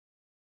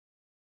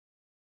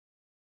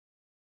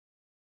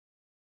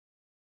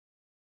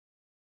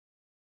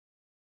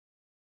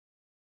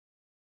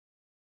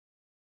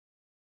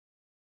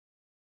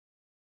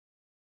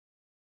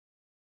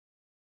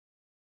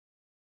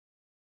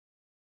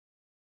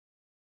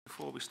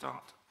before we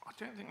start. I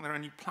don't think there are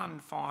any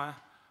planned fire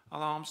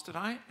alarms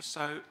today,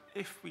 so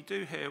if we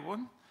do hear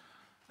one,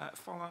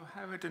 follow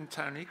Howard and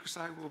Tony, because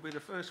they will be the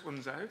first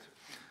ones out.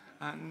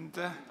 And,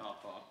 yeah.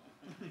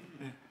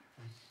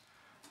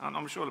 And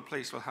I'm sure the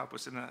police will help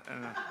us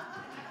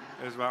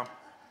as well.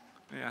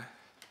 Yeah.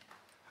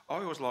 I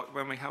always like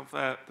when we have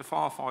the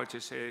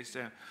firefighters here,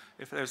 so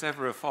if there's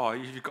ever a fire,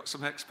 you've got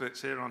some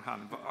experts here on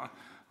hand, but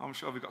I'm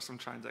sure we've got some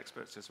trained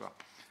experts as well.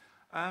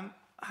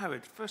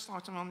 Howard, first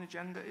item on the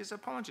agenda is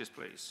apologies,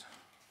 please.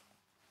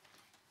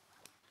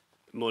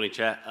 Morning,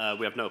 Chair.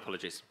 We have no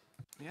apologies.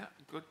 Yeah,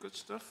 good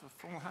stuff, a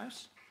full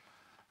house.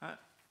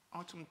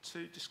 Item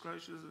 2,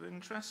 disclosures of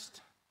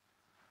interest.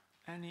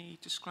 Any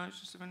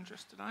disclosures of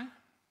interest today?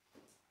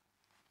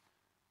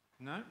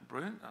 No,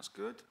 brilliant, that's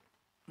good.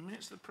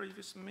 Minutes of the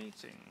previous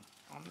meeting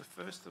on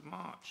the 1st of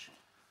March.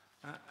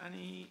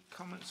 Any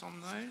comments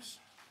on those?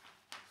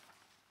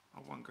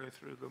 I won't go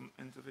through them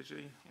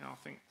individually. You know, I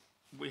think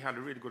we had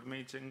a really good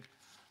meeting,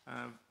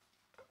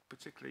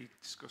 particularly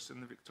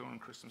discussing the Victorian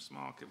Christmas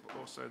market, but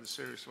also the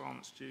serious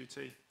violence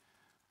duty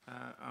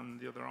and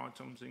the other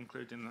items,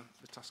 including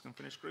the task and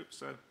finish group.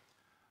 So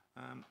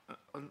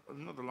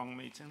another long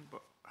meeting,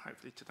 but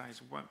hopefully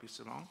today's won't be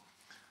so long.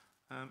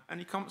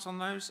 Any comments on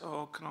those,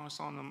 or can I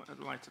sign them at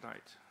a later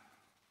date?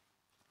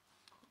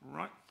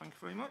 Right, thank you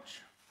very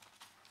much.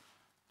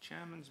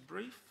 Chairman's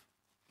brief,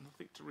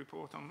 nothing to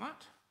report on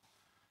that.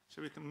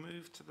 So we can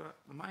move to the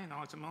main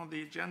item on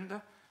the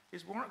agenda,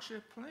 is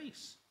Warwickshire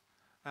Police.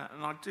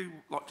 And I do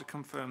like to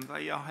confirm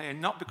they are here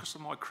not because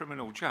of my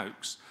criminal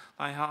jokes,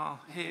 they are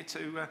here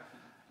to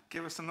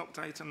give us an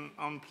update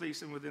on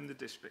policing within the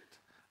district.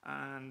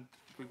 And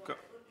we've got...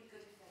 It would be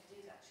good if they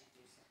did actually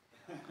do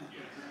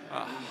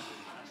something.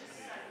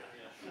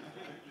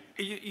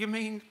 You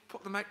mean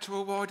put them out to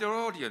a wider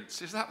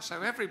audience? Is that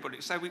so? Everybody?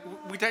 So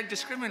we don't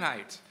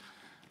discriminate?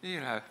 You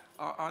know,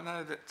 I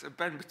know that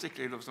Ben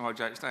particularly loves my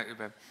jokes, don't you,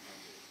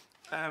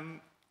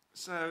 Ben?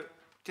 So,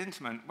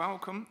 gentlemen,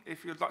 welcome.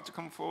 If you'd like to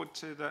come forward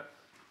to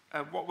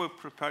what we're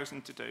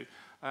proposing to do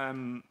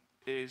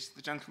is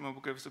the gentleman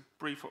will give us a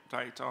brief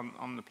update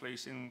on the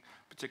policing,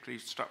 particularly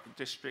Stratford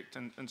District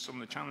and some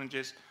of the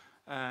challenges.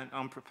 And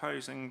I'm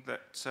proposing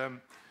that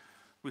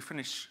we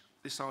finish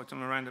this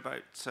item around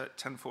about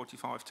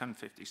 10:45,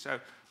 10:50. So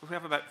if we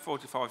have about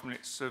 45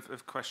 minutes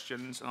of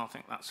questions, and I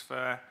think that's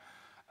fair.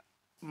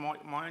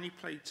 My only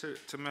plea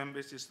to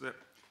members is that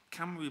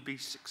can we be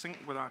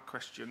succinct with our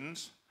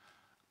questions?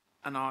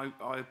 And I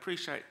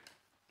appreciate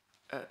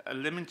a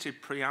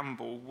limited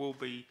preamble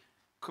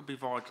could be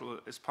vital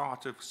as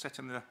part of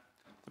setting the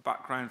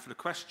background for the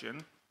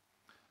question.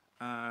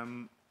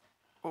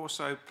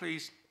 Also,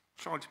 please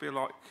try to be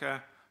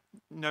like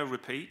no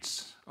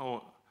repeats,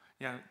 or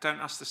don't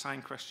ask the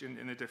same question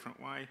in a different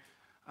way.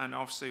 And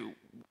obviously,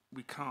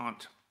 we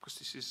can't, because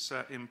this is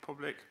in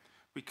public,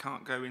 we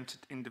can't go into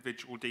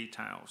individual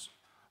details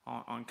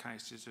on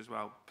cases as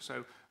well.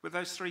 So with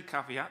those 3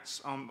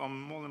 caveats,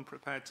 I'm more than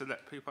prepared to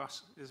let people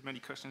ask as many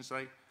questions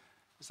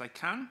as they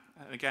can.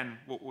 And again,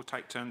 we'll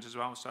take turns as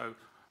well, so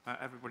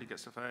everybody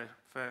gets a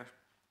fair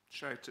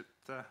shout at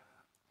the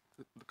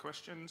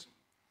questions.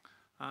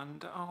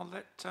 And I'll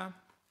let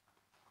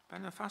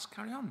Ben and Fast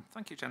carry on.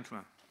 Thank you,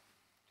 gentlemen.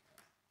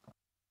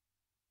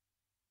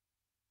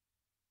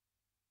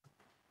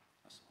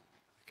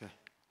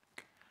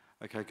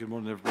 Okay, good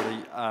morning,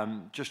 everybody.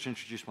 Just to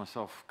introduce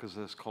myself, because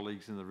there's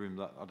colleagues in the room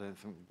that I don't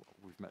think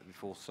we've met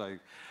before. So,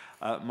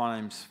 my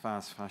name's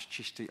Faz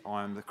Chishti.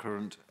 I am the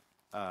current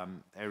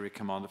area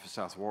commander for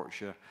South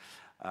Warwickshire.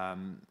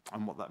 And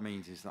what that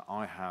means is that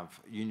I have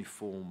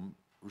uniform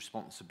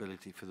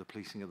responsibility for the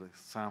policing of the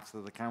south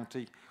of the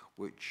county,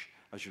 which,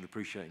 as you'll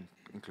appreciate,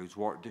 includes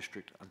Warwick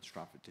District and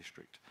Stratford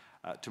District.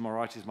 To my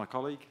right is my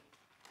colleague.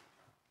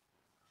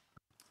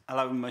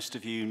 Hello, most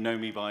of you know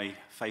me by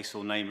face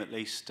or name at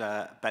least.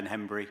 Ben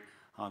Hembury,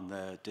 I'm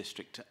the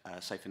District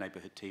Safer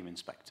Neighbourhood Team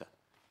Inspector.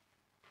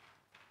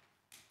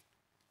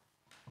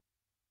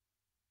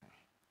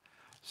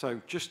 So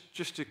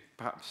just to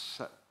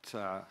perhaps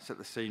set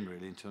the scene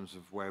really in terms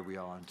of where we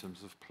are in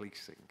terms of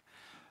policing.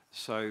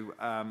 So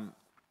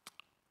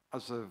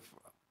as of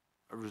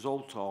a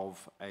result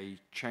of a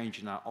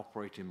change in our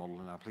operating model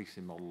and our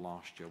policing model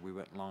last year, we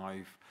went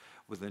live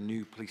with a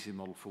new policing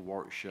model for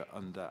Warwickshire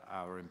under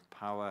our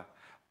Empower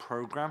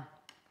programme,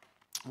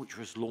 which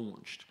was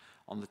launched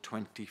on the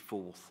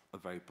 24th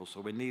of April.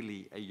 So we're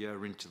nearly a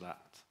year into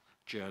that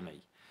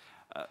journey.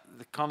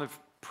 The kind of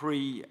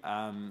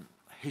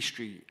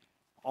history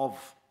of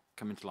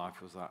coming to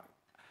life was that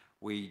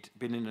we'd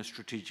been in a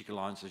strategic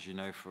alliance, as you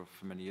know, for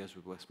many years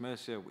with West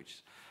Mercia,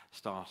 which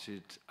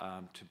started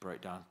to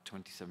break down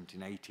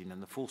 2017-18,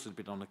 and the force had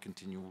been on a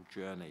continual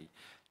journey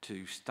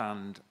to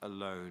stand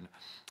alone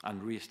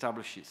and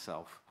re-establish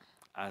itself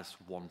as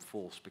one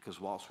force, because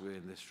whilst we were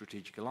in this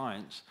strategic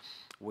alliance,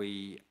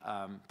 we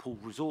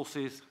pooled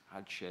resources,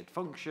 had shared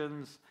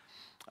functions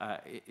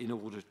in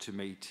order to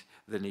meet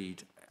the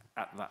need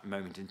at that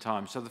moment in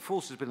time. So the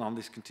force has been on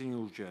this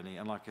continual journey,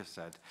 and like I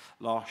said,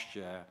 last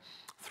year,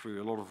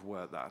 through a lot of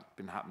work that had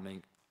been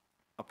happening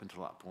up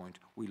until that point,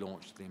 we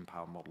launched the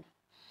Empower model.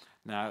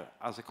 Now,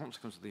 as a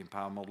consequence of the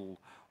Empower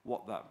model,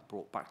 what that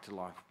brought back to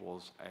life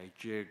was a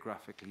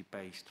geographically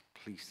based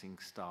policing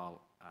style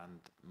and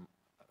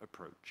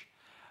approach.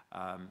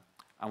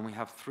 And we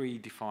have 3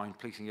 defined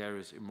policing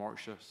areas in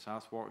Warwickshire: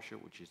 South Warwickshire,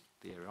 which is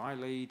the area I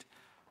lead,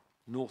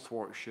 North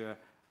Warwickshire,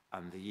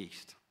 and the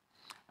East.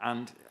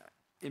 And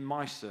in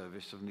my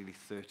service of nearly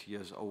 30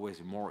 years, always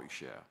in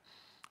Warwickshire,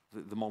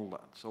 the model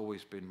that's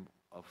always been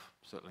of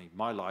certainly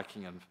my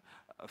liking and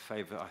a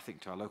favour, I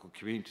think, to our local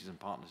communities and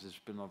partners has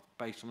been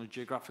based on a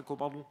geographical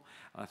model.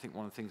 And I think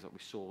one of the things that we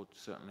saw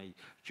certainly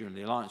during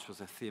the Alliance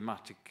was a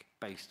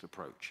thematic-based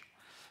approach.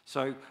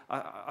 So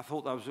I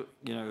thought that was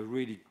a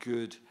really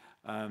good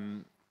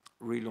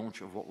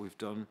relaunch of what we've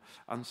done.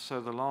 And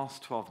so the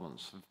last 12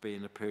 months have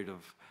been a period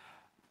of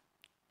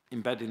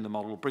embedding the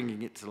model,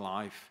 bringing it to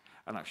life,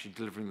 and actually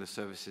delivering the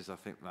services I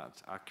think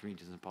that our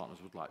communities and partners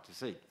would like to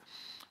see.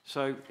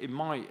 So in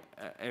my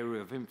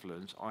area of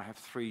influence, I have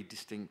 3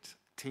 distinct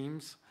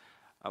teams.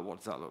 What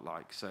does that look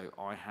like? So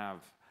I have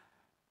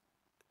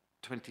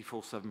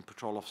 24/7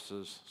 patrol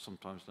officers,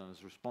 sometimes known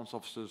as response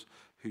officers,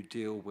 who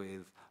deal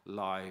with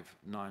live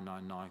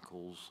 999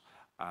 calls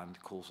and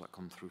calls that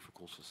come through for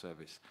calls for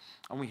service.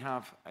 And we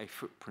have a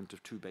footprint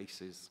of 2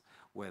 bases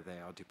where they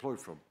are deployed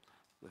from.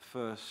 The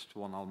first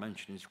one I'll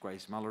mention is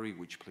Grace Mallory,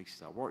 which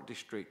polices our Warwick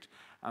district.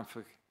 And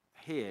for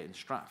here in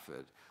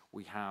Stratford,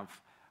 we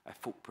have a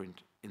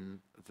footprint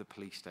in the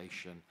police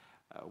station,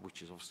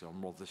 which is obviously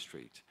on Rother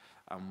Street.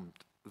 And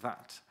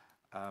that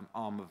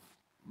arm of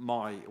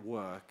my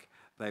work,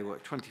 they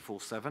work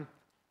 24/7.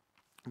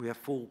 We have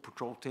 4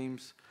 patrol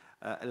teams,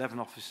 11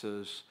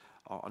 officers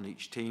are on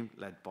each team,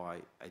 led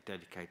by a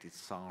dedicated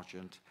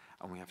sergeant,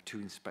 and we have 2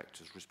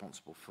 inspectors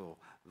responsible for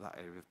that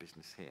area of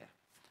business here.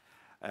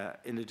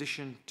 In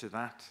addition to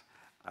that,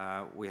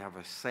 we have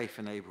a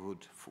safer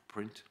neighbourhood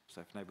footprint,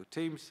 safer neighbourhood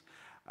teams,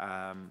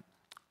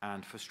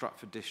 and for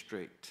Stratford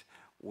District,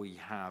 we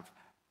have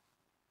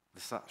the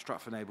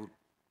Stratford neighbourhood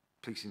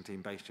policing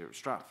team based here at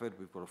Stratford.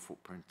 We've got a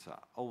footprint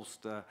at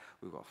Ulster,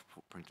 we've got a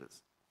footprint at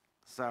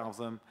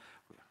Southam,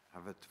 we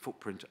have a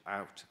footprint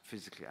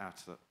physically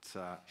out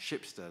at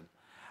Shipston,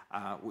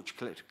 which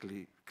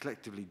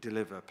collectively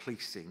deliver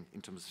policing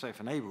in terms of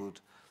safer neighbourhood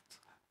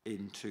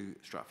into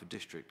Stratford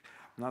District.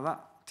 Now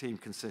that team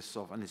consists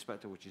of an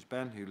inspector, which is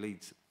Ben, who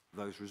leads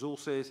those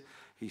resources.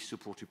 He's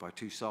supported by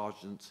 2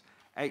 sergeants,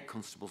 8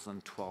 constables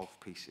and 12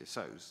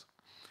 PCSOs.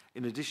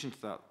 In addition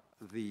to that,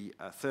 the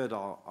third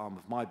arm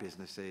of my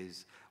business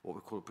is what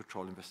we call a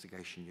patrol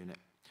investigation unit,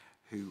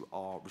 who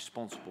are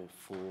responsible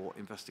for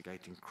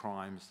investigating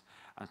crimes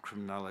and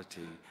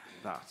criminality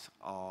that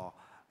are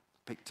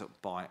picked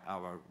up by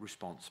our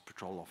response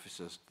patrol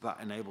officers. That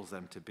enables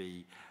them to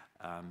be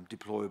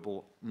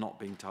deployable, not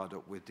being tied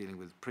up with dealing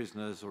with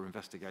prisoners or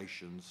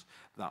investigations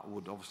that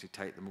would obviously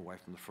take them away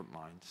from the front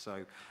line.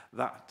 So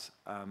that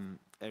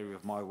area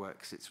of my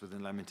work sits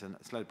within Leamington.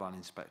 It's led by an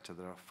inspector.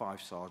 There are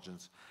 5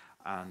 sergeants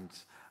and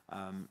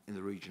in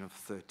the region of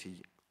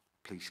 30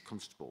 police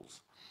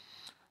constables.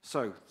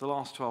 So the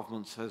last 12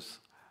 months has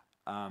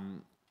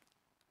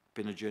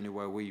been a journey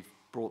where we've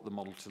brought the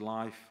model to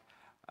life.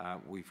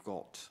 We've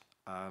got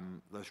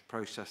those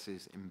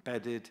processes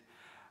embedded.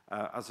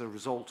 As a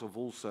result of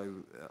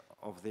also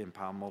of the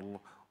Empower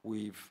model,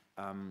 we've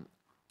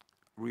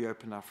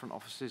reopened our front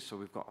offices. So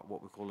we've got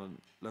what we call a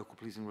local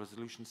policing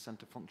resolution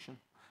centre function.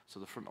 So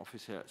the front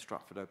office here at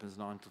Stratford opens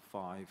 9 to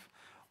 5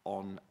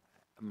 on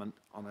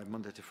a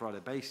Monday to Friday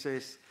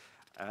basis,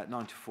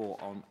 9 to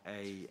 4 on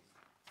a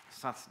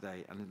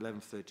Saturday, and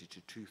 11:30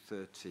 to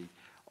 2:30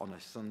 on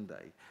a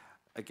Sunday.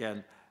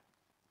 Again,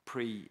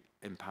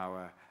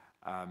 pre-Empower,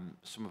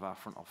 some of our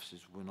front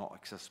offices were not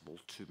accessible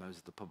to members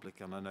of the public,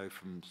 and I know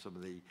from some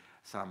of the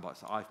sound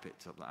bites that I've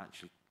picked up that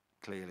actually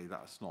clearly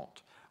that's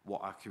not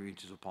what our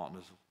communities or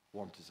partners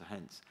want, so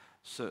hence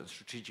certain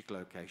strategic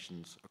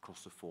locations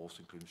across the force,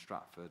 including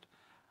Stratford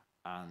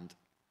and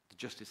the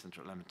Justice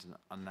Centre at Leamington,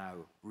 are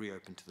now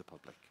reopened to the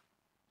public.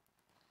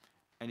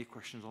 Any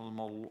questions on the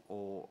model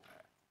or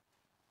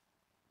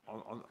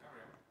on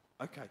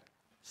okay,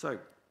 so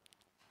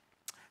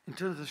in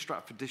terms of the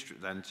Stratford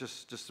district then,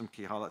 just some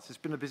key highlights. It's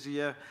been a busy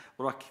year.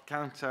 What I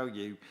can tell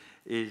you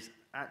is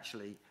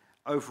actually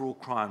overall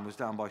crime was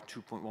down by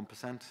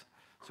 2.1%.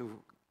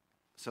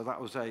 So that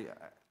was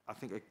I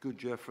think a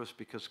good year for us,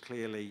 because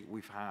clearly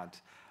we've had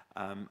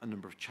a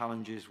number of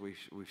challenges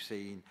we've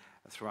seen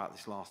throughout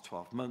this last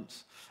 12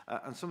 months.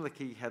 And some of the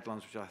key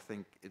headlines which I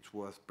think it's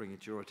worth bringing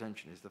to your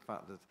attention is the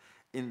fact that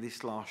in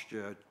this last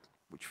year,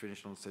 which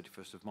finished on the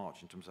 31st of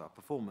March in terms of our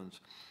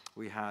performance,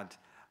 we had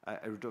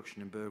a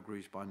reduction in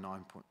burglaries by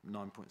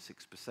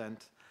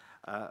 9.6%,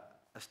 a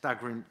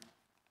staggering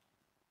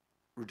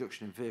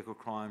reduction in vehicle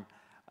crime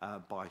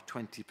by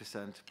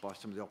 20% by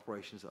some of the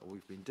operations that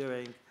we've been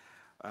doing.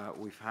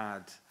 We've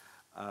had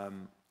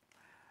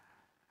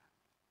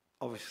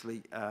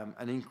obviously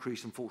an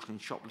increase, unfortunately, in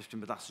shoplifting,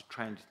 but that's a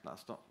trend.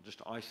 That's not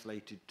just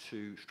isolated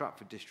to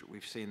Stratford district.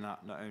 We've seen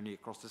that not only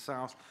across the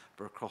south,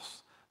 but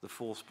across the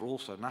force, but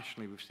also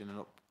nationally we've seen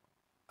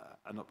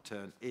an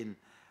upturn in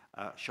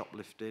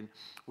shoplifting.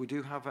 We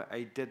do have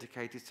a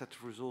dedicated set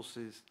of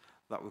resources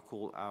that we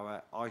call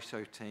our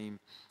ISO team,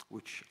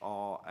 which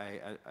are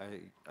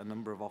a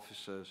number of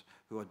officers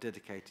who are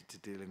dedicated to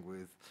dealing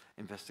with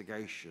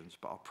investigations,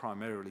 but are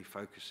primarily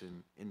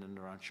focusing in and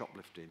around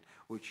shoplifting,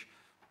 which,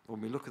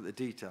 when we look at the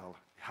detail,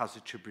 has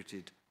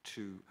attributed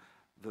to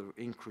the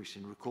increase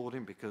in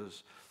recording,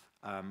 because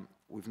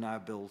we've now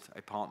built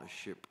a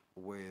partnership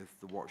with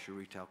the Warwickshire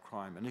Retail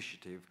Crime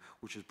Initiative,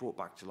 which has brought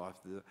back to life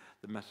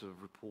the method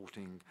of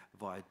reporting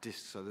via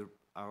disc, so that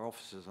our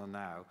officers are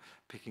now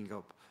picking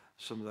up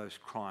some of those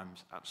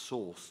crimes at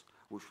source,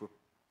 which were,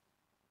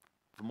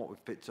 from what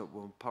we've picked up,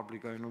 were probably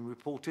going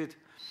unreported.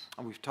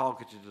 And we've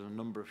targeted a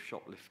number of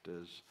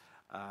shoplifters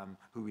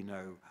who we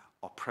know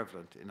are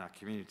prevalent in our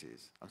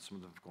communities, and some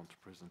of them have gone to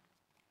prison.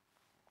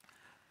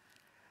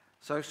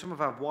 So some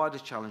of our wider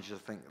challenges,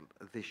 I think,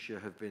 this year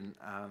have been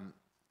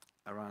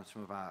around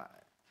some of our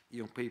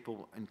young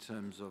people in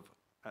terms of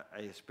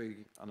ASB.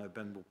 I know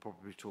Ben will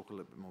probably talk a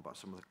little bit more about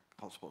some of the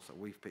hotspots that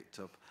we've picked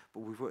up,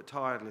 but we've worked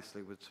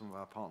tirelessly with some of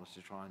our partners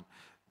to try and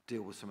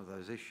deal with some of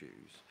those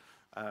issues.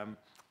 And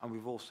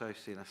we've also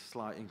seen a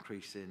slight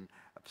increase in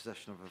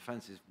possession of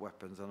offensive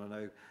weapons, and I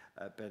know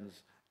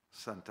Ben's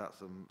sent out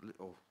some,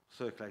 or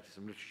circulated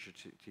some literature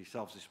to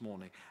yourselves this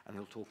morning, and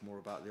he'll talk more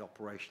about the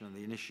operation and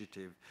the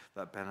initiative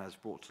that Ben has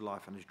brought to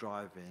life and is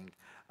driving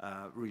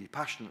really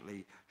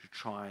passionately to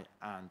try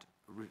and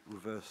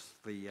reverse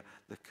the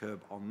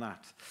curb on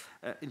that.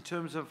 In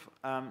terms of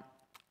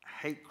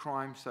hate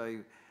crime, so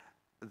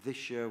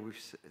this year we've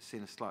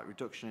seen a slight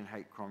reduction in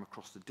hate crime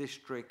across the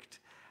district,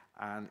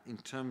 and in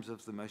terms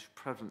of the most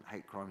prevalent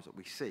hate crimes that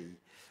we see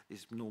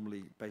is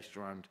normally based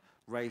around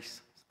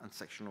race and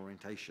sexual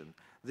orientation.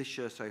 This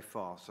year so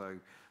far, so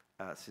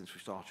since we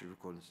started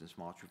recording since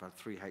March, we've had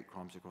 3 hate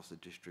crimes across the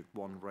district,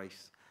 1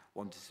 race,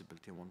 1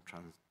 disability and 1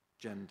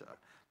 transgender.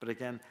 But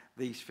again,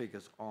 these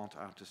figures aren't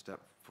out of step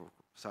for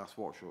South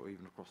Warwickshire or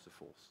even across the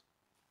force.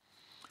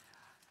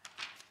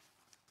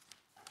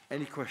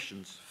 Any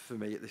questions for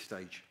me at this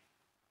stage?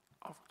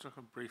 I've took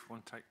a brief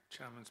one, take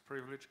chairman's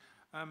privilege.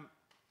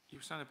 You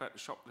were saying about the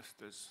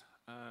shoplifters,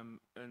 and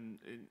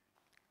in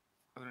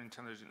other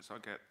intelligence I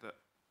get that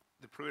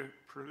the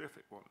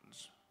prolific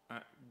ones,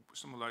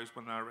 some of those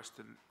when they're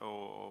arrested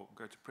or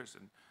go to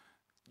prison,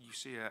 you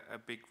see a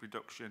big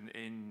reduction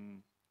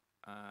in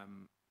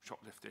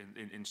shoplifting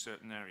in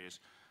certain areas.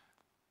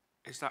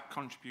 Is that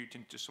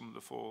contributing to some of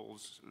the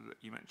falls that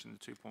you mentioned,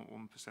 the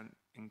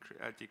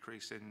 2.1%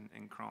 decrease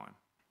in crime?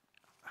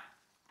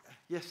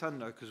 Yes and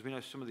no, because we know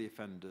some of the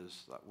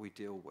offenders that we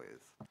deal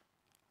with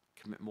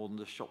commit more than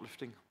just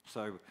shoplifting.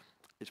 So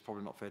it's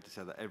probably not fair to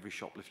say that every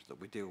shoplifter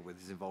that we deal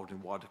with is involved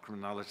in wider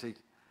criminality.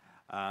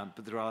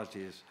 But the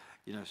reality is,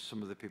 you know,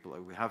 some of the people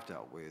that we have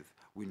dealt with,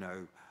 we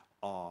know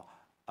are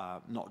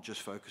not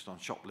just focused on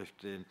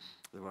shoplifting.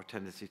 There are a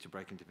tendency to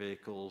break into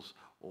vehicles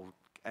or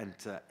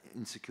enter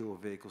insecure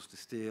vehicles to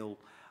steal.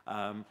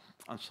 And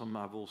some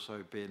have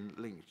also been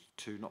linked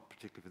to, not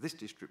particularly for this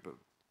district, but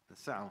the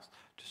south,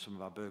 to some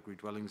of our burglary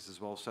dwellings as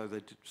well. So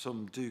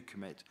some do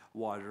commit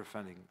wider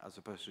offending as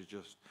opposed to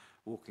just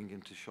walking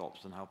into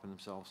shops and helping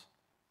themselves.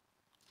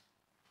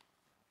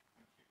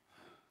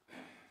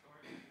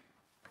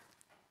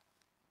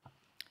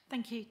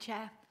 Thank you,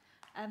 Chair.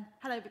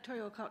 Hello,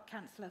 Victoria Alcott,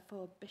 Councillor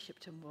for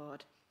Bishopton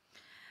Ward.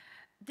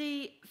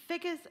 The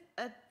figures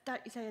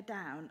that you say are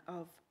down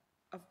of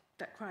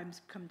that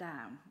crimes come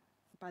down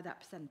by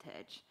that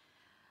percentage.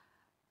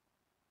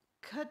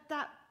 Could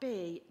that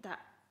be that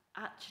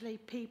actually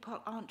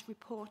people aren't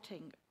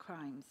reporting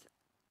crimes?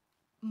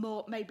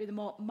 Maybe the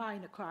more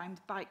minor crimes,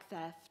 bike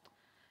theft,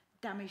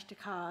 damage to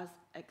cars,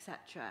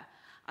 etc.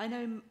 I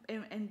know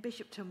in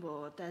Bishopton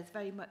Ward there's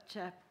very much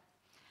a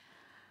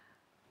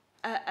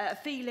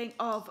feeling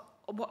of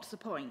what's the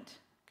point,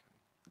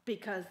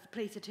 because the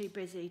police are too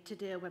busy to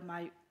deal when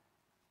my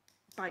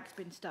bike's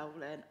been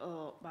stolen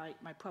or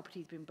my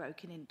property's been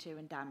broken into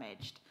and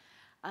damaged.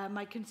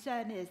 My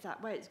concern is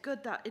that where it's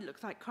good that it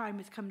looks like crime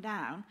has come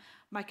down,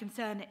 my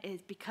concern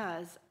is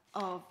because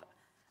of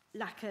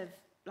lack of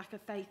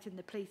faith in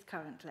the police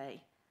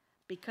currently,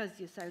 because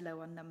you're so low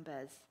on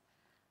numbers,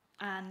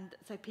 and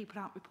so people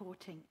aren't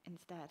reporting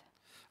instead.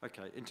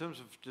 Okay, in terms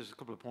of just a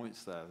couple of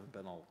points there, and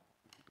Ben, I'll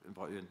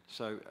invite you in.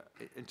 So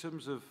in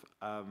terms of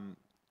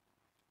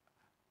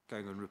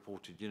going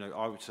unreported, you know,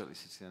 I would certainly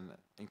sit and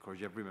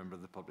encourage every member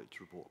of the public to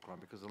report crime,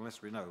 because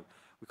unless we know,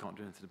 we can't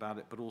do anything about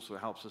it, but also it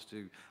helps us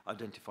to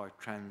identify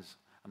trends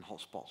and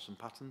hotspots and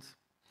patterns.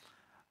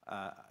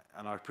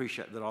 And I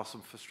appreciate there are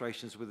some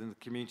frustrations within the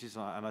communities,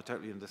 and I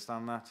totally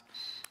understand that.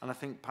 And I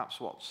think perhaps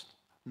what's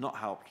not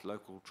helped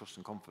local trust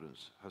and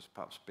confidence has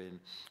perhaps been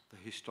the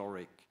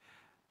historic,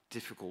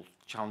 difficult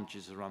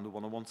challenges around the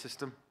one-on-one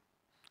system.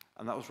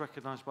 And that was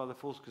recognised by the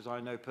force, because I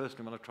know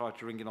personally when I tried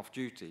to ring in off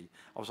duty,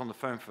 I was on the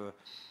phone for,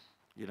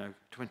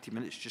 20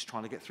 minutes just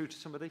trying to get through to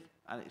somebody.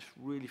 And it's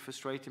really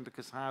frustrating,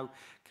 because how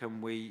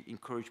can we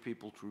encourage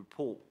people to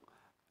report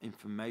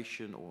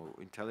information or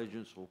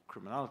intelligence or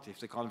criminality if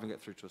they can't even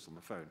get through to us on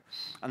the phone?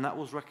 And that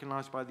was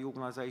recognised by the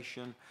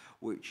organisation,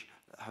 which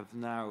have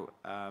now,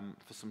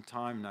 for some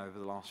time now, over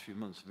the last few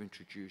months, have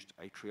introduced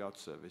a triage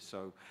service.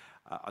 So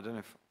I don't know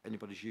if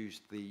anybody's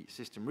used the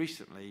system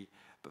recently,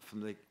 but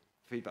from the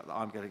feedback that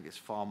I'm getting, it's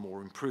far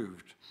more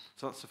improved.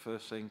 So that's the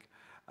first thing.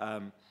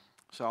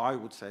 So I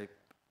would say,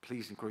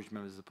 please encourage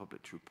members of the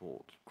public to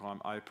report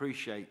crime. I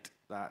appreciate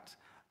that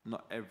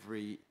not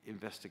every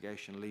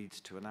investigation leads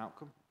to an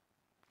outcome,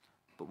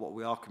 but what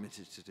we are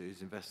committed to do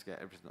is investigate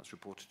everything that's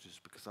reported to us,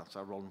 because that's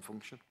our role and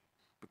function.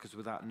 Because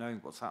without knowing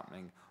what's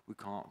happening, we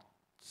can't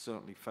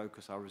certainly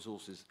focus our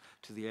resources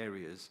to the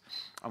areas.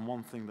 And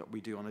one thing that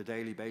we do on a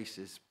daily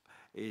basis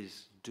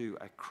is do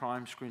a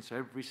crime screen. So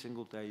every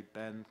single day,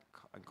 Ben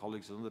and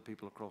colleagues and other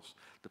people across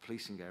the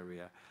policing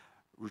area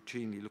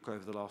routinely look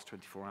over the last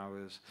 24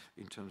 hours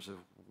in terms of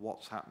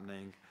what's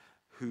happening,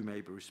 who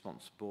may be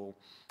responsible.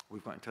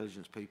 We've got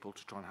intelligence people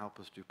to try and help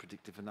us do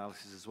predictive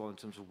analysis as well in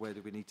terms of where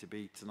do we need to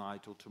be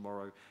tonight or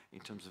tomorrow in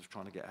terms of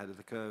trying to get ahead of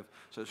the curve.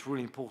 So it's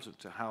really important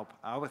to help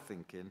our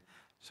thinking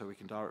so we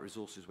can direct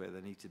resources where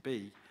they need to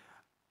be,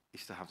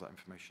 is to have that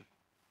information.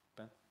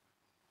 Ben?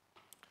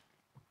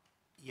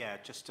 Yeah,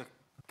 just to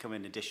come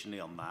in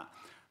additionally on that,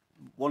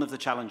 one of the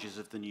challenges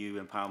of the new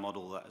Empower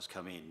model that has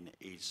come in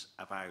is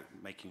about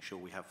making sure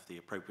we have the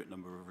appropriate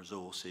number of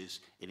resources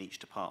in each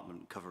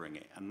department covering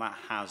it. And that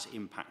has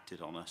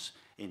impacted on us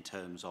in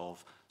terms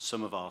of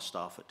some of our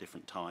staff at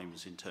different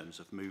times, in terms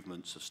of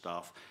movements of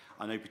staff.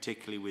 I know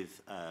particularly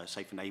with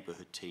Safer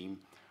Neighbourhood team,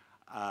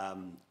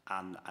 and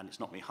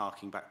it's not me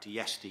harking back to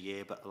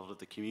yesteryear, but a lot of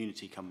the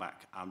community come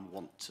back and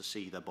want to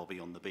see their Bobby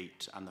on the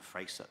beat and the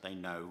face that they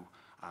know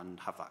and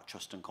have that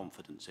trust and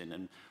confidence in.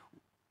 And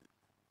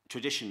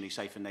traditionally,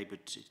 Safer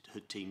Neighbourhood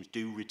teams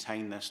do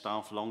retain their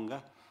staff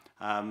longer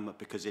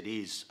because it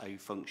is a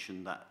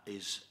function that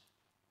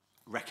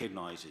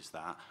recognises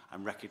that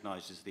and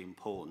recognises the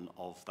importance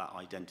of that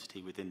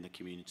identity within the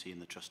community and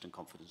the trust and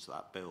confidence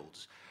that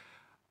builds.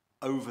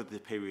 Over the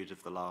period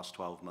of the last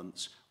 12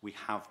 months, we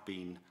have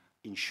been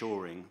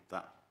ensuring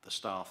that the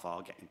staff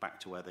are getting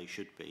back to where they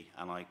should be.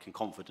 And I can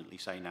confidently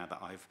say now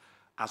that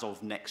as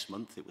of next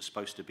month, it was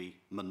supposed to be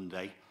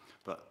Monday,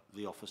 but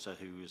the officer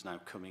who is now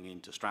coming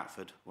into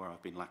Stratford, where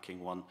I've been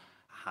lacking one,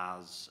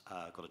 has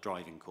got a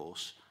driving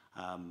course,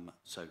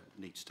 so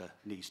needs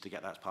to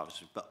get that as part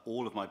of it. But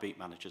all of my beat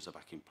managers are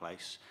back in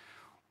place.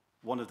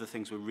 One of the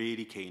things we're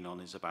really keen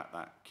on is about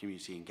that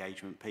community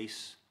engagement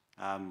piece.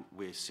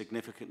 We're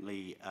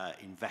significantly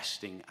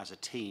investing as a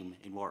team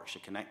in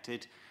Warwickshire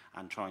Connected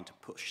and trying to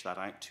push that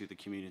out to the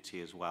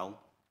community as well.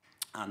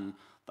 And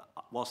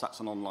whilst that's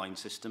an online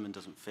system and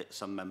doesn't fit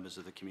some members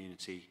of the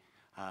community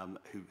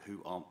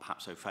who aren't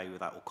perhaps au fait with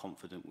that or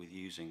confident with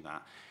using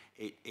that,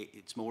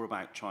 it's more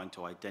about trying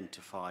to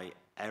identify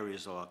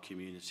areas of our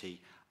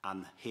community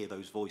and hear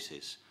those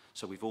voices.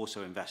 So we've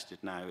also invested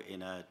now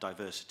in a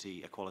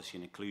diversity, equality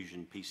and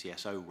inclusion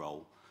PCSO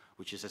role,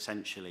 which is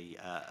essentially,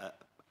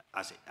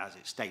 as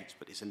it states,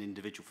 but it's an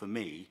individual for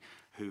me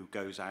who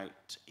goes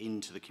out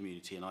into the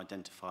community and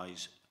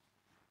identifies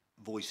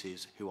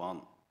voices who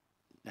aren't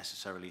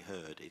necessarily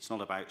heard. It's not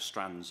about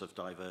strands of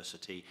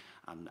diversity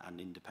and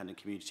independent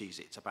communities.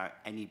 It's about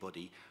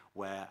anybody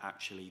where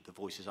actually the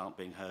voices aren't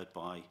being heard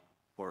by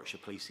Warwickshire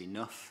Police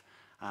enough,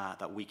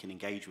 that we can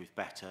engage with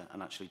better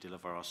and actually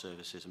deliver our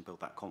services and build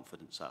that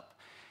confidence up.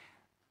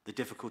 The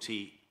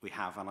difficulty we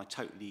have, and I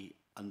totally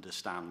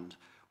understand,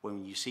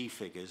 when you see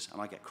figures,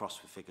 and I get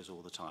cross with figures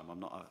all the time, I'm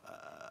not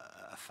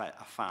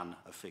a fan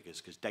of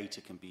figures because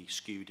data can be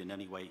skewed in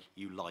any way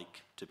you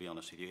like, to be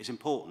honest with you. It's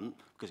important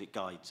because it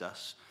guides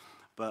us,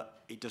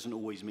 but it doesn't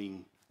always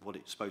mean what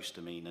it's supposed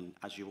to mean. And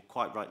as you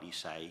quite rightly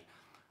say,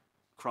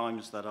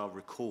 crimes that are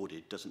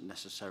recorded doesn't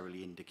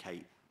necessarily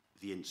indicate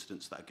the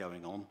incidents that are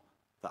going on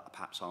that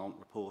perhaps aren't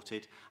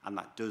reported, and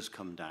that does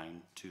come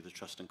down to the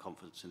trust and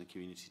confidence in the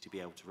community to be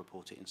able to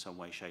report it in some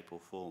way, shape or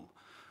form.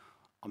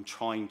 I'm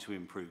trying to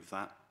improve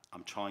that.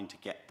 I'm trying to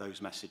get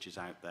those messages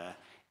out there.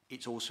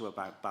 It's also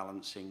about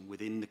balancing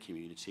within the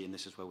community, and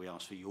this is where we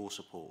ask for your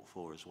support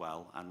for as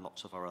well, and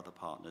lots of our other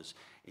partners,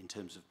 in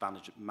terms of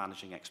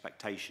managing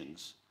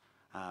expectations.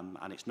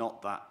 And it's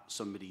not that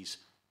somebody's,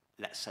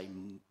 let's say,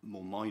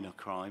 more minor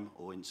crime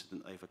or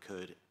incident they've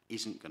occurred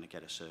isn't going to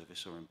get a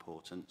service or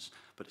importance,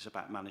 but it's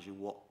about managing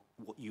what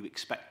you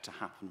expect to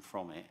happen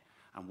from it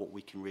and what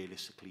we can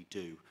realistically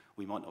do.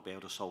 We might not be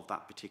able to solve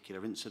that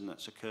particular incident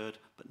that's occurred,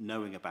 but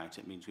knowing about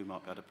it means we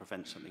might be able to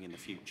prevent something in the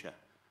future.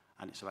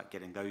 And it's about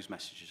getting those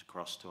messages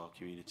across to our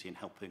community and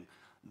helping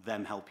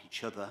them help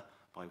each other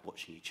by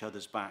watching each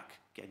other's back,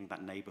 getting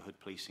that neighbourhood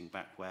policing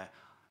back where,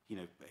 you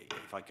know,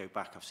 if I go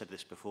back, I've said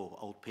this before,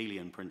 old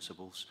Pelian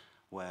principles,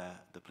 where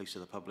the police are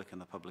the public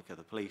and the public are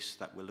the police,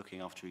 that we're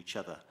looking after each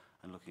other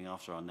and looking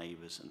after our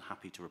neighbours and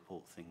happy to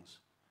report things.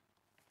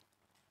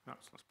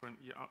 That's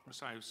brilliant. Yeah, I must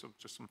say,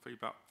 just some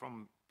feedback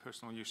from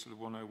personal use of the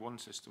 101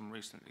 system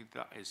recently.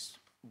 That is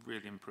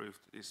really improved.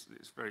 It's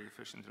very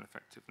efficient and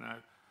effective now.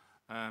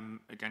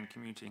 Again,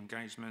 community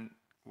engagement,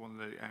 one of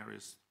the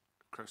areas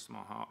close to my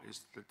heart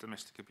is the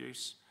domestic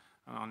abuse.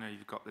 And I know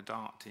you've got the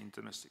DART team,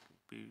 domestic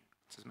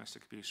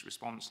abuse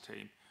response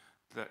team,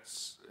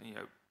 that's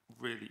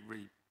really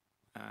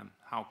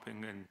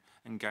helping and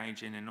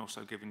engaging and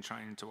also giving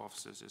training to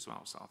officers as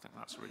well. So I think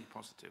that's really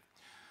positive.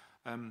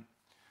 And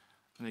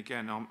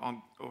again,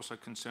 I'm also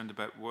concerned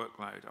about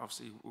workload.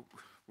 Obviously,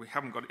 we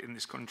haven't got it in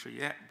this country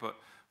yet, but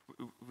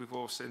we've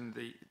all seen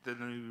the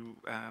new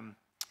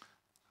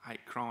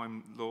hate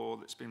crime law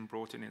that's been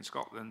brought in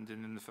Scotland,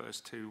 and in the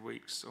first 2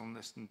 weeks, or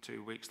less than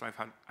 2 weeks, they've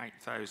had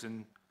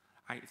 8,000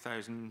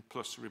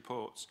 plus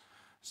reports.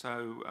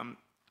 So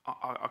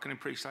I can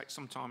appreciate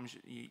sometimes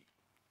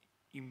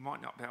you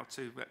might not be able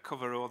to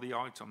cover all the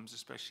items,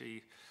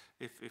 especially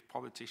if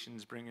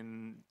politicians bring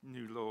in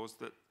new laws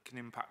that can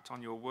impact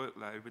on your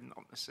workload but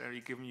not necessarily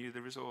giving you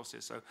the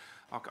resources. So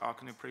I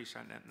can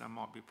appreciate that there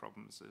might be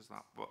problems as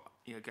that. But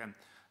yeah, again,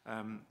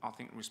 I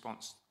think the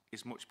response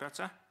is much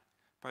better,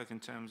 both in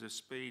terms of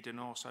speed and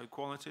also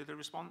quality of the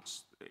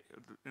response.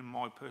 In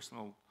my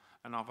personal,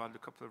 and I've had a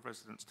couple of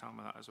residents tell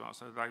me that as well,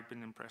 so they've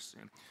been impressed.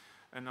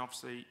 And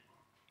obviously,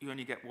 you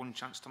only get one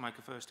chance to make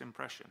a first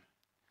impression.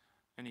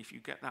 And if you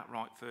get that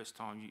right first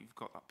time, you've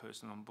got that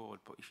person on board.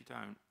 But if you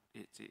don't,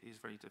 it is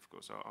very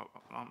difficult. So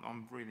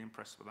I'm really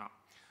impressed with that.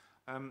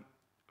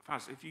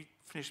 Faz, if you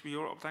finished with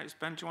your updates,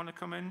 Ben, do you want to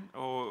come in,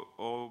 or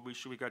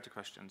should we go to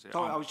questions?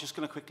 So I was just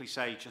going to quickly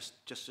say,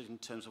 just in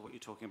terms of what you're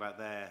talking about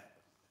there,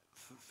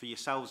 for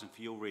yourselves and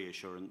for your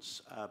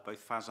reassurance,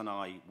 both Faz and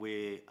I,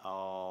 we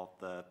are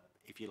the,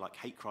 if you like,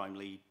 hate crime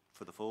lead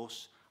for the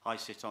force. I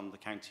sit on the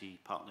County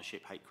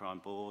Partnership Hate Crime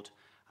Board.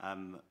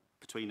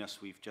 Between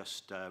us, we've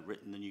just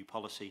written the new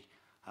policy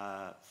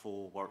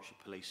for Warwickshire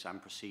Police and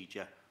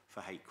procedure for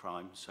hate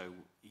crime. So,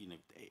 you know,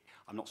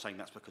 I'm not saying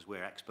that's because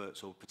we're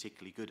experts or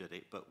particularly good at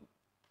it, but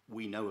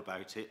we know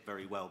about it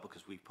very well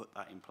because we've put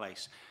that in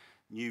place.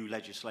 New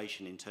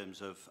legislation in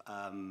terms of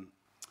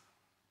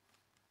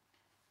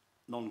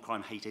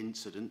non-crime hate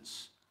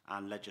incidents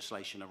and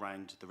legislation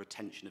around the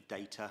retention of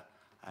data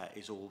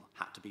is all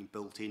had to be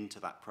built into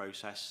that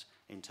process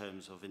in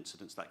terms of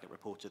incidents that get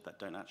reported that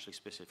don't actually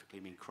specifically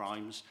mean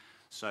crimes.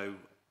 So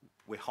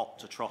we're hot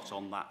to trot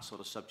on that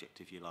sort of subject,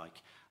 if you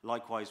like.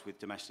 Likewise with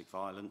domestic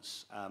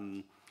violence,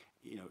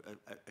 you know,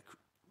 a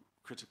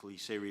critically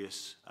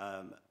serious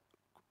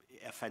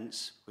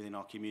offence within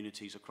our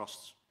communities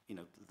across, you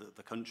know,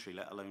 the country,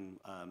 let alone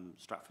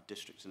Stratford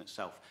districts in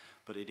itself.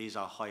 But it is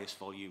our highest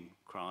volume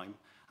crime,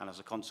 and as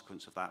a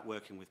consequence of that,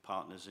 working with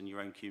partners and your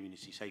own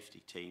community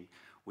safety team,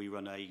 we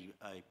run a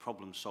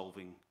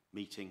problem-solving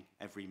meeting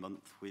every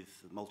month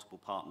with multiple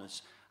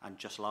partners, and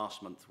just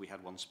last month we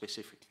had one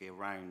specifically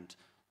around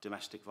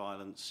domestic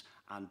violence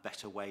and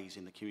better ways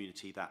in the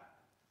community that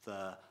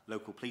the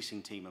local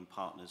policing team and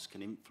partners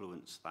can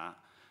influence that.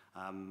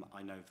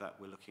 I know that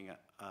we're looking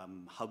at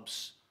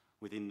hubs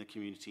within the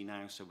community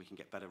now so we can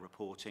get better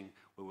reporting.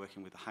 We're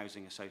working with the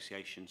housing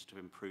associations to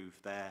improve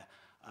their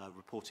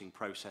reporting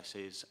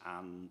processes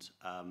and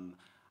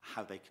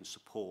how they can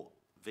support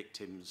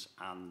victims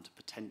and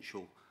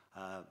potential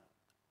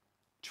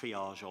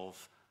triage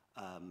of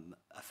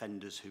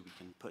offenders who we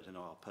can put in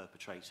our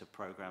perpetrator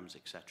programs,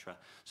 etc.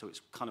 So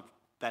it's kind of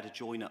better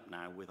join up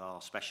now with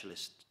our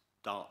specialist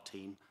DART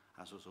team,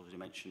 as was already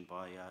mentioned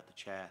by the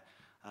chair,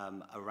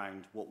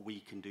 around what we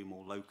can do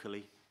more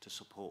locally to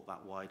support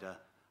that wider,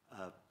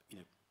 you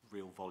know,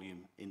 real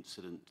volume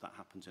incident that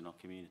happens in our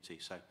community.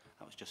 So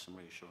that was just some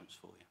reassurance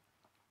for you.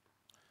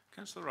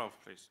 Councillor Rolfe,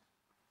 please.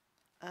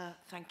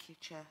 Thank you,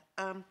 Chair.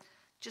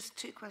 Just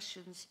two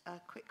questions. A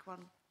quick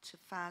one to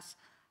Faz.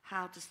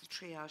 How does the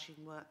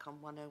triaging work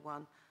on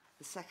 101?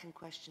 The second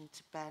question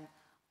to Ben.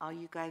 Are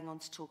you going on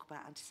to talk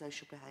about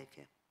antisocial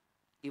behaviour?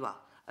 You are.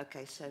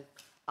 Okay, so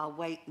I'll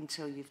wait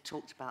until you've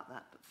talked about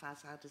that. But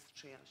Faz, how does the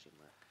triaging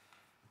work?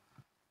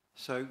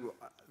 So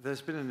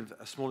there's been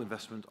a small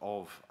investment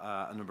of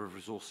a number of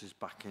resources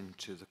back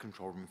into the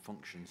control room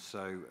function.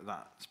 So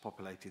that's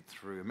populated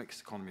through a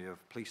mixed economy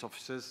of police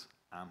officers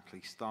and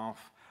police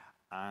staff.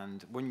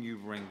 And when you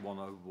ring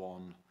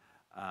 101,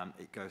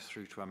 it goes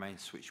through to our main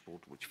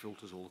switchboard, which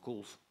filters all the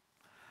calls.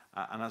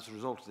 And as a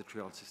result of the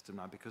triage system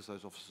now, because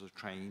those officers are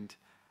trained,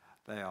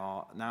 they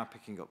are now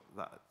picking up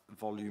that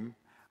volume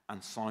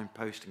and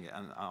signposting it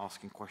and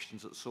asking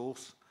questions at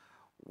source,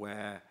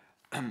 where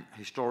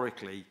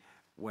historically,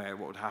 where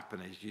what would happen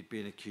is you'd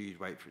be in a queue, you'd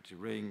wait for it to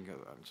ring,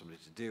 and somebody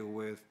to deal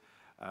with.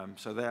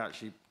 So they're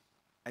actually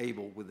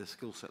able, with the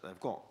skill set they've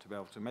got, to be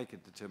able to make a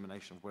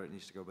determination of where it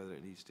needs to go, whether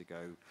it needs to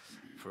go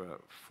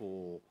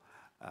for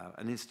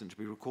an incident to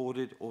be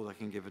recorded, or they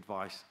can give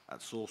advice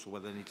at source, or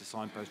whether they need to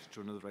signpost it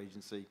to another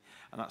agency.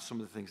 And that's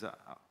some of the things that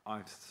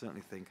I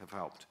certainly think have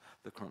helped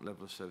the current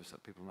level of service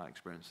that people are now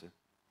experiencing.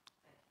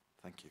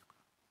 Thank you.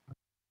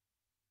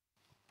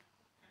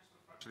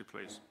 Actually,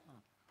 please.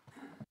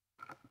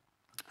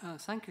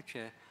 Thank you,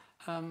 Chair.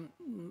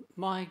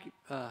 My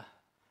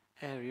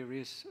area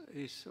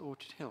is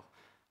Orchard Hill.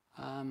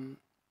 And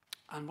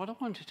what I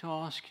wanted to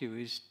ask you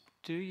is,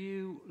 do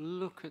you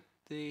look at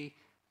the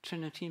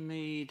Trinity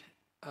Mead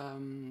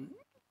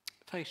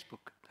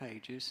Facebook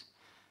pages?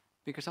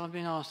 Because I've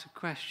been asked a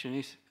question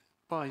is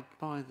by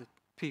the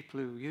people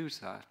who use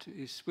that,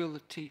 is will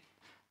the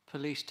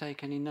police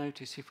take any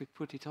notice if we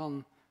put it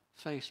on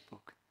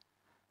Facebook?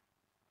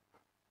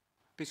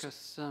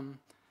 because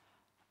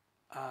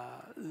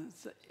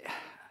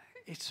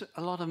it's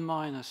a lot of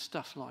minor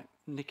stuff like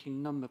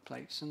nicking number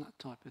plates and that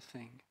type of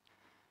thing.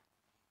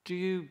 Do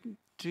you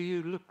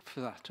look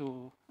for that,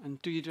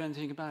 and do you do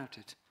anything about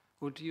it,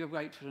 or do you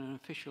wait for an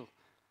official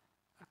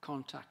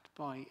contact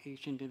by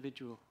each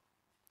individual?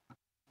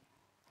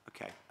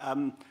 Okay.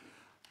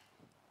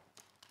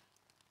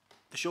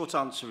 The short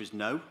answer is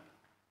no,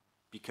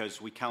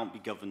 because we can't be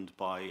governed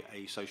by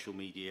a social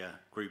media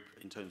group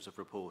in terms of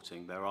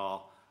reporting. There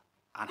are,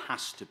 and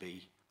has to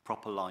be,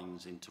 proper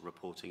lines into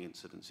reporting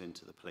incidents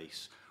into the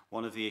police.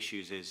 One of the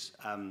issues is,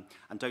 and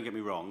don't get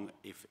me wrong,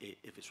 if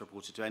it's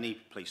reported to any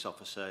police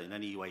officer in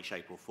any way,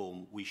 shape or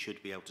form, we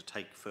should be able to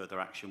take further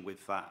action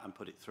with that and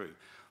put it through.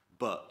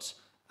 But,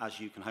 as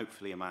you can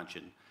hopefully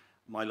imagine,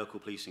 my local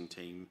policing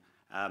team,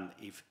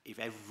 if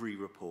every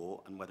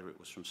report, and whether it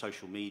was from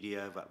social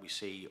media that we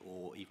see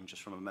or even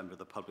just from a member of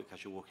the public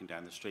as you're walking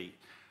down the street,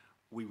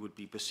 we would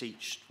be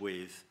beseeched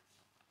with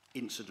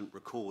incident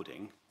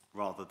recording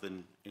rather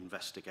than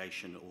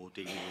investigation or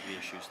dealing with the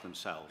issues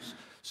themselves.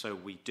 So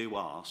we do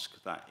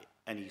ask that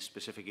any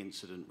specific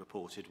incident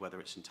reported, whether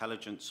it's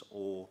intelligence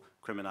or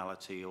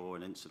criminality or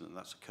an incident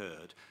that's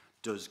occurred,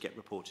 does get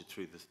reported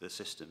through the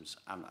systems.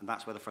 And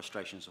that's where the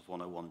frustrations of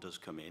 101 does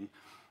come in.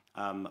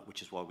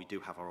 Which is why we do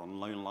have our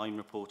online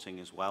reporting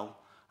as well,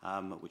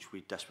 which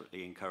we're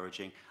desperately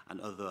encouraging, and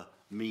other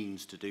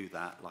means to do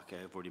that, like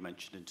I've already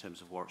mentioned in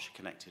terms of Warwickshire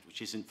Connected,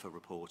 which isn't for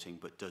reporting,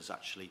 but does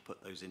actually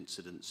put those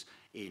incidents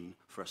in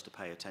for us to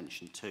pay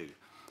attention to.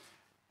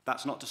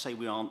 That's not to say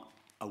we aren't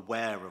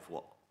aware of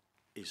what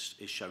is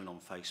shown on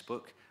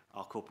Facebook.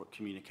 Our corporate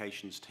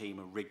communications team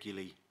are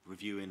regularly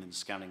reviewing and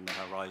scanning the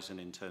horizon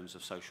in terms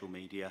of social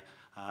media,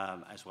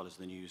 as well as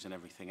the news and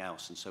everything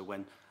else. And so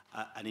when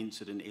an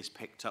incident is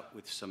picked up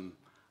with some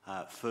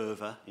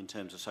fervour in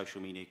terms of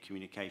social media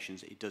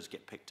communications, it does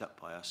get picked up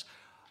by us,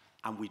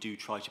 and we do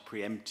try to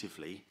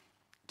preemptively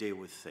deal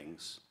with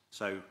things.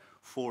 So,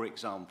 for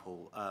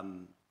example,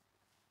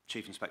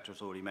 Chief Inspector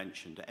has already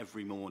mentioned,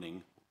 every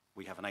morning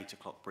we have an 8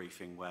 o'clock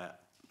briefing where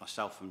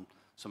myself and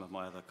some of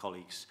my other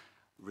colleagues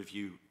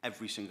review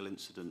every single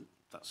incident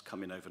that's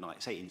come in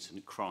overnight, say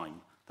incident crime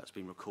that's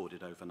been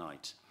recorded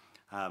overnight.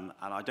 And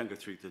I don't go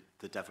through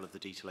the devil of the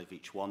detail of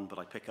each one, but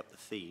I pick up the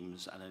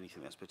themes and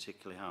anything that's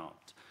particularly hard.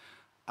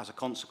 As a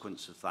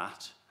consequence of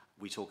that,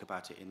 we talk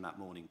about it in that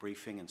morning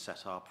briefing and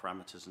set our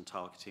parameters and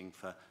targeting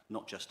for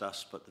not just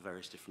us, but the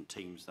various different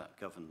teams that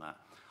govern that.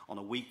 On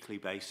a weekly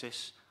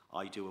basis,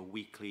 I do a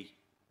weekly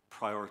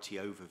priority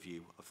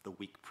overview of the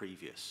week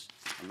previous.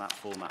 And that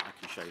format I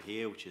can show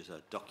here, which is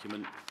a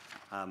document,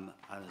 and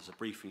there's a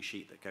briefing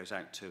sheet that goes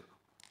out to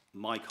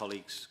my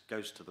colleagues,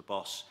 goes to the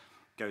boss,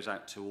 goes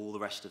out to all the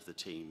rest of the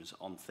teams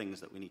on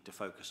things that we need to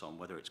focus on,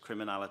 whether it's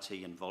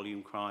criminality and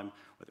volume crime,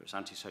 whether it's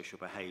antisocial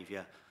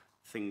behaviour,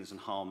 things and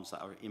harms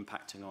that are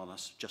impacting on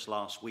us just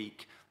last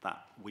week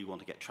that we want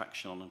to get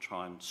traction on and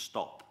try and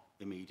stop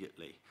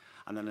immediately.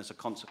 And then as a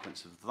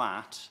consequence of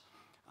that,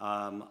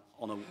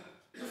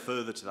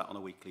 further to that on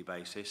a weekly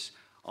basis,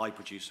 I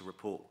produce a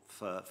report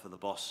for the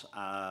boss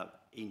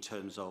in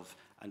terms of,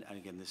 and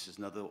again, this is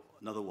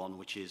another one,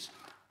 which is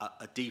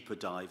a deeper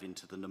dive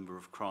into the number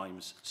of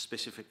crimes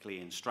specifically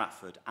in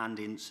Stratford and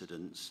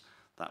incidents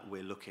that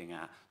we're looking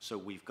at. So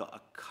we've got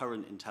a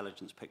current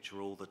intelligence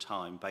picture all the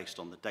time based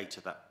on the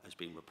data that has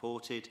been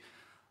reported,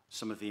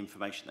 some of the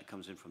information that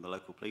comes in from the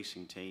local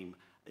policing team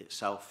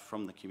itself,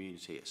 from the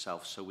community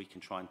itself, so we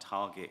can try and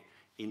target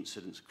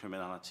incidents of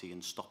criminality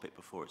and stop it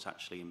before it's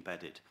actually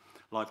embedded.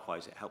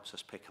 Likewise, it helps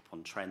us pick up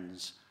on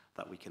trends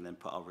that we can then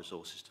put our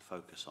resources to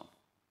focus on.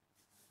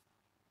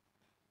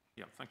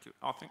 Yeah, thank you.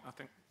 I've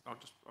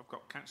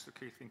got Councillor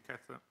Keith and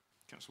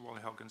Councillor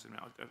Wally Hoggins in there.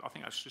 I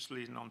think that's just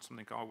leading on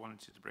something I wanted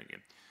to bring in,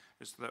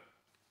 is that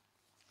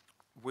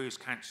we as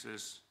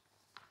councillors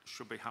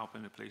should be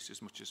helping the police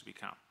as much as we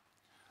can.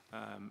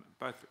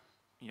 Both,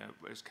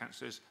 as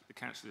councillors, the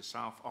council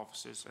itself,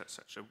 officers,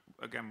 etc.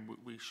 Again,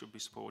 we should be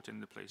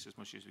supporting the police as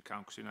much as we can,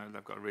 because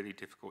they've got a really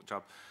difficult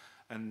job,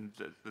 and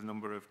the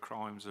number of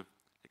crimes have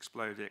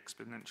exploded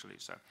exponentially.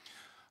 So,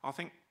 I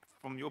think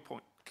from your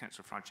point,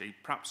 Councillor Fraggi,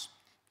 perhaps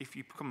if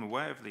you become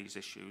aware of these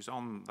issues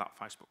on that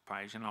Facebook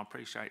page, and I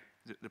appreciate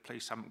that the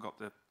police haven't got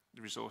the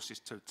resources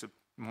to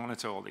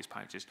monitor all these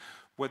pages,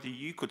 whether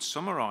you could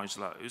summarise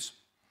those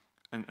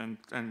and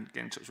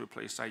get in touch with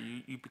police, say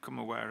you become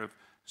aware of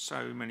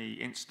so many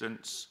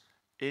incidents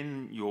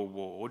in your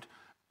ward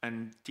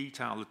and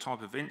detail the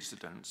type of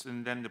incidents,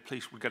 and then the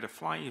police would get a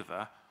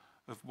flavour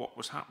of what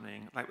was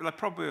happening. They're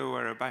probably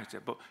aware about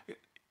it, but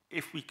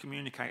if we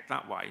communicate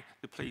that way,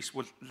 the police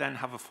would then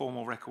have a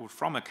formal record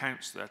from a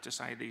councillor to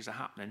say these are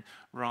happening,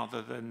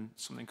 rather than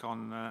something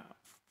on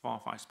via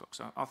Facebook.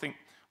 So I think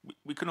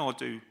we can all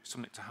do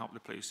something to help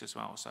the police as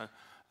well. So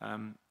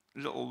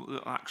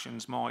little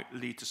actions might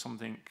lead to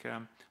something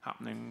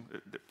happening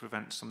that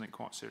prevents something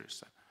quite serious.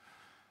 So,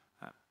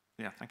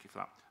 yeah, thank you for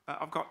that.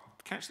 I've got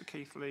Councillor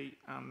Keithley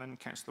and then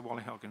Councillor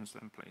Wally Hoggins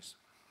then, please.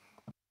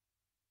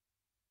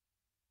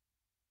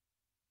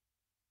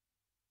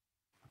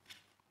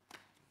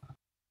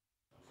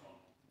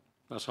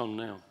 That's on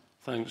now.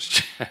 Thanks,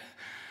 Chair.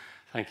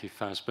 Thank you,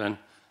 Faz, Ben.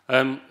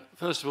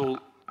 First of all,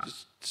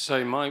 just to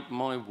say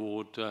my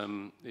ward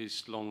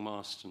is Long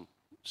Marston,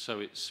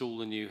 so it's all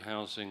the new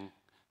housing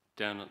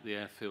down at the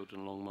airfield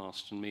and Long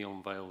Marston,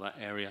 Meon Vale, that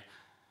area,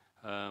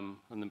 and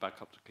then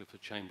back up to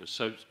Clifford Chambers.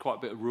 So it's quite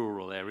a bit of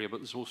rural area, but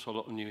there's also a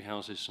lot of new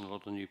houses and a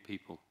lot of new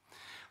people.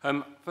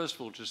 First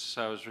of all, just to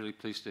say I was really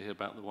pleased to hear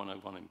about the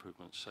 101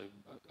 improvements. So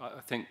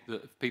I think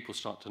that if people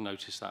start to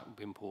notice that would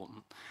be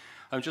important.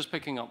 I'm just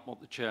picking up what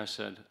the Chair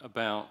said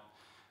about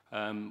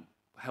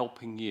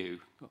helping you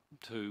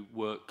to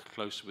work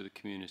closer with the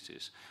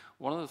communities.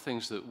 One of the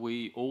things that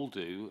we all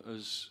do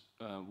as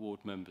ward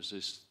members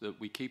is that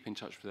we keep in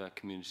touch with our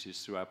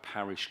communities through our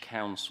parish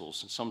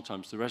councils and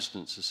sometimes the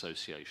Residents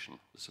Association.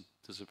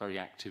 There's a very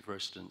active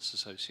Residents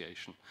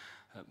Association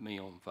at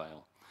Meon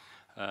Vale.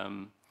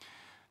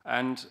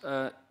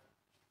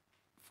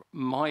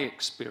 My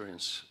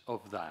experience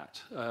of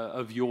that,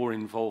 of your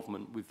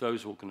involvement with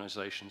those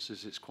organisations,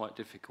 is it's quite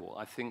difficult.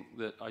 I think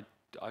that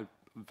I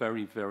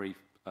very, very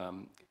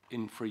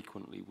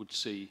infrequently would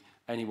see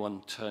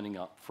anyone turning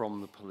up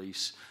from the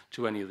police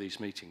to any of these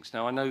meetings.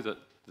 Now, I know that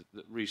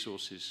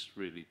resource is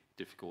really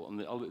difficult, and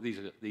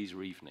these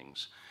are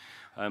evenings.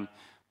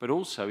 But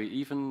also,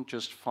 even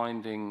just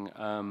finding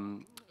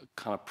kind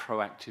of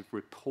proactive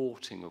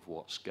reporting of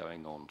what's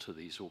going on to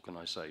these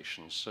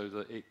organisations so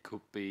that it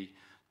could be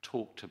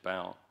talked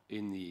about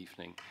in the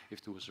evening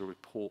if there was a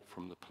report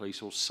from the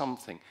police or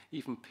something,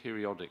 even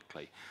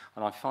periodically.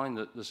 And I find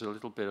that there's a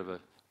little bit of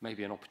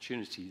maybe an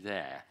opportunity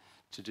there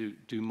to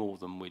do more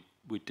than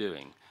we're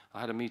doing.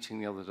 I had a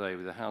meeting the other day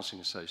with a housing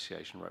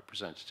association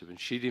representative, and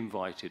she'd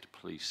invited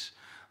police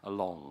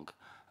along.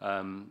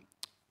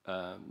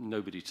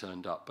 Nobody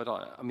turned up, but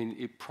I mean,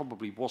 it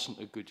probably wasn't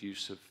a good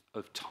use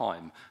of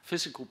time.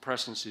 Physical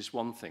presence is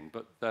one thing,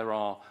 but there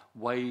are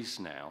ways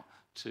now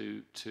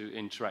to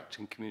interact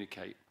and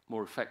communicate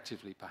more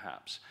effectively,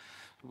 perhaps.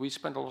 We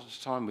spend a lot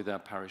of time with our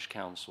parish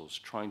councils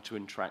trying to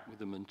interact with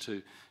them and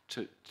to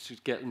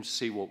get them to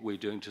see what we're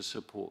doing to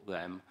support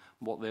them,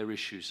 what their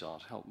issues are,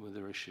 to help them with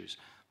their issues.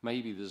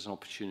 Maybe there's an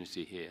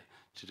opportunity here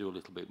to do a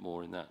little bit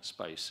more in that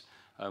space,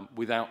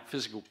 without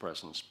physical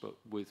presence, but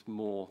with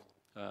more,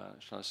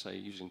 shall I say,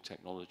 using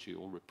technology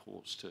or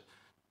reports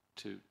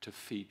to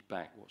feed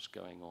back what's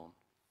going on.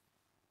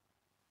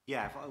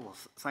 Yeah, well,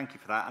 thank you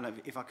for that.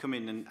 And if I come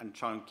in and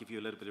try and give you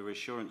a little bit of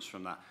reassurance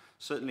from that,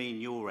 certainly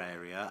in your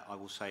area, I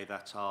will say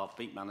that our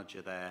beat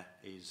manager there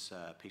is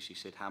PC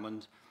Sid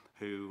Hammond,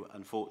 who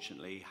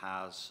unfortunately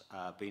has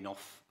been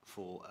off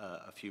for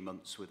a few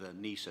months with a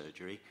knee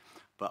surgery.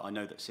 But I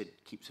know that Sid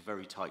keeps a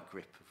very tight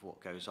grip of what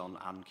goes on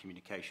and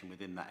communication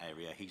within that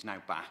area. He's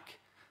now back.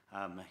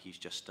 He's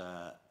just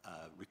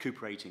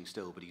recuperating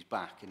still, but he's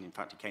back. And in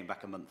fact, he came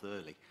back a month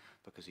early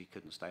because he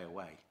couldn't stay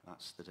away.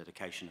 That's the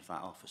dedication of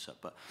that officer.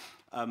 But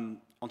on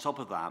top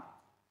of that,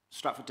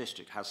 Stratford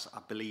District has, I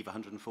believe,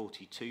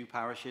 142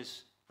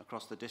 parishes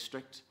across the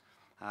district.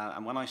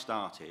 And when I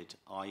started,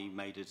 I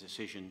made a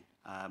decision,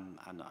 and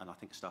I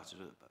think it started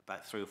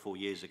about 3 or 4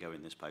 years ago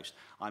in this post,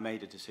 I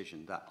made a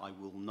decision that I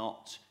will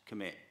not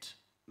commit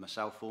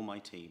myself or my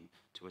team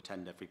to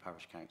attend every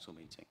parish council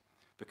meeting,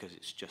 because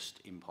it's just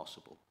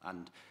impossible.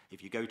 And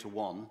if you go to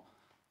one,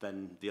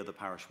 then the other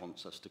parish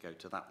wants us to go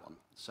to that one.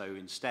 So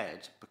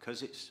instead,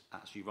 because it's,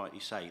 as you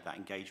rightly say, that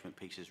engagement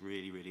piece is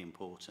really, really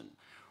important,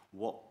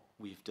 what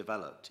we've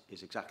developed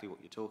is exactly what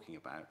you're talking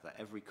about, that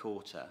every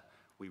quarter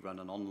we run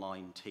an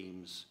online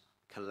Teams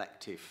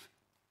collective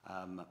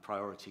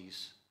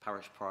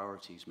parish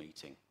priorities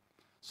meeting.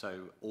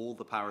 So all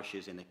the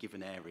parishes in a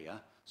given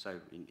area, so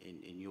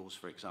in yours,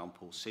 for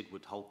example, Sid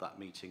would hold that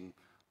meeting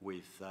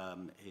with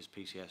his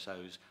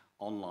PCSOs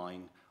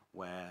online,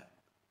 where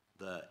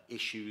the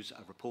issues,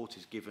 a report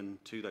is given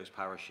to those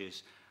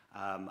parishes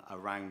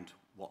around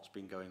what's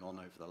been going on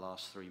over the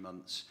last 3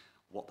 months,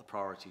 what the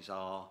priorities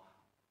are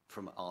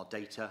from our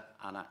data,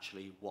 and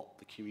actually what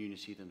the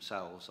community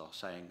themselves are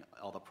saying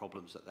are the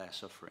problems that they're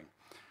suffering.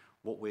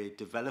 What we're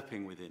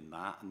developing within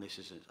that, and this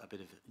is a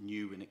bit of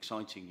new and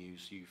exciting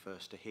news you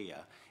first to hear,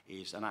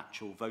 is an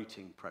actual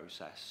voting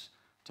process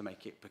to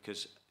make it,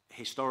 because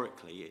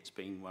historically it's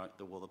been, well,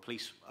 the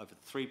police, over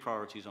 3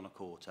 priorities on a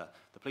quarter,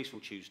 the police will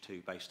choose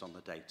 2 based on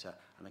the data,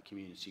 and the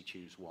community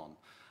choose 1.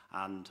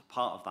 And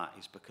part of that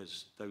is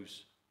because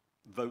those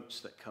votes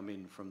that come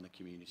in from the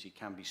community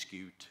can be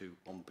skewed to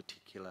one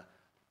particular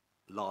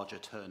larger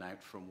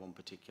turnout from one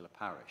particular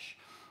parish.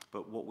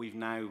 But what we've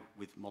now,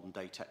 with modern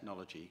day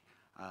technology,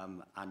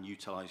 and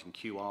utilising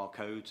QR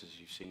codes, as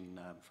you've seen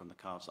from the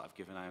cards that I've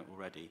given out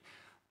already,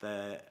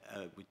 we're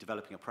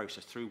developing a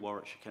process through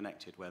Warwickshire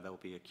Connected where there'll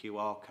be a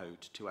QR code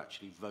to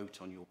actually vote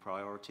on your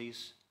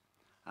priorities,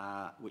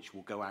 which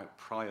will go out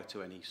prior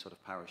to any sort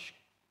of parish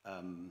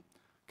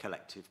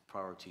collective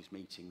priorities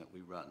meeting that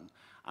we run,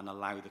 and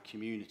allow the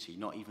community,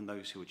 not even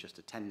those who are just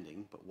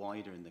attending, but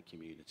wider in the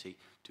community,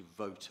 to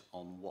vote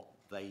on what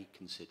they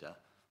consider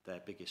their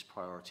biggest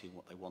priority and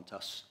what they want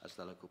us as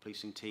the local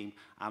policing team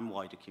and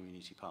wider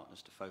community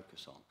partners to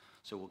focus on.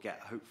 So we'll get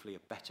hopefully a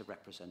better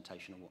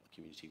representation of what the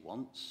community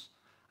wants,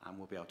 and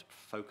we'll be able to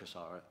focus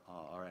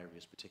our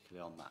areas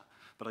particularly on that.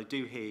 But I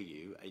do hear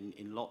you.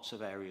 In lots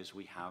of areas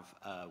we have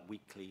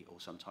weekly or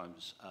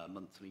sometimes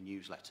monthly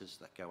newsletters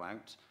that go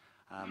out,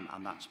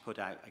 and that's put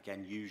out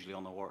again usually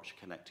on the Warwickshire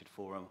Connected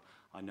forum.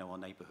 I know our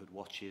neighbourhood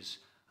watches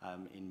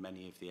in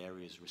many of the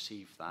areas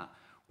receive that.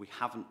 We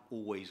haven't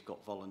always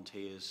got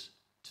volunteers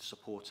to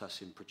support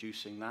us in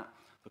producing that,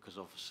 because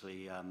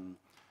obviously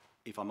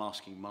if I'm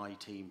asking my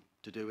team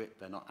to do it,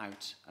 they're not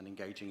out and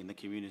engaging in the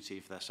community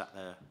if they're sat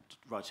there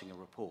writing a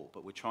report.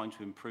 But we're trying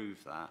to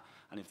improve that,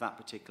 and if that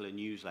particular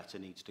newsletter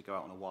needs to go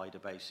out on a wider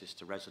basis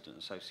to resident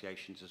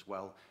associations as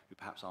well, who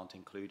perhaps aren't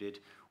included,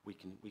 we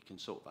can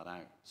sort that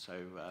out. So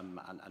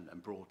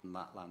and broaden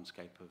that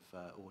landscape of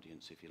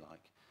audience, if you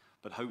like.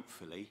 But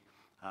hopefully,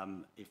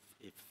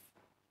 if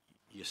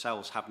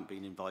yourselves haven't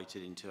been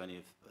invited into any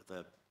of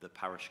the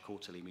parish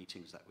quarterly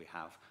meetings that we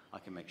have, I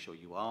can make sure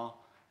you are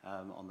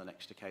on the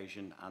next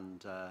occasion,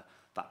 and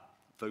that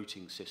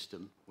voting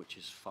system, which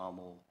is far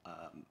more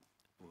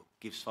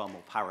gives far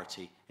more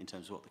parity in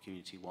terms of what the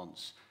community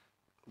wants,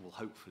 will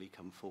hopefully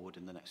come forward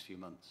in the next few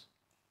months.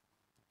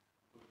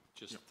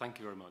 Just thank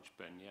you very much,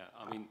 Ben. Yeah,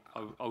 I mean,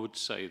 I would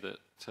say that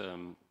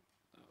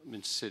I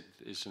mean, Sid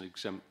is an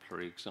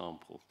exemplary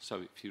example.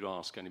 So if you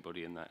ask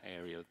anybody in that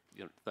area,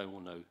 you know, they will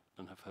know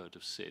and have heard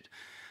of Sid.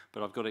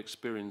 But I've got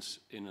experience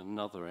in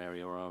another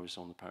area where I was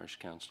on the parish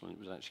council, and it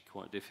was actually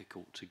quite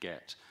difficult to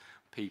get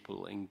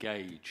people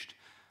engaged.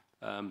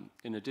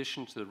 In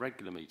addition to the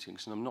regular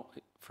meetings, and I'm not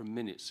for a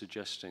minute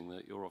suggesting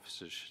that your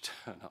officers should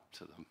turn up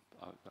to them.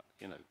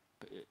 You know,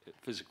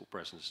 physical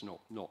presence is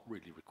not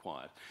really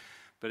required.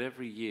 But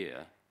every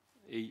year,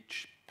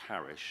 each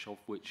parish, of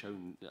which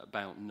only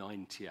about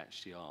 90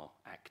 actually are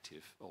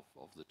active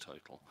of the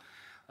total,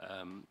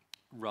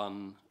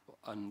 run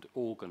and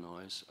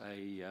organise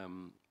a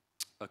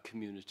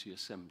community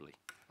assembly,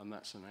 and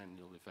that's an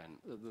annual event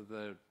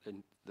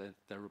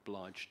they're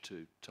obliged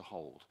to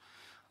hold,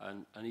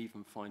 and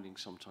even finding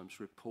sometimes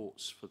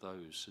reports for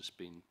those has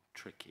been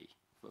tricky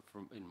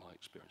from in my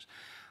experience.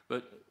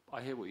 But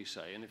I hear what you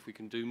say, and if we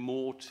can do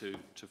more to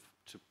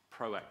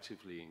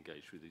proactively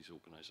engage with these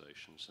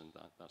organisations, then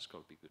that's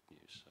got to be good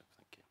news. So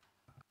thank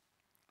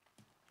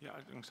you. Yeah,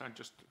 I think so.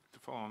 Just to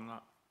follow on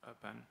that,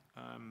 Ben,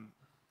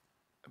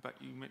 about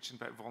you mentioned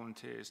about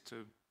volunteers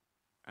to.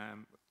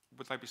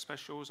 Would they be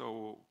specials,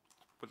 or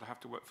would they have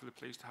to work for the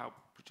police to help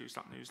produce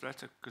that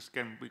newsletter? Because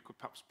again, we could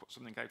perhaps put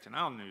something out in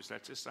our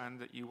newsletter saying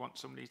that you want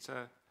somebody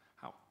to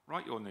help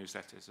write your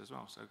newsletters as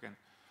well. So again,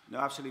 no,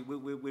 absolutely.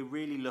 We're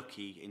really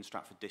lucky in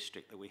Stratford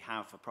District that we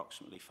have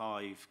approximately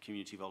 5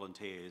 community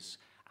volunteers,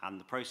 and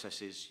the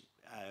process is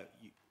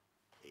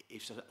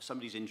if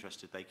somebody's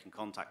interested, they can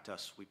contact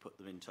us. We put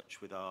them in touch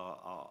with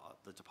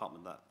the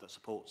department that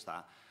supports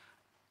that.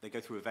 They go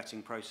through a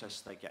vetting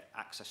process. They get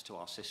access to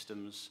our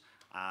systems.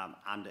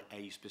 And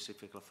a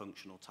specific or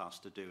functional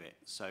task to do it.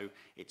 So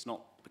it's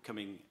not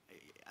becoming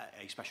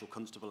a special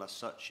constable as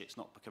such. It's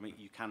not becoming.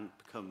 You can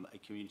become a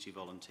community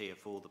volunteer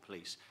for the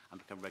police and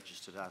become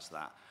registered as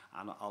that.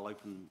 And I'll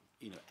open,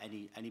 you know,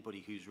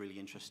 anybody who's really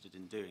interested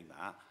in doing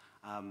that.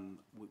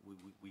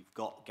 We've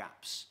got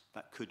gaps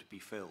that could be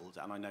filled,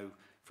 and I know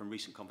from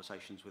recent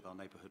conversations with our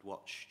Neighbourhood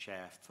Watch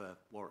chair for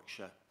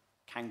Warwickshire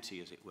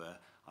County, as it were,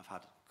 I've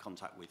had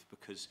contact with,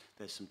 because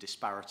there's some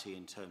disparity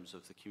in terms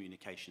of the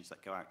communications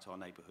that go out to our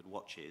neighbourhood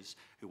watches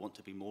who want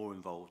to be more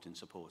involved in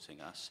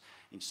supporting us.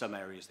 In some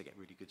areas they get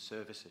really good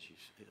service, as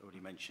you've already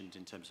mentioned,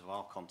 in terms of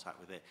our contact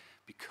with it.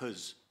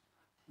 Because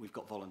we've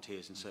got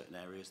volunteers in certain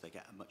areas, they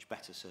get a much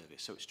better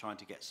service. So it's trying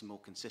to get some more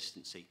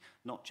consistency,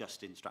 not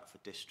just in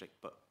Stratford District,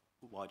 but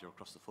wider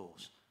across the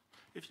force.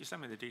 if you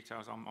send me the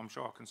details, I'm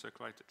sure I can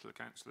circulate it to the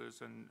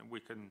councillors, and we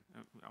can.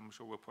 I'm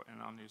sure we'll put in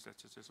our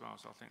newsletters as well.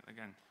 So I think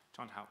again,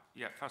 trying to help.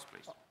 Yeah, first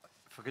please.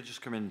 If I could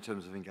just come in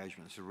terms of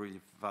engagement, it's a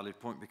really valid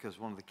point, because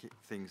one of the key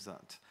things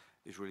that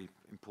is really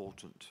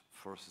important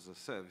for us as a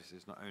service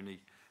is not only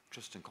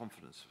trust and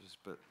confidence,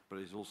 but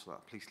is also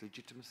that police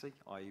legitimacy,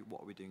 i.e.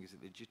 what are we doing, is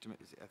it legitimate,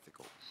 is it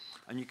ethical?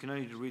 And you can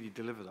only really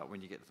deliver that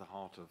when you get to the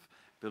heart of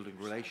building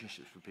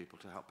relationships with people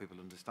to help people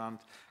understand,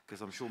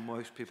 because I'm sure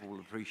most people will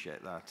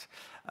appreciate that.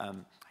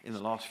 In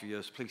the last few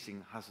years,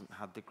 policing hasn't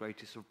had the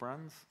greatest of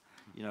brands.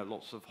 You know,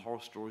 lots of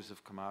horror stories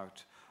have come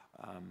out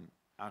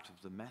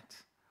of the Met,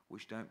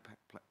 which don't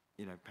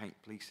paint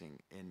policing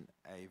in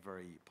a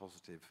very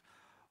positive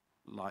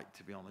light,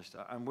 to be honest,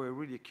 and we're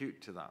really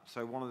acute to that.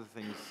 So one of the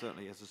things,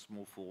 certainly as a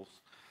small force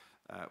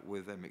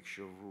with a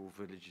mixture of rural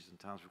villages and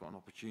towns, we've got an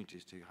opportunity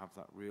to have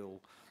that real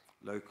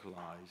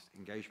localised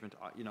engagement.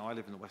 I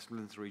live in the West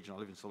Midlands region, I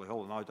live in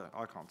Solihull, and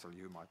I can't tell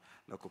you who my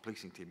local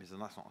policing team is,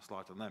 and that's not a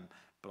slight on them,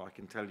 but I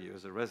can tell you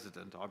as a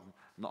resident, I'm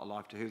not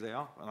alive to who they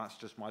are, and that's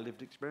just my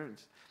lived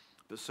experience.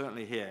 But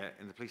certainly here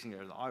in the policing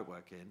area that I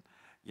work in,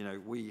 you know,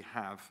 we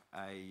have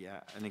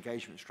an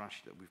engagement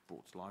strategy that we've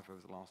brought to life over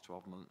the last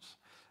 12 months,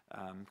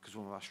 because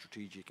one of our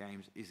strategic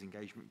aims is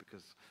engagement,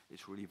 because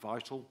it's really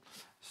vital.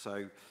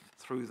 So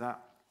through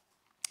that,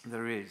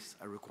 there is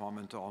a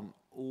requirement on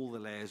all the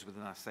layers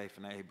within our safe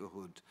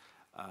neighbourhood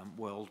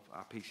world,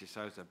 our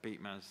PCSOs, our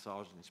beatmen,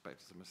 sergeant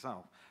inspectors and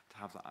myself, to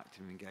have that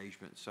active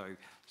engagement. So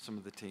some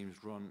of the teams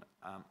run,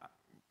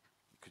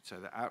 you could say,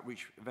 the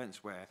outreach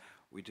events where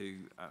we do,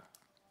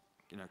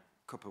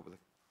 copper with a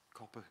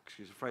copper,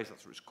 excuse the phrase,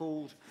 that's what it's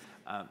called.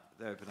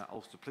 They open at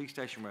Ulster Police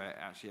Station where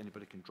actually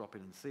anybody can drop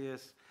in and see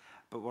us.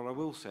 But what I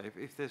will say,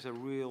 if there's a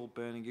real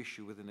burning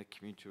issue within a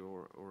community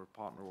or a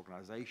partner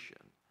organisation,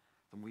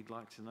 then we'd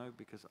like to know,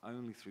 because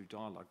only through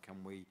dialogue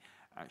can we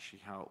actually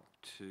help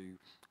to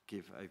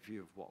give a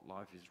view of what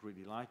life is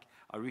really like.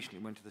 I recently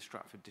went to the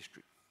Stratford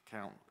District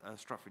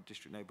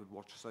Neighbourhood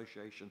Watch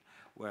Association,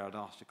 where I'd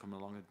asked to come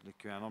along and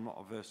look around. I'm not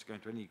averse to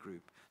going to any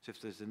group, so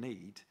if there's a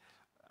need,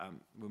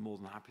 we're more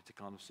than happy to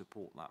kind of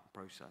support that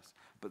process.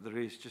 But there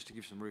is, just to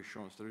give some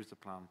reassurance, there is a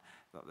plan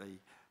that the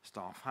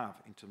staff have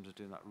in terms of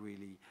doing that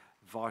really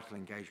vital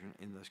engagement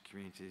in those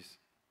communities.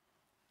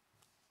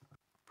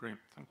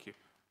 Brilliant, thank you.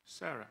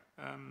 Sarah,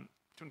 do you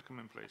want to come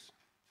in, please?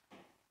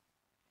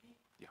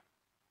 Yeah.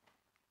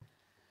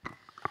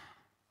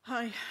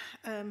 Hi,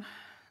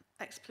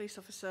 ex-police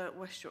officer,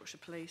 West Yorkshire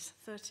Police,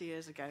 30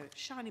 years ago,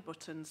 shiny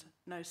buttons,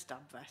 no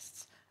stab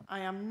vests. I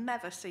am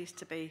never ceased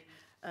to be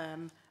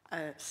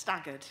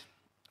staggered,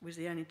 was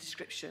the only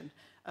description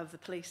of the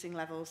policing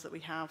levels that we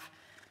have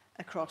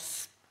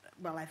across,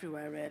 well,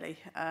 everywhere really.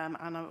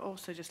 And I've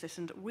also just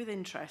listened with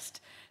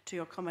interest to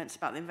your comments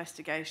about the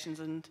investigations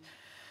and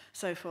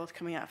so forth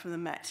coming out from the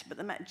Met. But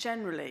the Met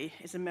generally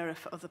is a mirror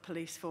for other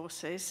police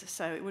forces,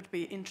 so it would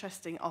be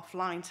interesting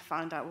offline to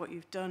find out what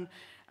you've done,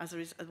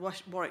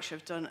 what Warwickshire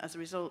have done as a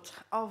result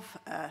of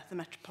the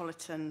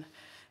Metropolitan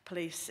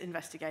Police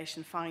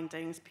investigation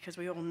findings, because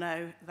we all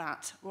know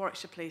that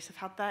Warwickshire Police have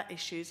had their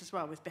issues as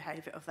well with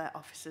behaviour of their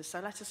officers.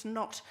 So let us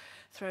not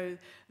throw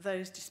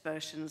those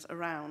dispersions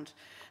around.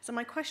 So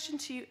my question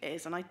to you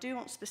is, and I do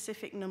want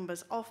specific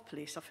numbers of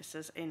police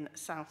officers in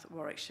South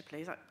Warwickshire,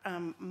 please.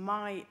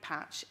 My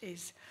patch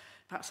is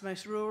perhaps the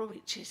most rural,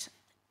 which is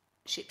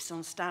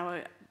Shipston,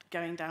 Stour,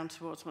 going down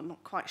towards, well,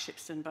 not quite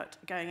Shipston, but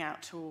going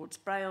out towards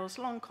Brailes,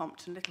 Long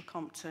Compton, Little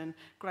Compton,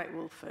 Great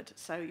Wolford.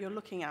 So you're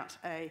looking at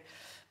a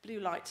blue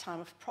light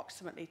time of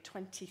approximately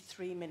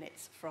 23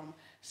 minutes from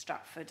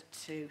Stratford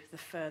to the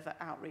further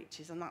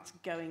outreaches, and that's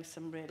going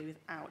some really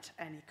without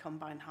any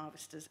combine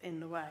harvesters in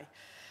the way.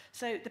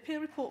 So the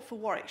Peel report for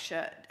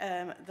Warwickshire,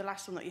 the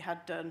last one that you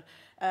had done,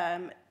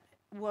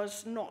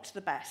 was not the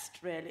best,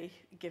 really,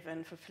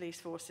 given for police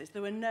forces.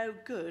 There were no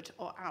good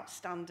or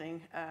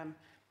outstanding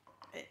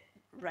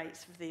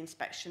rates for the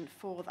inspection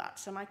for that.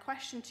 So my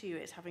question to you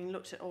is, having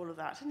looked at all of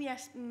that, and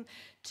yes,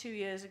 2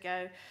 years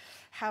ago,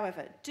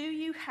 however, do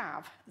you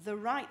have the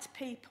right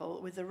people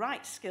with the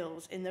right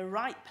skills in the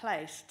right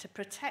place to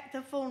protect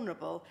the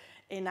vulnerable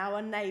in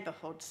our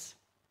neighbourhoods?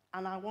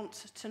 And I want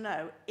to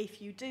know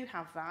if you do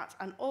have that,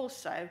 and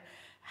also,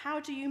 how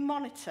do you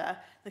monitor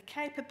the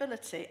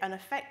capability and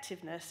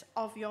effectiveness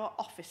of your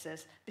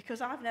officers?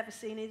 Because I've never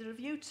seen either of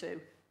you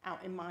two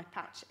out in my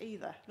patch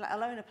either, let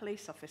alone a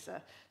police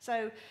officer.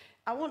 So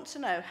I want to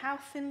know how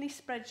thinly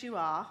spread you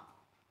are,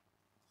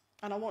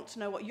 and I want to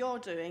know what you're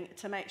doing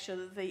to make sure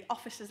that the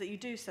officers that you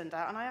do send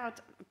out, and I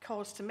had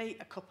cause to meet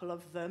a couple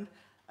of them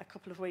a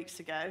couple of weeks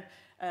ago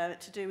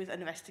to do with an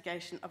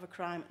investigation of a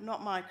crime,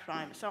 not my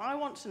crime. So I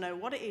want to know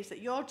what it is that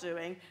you're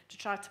doing to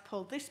try to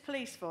pull this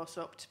police force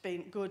up to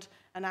being good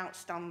and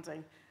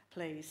outstanding,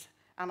 please.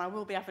 And I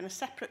will be having a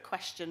separate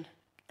question,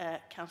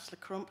 Councillor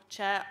Crump,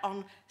 Chair,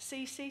 on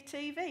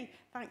CCTV.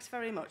 Thanks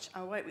very much.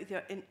 I'll wait with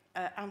your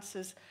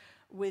answers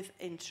with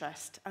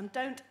interest. And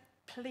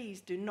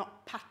please do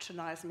not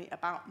patronise me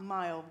about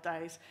my old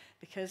days,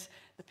 because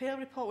the Peel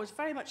report was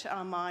very much at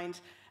our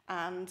mind,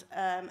 and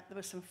there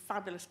was some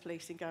fabulous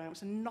policing going on. It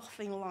was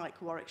nothing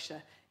like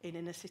Warwickshire in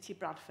inner city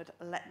Bradford,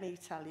 let me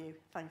tell you.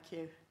 Thank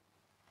you.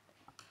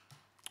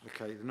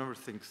 Okay, a number of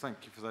things. Thank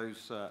you for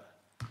those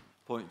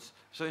points.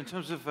 So in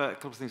terms of a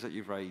couple of things that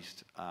you've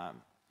raised,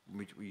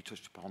 you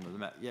touched upon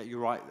them. Yeah, you're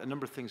right. A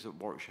number of things that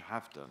Warwickshire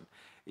have done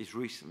is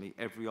recently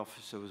every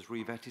officer was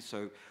re-vetted,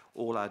 so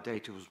all our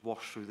data was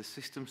washed through the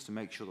systems to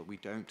make sure that we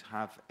don't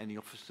have any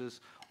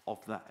officers of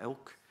that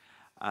ilk.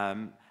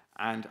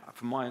 And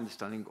from my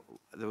understanding,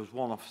 there was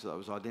one officer that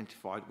was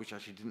identified which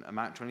actually didn't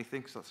amount to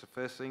anything, so that's the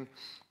first thing.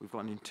 We've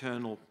got an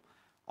internal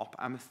op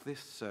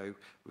amethyst, so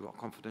we've got a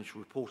confidential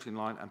reporting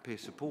line and peer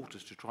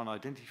supporters to try and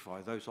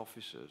identify those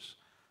officers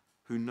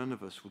who none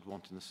of us would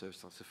want in the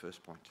service. That's the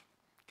first point.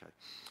 Okay.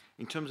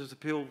 In terms of the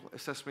Peel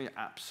assessment, you're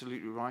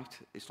absolutely right.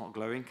 It's not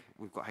glowing.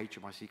 We've got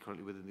HMIC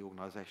currently within the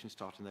organisation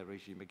starting their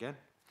regime again.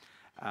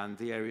 And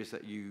the areas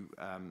that you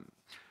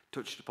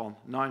touched upon,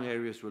 9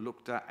 areas were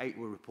looked at, 8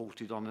 were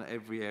reported on, and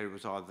every area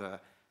was either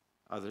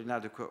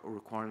inadequate or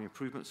requiring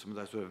improvement. Some of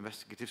those were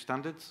investigative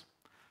standards,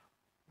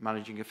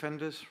 managing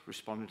offenders,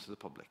 responding to the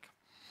public.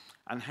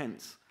 And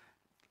hence,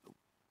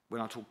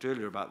 when I talked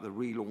earlier about the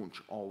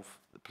relaunch of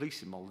the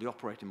policing model, the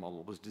operating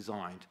model was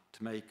designed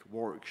to make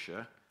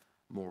Warwickshire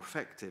more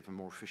effective and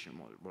more efficient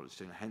what it's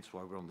doing, hence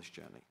why we're on this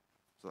journey.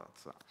 So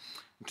that's that.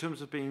 In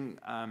terms of being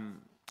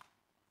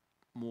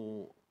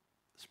more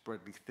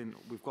spread thin.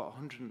 We've got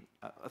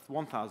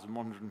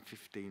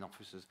 1,115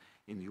 officers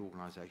in the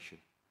organisation,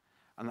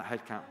 and that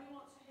headcount. I only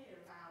want to hear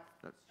about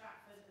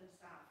Stratford and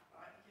South,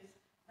 right? Because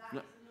that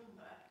No. is a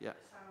number Yeah.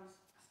 that sounds.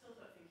 I still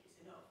don't think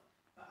it's enough,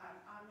 but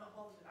I'm not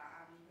bothered about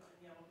how many you've got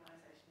in the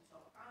organisation at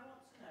all. I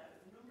want to know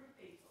the number of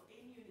people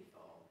in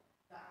uniform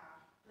that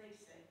are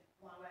policing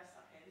while we're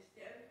sat here. This is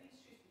the Open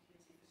Scrutiny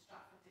Committee for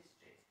Stratford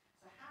District.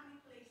 So how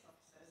many police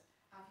officers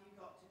have you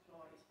got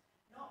deployed?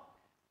 Not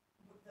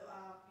that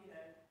are, you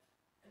know,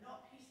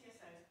 not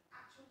PCSOs,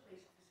 actual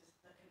police officers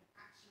that can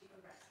actually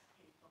arrest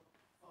people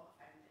for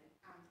offending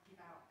and give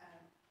out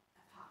a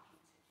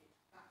parking ticket.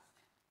 That's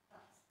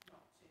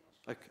not too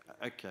much.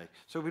 Okay.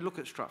 So we look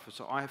at Stratford.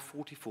 So I have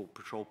 44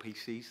 patrol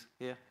PCs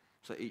here.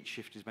 So each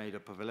shift is made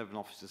up of 11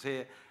 officers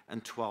here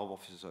and 12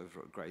 officers over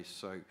at Grace.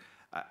 So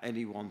at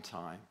any one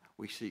time,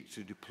 we seek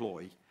to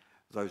deploy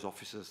those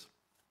officers.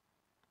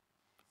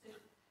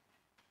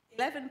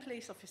 11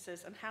 police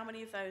officers, and how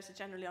many of those are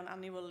generally on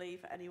annual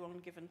leave at any one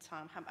given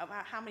time?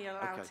 How many are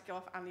allowed to go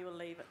off annual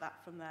leave at that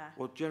from there?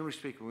 Well, generally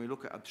speaking, when we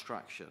look at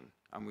abstraction,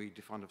 and we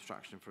define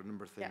abstraction for a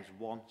number of things. Yeah.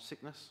 One,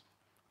 sickness,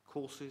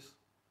 courses,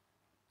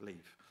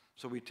 leave.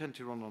 So we tend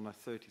to run on a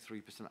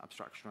 33%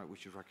 abstraction rate,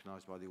 which is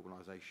recognised by the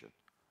organisation.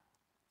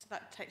 So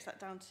that takes that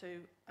down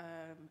to,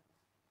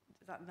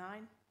 is that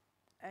 9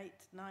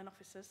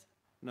 officers?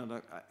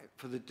 No.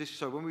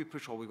 So when we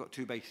patrol, we've got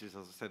two bases,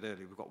 as I said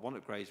earlier. We've got one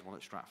at Grays and one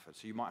at Stratford.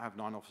 So you might have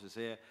 9 officers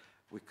here.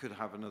 We could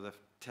have another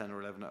 10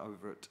 or 11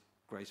 over at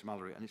Grays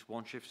Mallory, and it's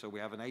one shift. So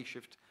we have an A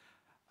shift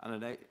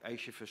and an A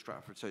shift for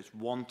Stratford. So it's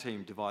one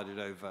team divided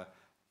over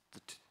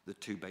the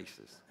two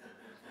bases.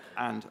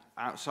 And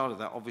outside of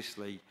that,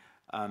 obviously,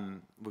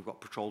 we've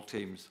got patrol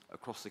teams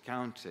across the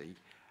county,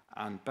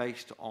 and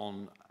based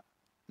on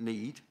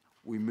need,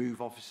 we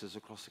move officers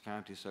across the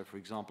county. So, for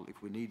example,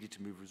 if we needed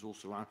to move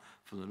resources around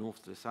from the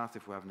north to the south,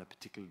 if we're having a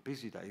particularly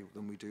busy day,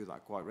 then we do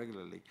that quite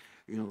regularly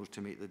in order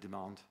to meet the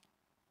demand.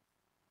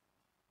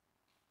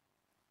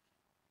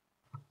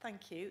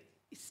 Thank you.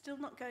 It's still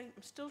not going,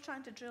 I'm still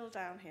trying to drill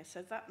down here.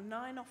 So that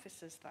 9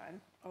 officers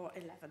then, or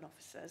 11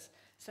 officers.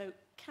 So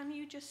can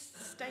you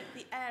just state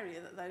the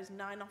area that those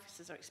 9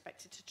 officers are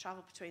expected to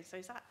travel between? So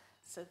is that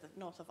the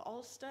north of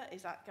Ulster?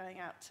 Is that going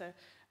out to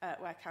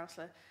where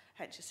Councillor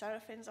Hencher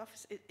Seraphin's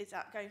office? Is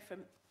that going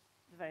from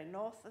the very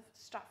north of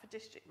Stratford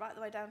District right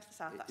the way down to the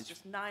south? That's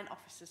just 9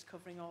 officers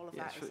covering all of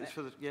that, is it?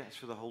 It's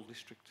for the whole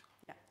district.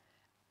 Yeah.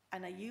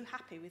 And are you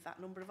happy with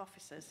that number of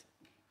officers?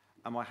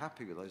 Am I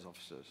happy with those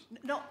officers?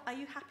 Not, are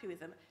you happy with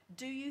them?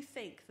 Do you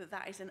think that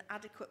that is an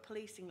adequate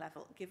policing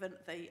level given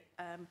the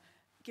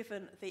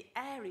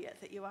area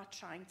that you are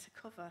trying to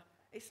cover?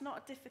 It's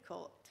not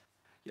difficult.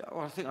 Yeah,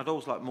 well, I think I'd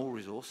always like more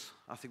resource.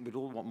 I think we'd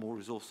all want more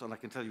resource, and I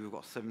can tell you we've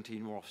got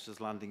 17 more officers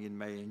landing in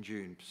May and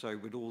June. So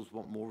we'd always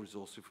want more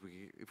resource if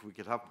we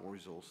could have more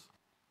resource.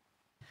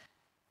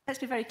 Let's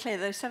be very clear.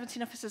 Those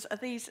 17 officers, are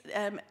these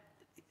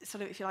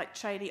sort of, if you like,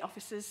 trainee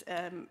officers,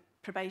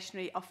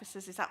 probationary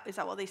officers? Is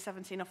that what these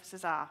 17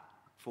 officers are?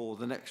 For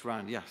the next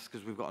round, yes,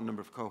 because we've got a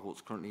number of cohorts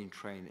currently in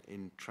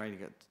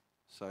training at.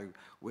 So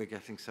we're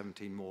getting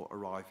 17 more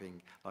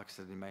arriving, like I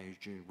said, in May and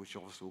June, which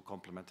obviously will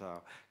complement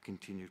our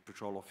continued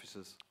patrol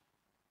officers.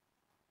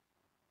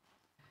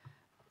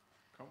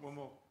 Got one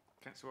more,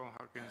 Councillor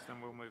Hawkins, then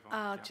we'll move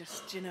on. Do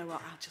you know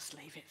what? I'll just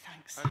leave it,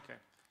 thanks. Okay.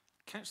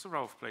 Councillor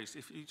Rolfe, please,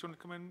 if you want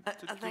to come in.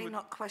 Are they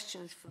not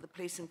questions for the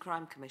Police and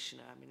Crime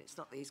Commissioner? I mean, it's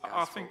not these guys.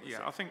 I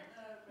think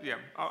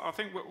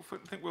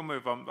we'll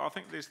move on. But I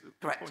think there's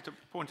the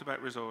point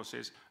about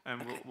resources,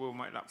 and okay. we'll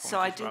make that point. So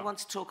I do want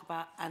to talk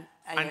about an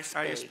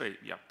ASB. ASB,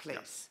 yeah,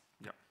 please.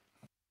 Yeah.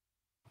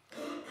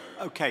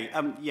 Okay.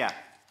 A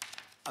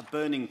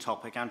burning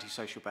topic.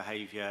 Antisocial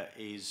behaviour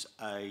is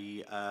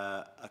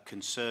a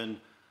concern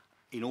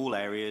in all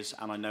areas,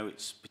 and I know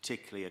it's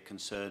particularly a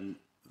concern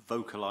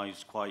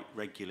vocalised quite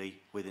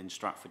regularly within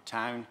Stratford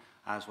Town,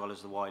 as well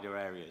as the wider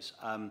areas.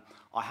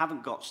 I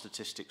haven't got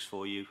statistics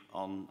for you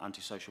on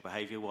antisocial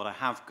behaviour. What I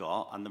have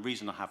got, and the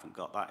reason I haven't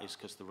got that is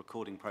because the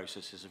recording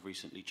processes have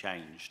recently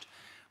changed.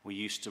 We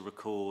used to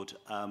record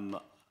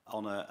on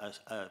a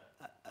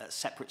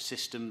separate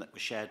system that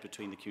was shared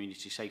between the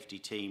community safety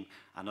team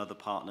and other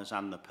partners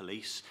and the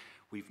police.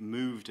 We've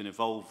moved and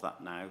evolved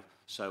that now,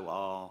 so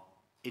our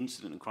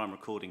incident and crime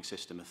recording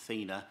system,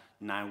 Athena,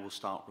 now will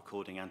start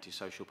recording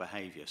antisocial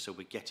behaviour. So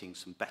we're getting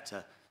some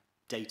better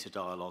data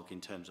dialogue in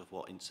terms of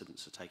what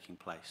incidents are taking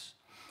place.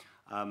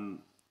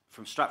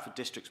 From Stratford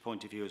District's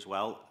point of view as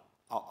well,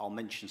 I'll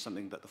mention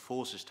something that the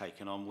force has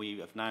taken on. We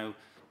have now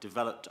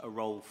developed a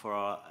role for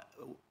our,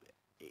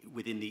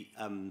 within the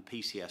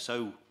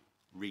PCSO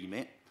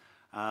remit,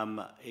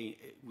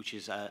 which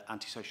is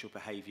antisocial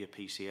behaviour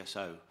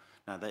PCSO.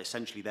 Now,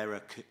 they're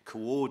a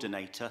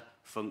coordinator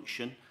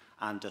function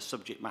and a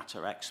subject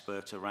matter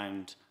expert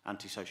around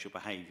antisocial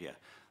behaviour.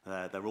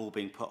 They're all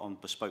being put on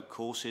bespoke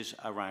courses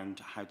around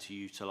how to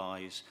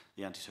utilise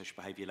the antisocial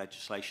behaviour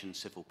legislation,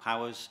 civil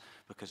powers,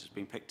 because it's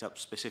been picked up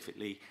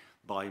specifically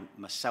by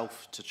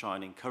myself to try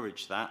and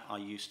encourage that. I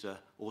used to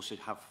also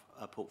have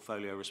a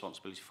portfolio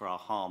responsibility for our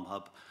harm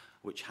hub,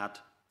 which had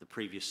the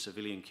previous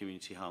civilian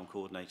community harm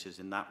coordinators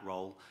in that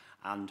role,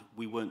 and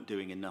we weren't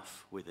doing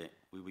enough with it.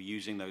 We were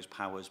using those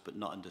powers but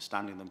not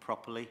understanding them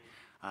properly.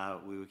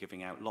 We were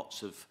giving out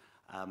lots of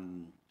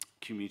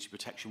community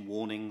protection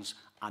warnings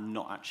and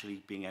not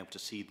actually being able to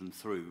see them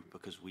through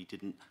because we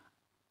didn't,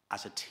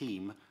 as a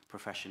team,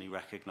 professionally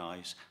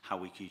recognise how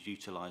we could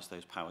utilise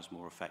those powers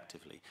more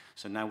effectively.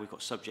 So now we've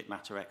got subject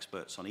matter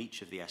experts on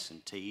each of the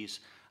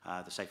S&Ts,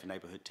 the Safer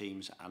Neighbourhood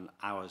teams, and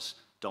ours,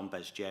 Don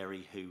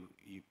Bez-Jerry, who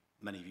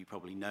many of you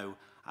probably know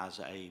as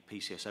a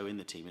PCSO in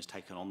the team, has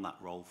taken on that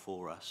role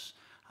for us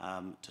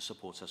to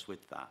support us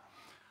with that.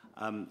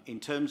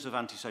 In terms of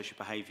antisocial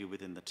behaviour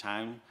within the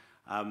town,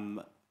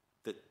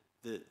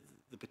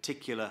 the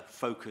particular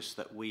focus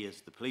that we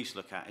as the police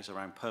look at is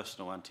around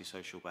personal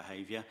antisocial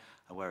behaviour,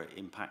 where it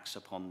impacts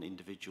upon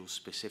individuals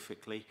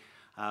specifically.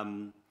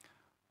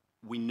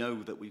 We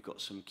know that we've got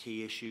some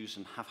key issues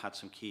and have had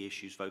some key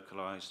issues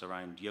vocalised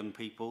around young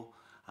people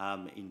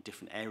in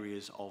different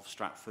areas of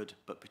Stratford,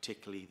 but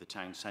particularly the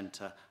town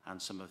centre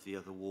and some of the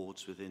other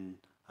wards within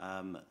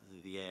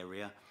the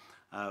area.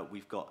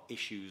 We've got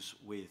issues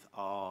with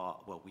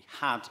we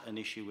had an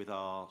issue with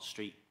our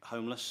street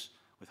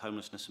with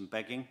homelessness and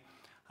begging.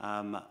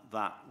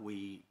 That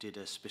we did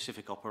a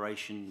specific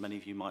operation, many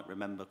of you might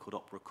remember, called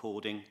Op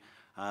Recording,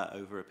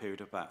 over a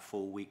period of about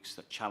 4 weeks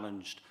that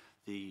challenged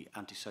the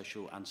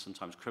antisocial and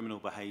sometimes criminal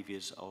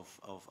behaviours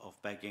of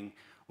begging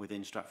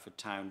within Stratford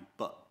Town,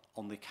 but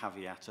on the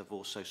caveat of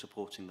also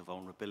supporting the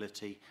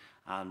vulnerability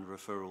and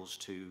referrals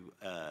to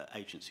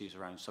agencies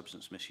around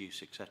substance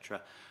misuse,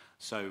 etc.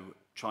 So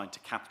trying to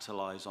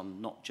capitalise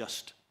on not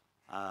just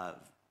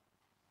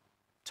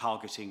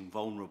targeting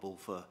vulnerable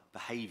for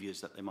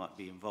behaviours that they might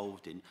be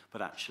involved in,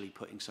 but actually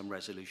putting some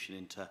resolution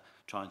into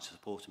trying to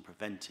support and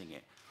preventing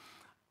it.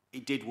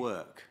 It did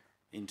work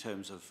in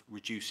terms of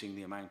reducing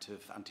the amount of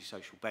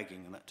antisocial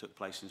begging that took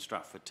place in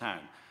Stratford Town.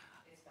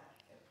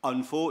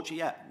 Unfortunately,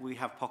 yeah, we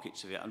have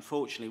pockets of it.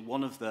 Unfortunately,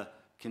 one of the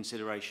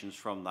considerations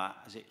from that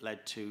is it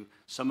led to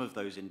some of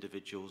those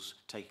individuals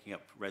taking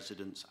up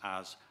residence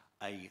as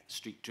a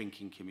street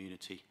drinking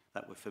community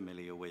that we're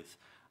familiar with.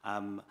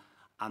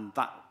 And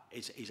that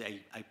is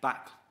a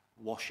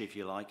backwash, if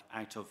you like,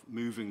 out of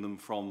moving them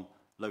from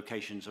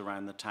locations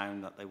around the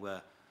town that they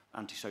were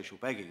antisocial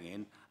begging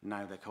in.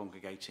 Now they're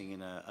congregating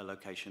in a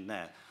location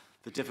there.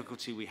 The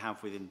difficulty we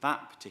have within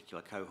that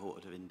particular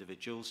cohort of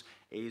individuals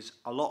is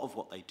a lot of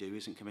what they do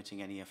isn't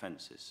committing any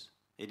offences.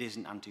 It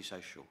isn't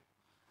antisocial.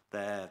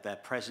 Their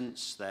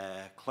presence,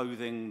 their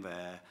clothing,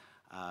 their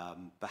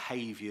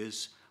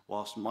behaviours,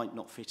 whilst might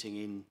not fitting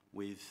in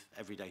with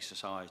everyday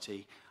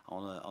society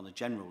on a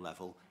general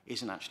level,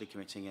 isn't actually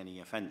committing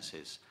any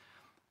offences.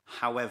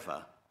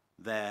 However,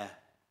 their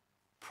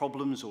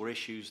problems or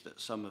issues that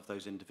some of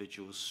those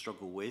individuals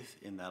struggle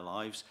with in their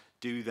lives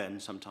do then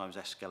sometimes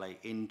escalate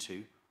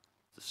into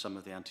some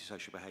of the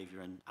antisocial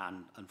behaviour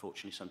and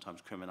unfortunately sometimes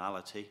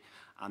criminality,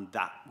 and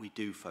that we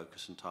do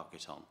focus and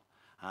target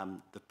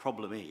on. The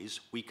problem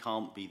is we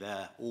can't be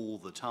there all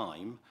the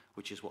time,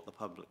 which is what the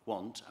public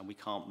want, and we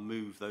can't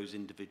move those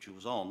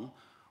individuals on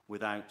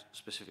without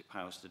specific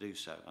powers to do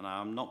so. And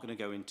I'm not going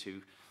to go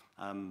into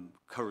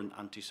current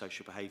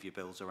antisocial behaviour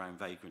bills around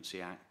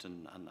Vagrancy Act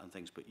and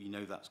things, but you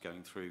know that's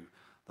going through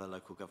the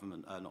local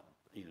government,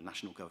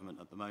 national government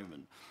at the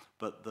moment.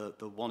 But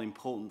the one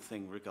important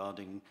thing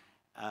regarding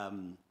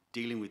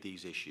dealing with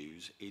these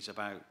issues is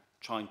about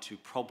trying to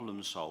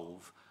problem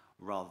solve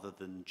rather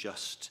than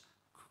just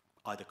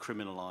either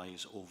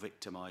criminalise or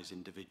victimise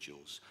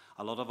individuals.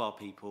 A lot of our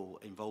people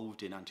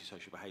involved in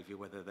antisocial behaviour,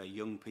 whether they're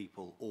young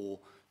people or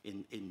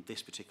in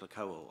this particular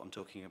cohort, I'm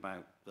talking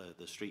about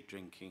the street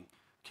drinking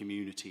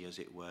community, as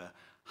it were,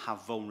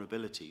 have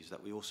vulnerabilities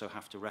that we also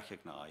have to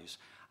recognise,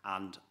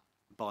 and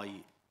by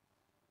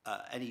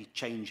any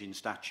change in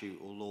statute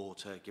or law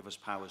to give us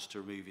powers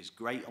to remove is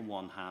great on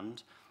one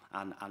hand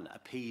and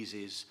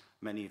appeases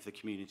many of the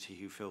community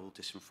who feel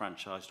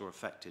disenfranchised or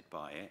affected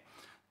by it,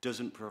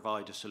 doesn't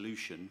provide a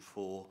solution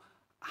for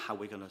how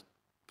we're going to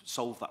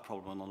solve that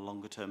problem on a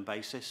longer term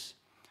basis.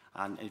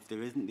 And if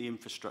there isn't the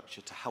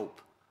infrastructure to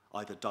help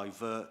either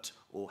divert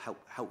or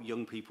help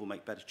young people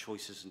make better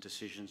choices and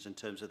decisions in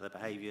terms of their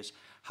behaviours,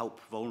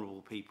 help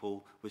vulnerable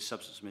people with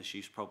substance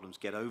misuse problems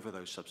get over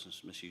those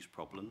substance misuse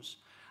problems,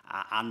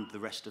 and the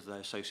rest of the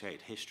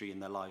associated history in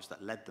their lives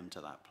that led them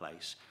to that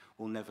place,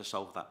 will never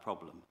solve that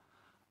problem.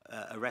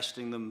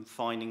 Arresting them,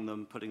 fining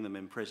them, putting them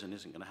in prison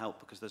isn't going to help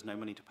because there's no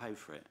money to pay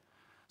for it.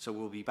 So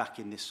we'll be back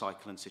in this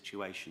cycle and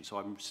situation. So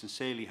I'm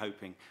sincerely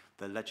hoping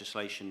the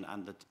legislation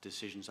and the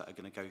decisions that are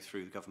going to go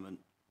through the government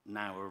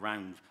now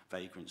around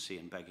vagrancy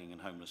and begging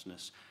and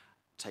homelessness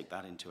take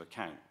that into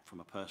account from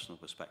a personal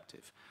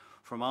perspective.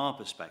 From our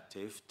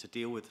perspective, to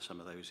deal with some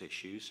of those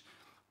issues,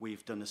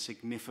 we've done a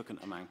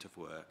significant amount of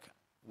work.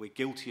 We're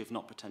guilty of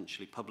not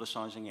potentially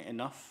publicising it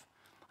enough,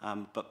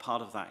 but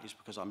part of that is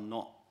because I'm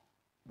not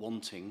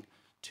wanting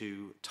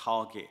to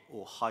target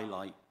or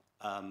highlight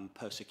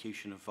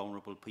persecution of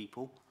vulnerable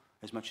people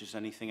as much as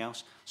anything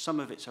else. Some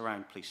of it's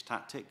around police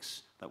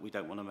tactics that we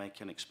don't want to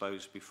make and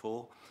expose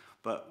before,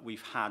 but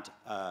we've had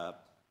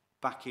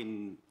back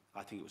in,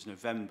 I think it was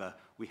November,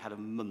 we had a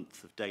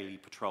month of daily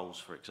patrols,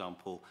 for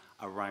example,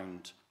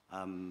 around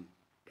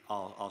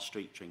our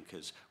street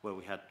drinkers, where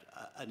we had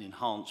an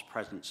enhanced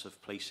presence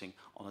of policing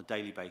on a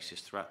daily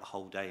basis throughout the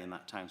whole day in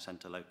that town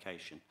centre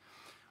location.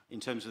 In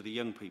terms of the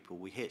young people,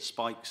 we hit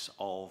spikes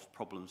of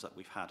problems that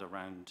we've had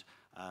around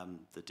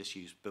the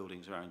disused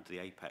buildings around the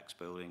Apex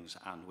buildings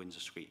and Windsor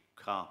Street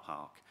car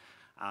park.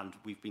 And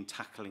we've been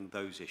tackling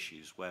those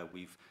issues where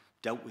we've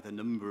dealt with a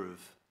number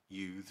of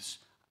youths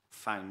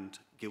found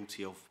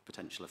guilty of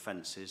potential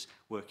offences,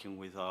 working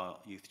with our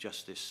youth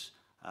justice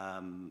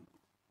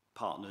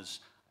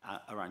partners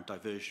around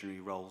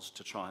diversionary roles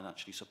to try and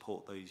actually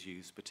support those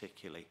youths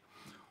particularly.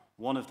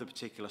 One of the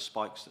particular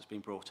spikes that's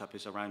been brought up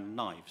is around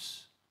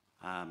knives.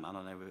 And I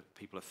know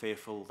people are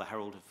fearful. The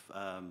Herald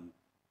have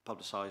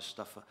publicised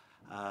stuff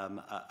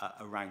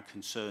around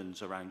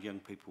concerns around young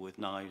people with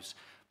knives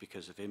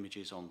because of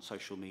images on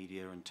social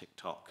media and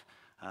TikTok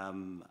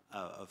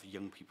of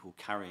young people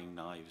carrying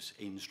knives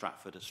in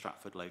Stratford at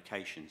Stratford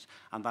locations.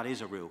 And that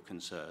is a real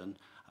concern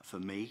for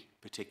me,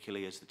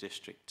 particularly as the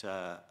district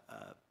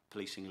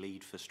policing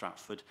lead for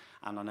Stratford,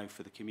 and I know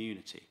for the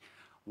community.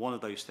 One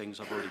of those things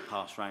I've already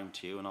passed round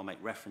to you, and I'll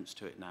make reference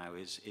to it now,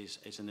 is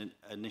an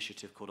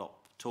initiative called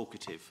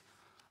Talkative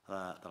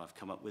that I've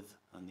come up with,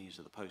 and these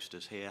are the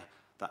posters here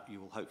that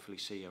you will hopefully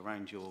see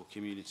around your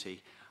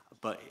community.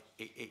 But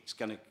it's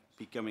going to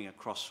be coming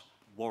across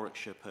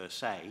Warwickshire per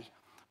se,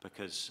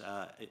 because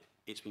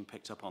it's been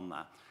picked up on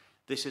that.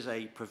 This is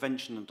a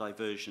prevention and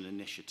diversion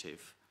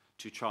initiative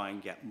to try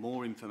and get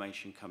more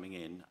information coming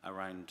in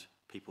around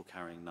people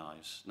carrying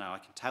knives. Now, I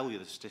can tell you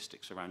the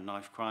statistics around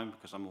knife crime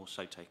because I'm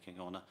also taking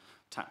on a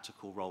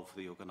tactical role for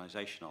the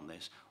organisation on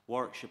this.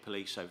 Warwickshire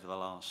Police over the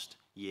last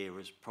year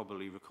has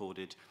probably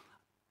recorded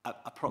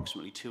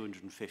approximately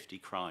 250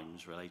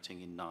 crimes relating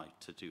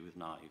to do with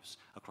knives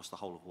across the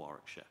whole of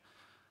Warwickshire.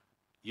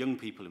 Young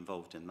people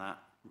involved in that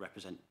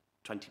represent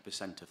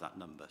 20% of that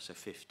number, so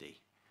 50,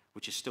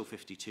 which is still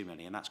 52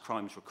 many, and that's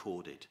crimes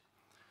recorded.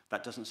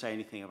 That doesn't say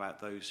anything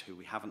about those who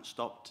we haven't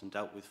stopped and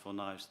dealt with for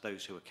knives,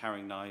 those who are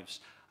carrying knives,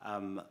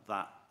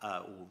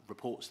 or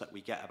reports that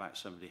we get about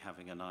somebody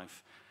having a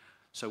knife.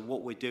 So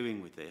what we're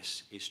doing with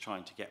this is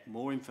trying to get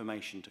more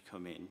information to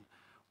come in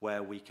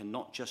where we can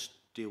not just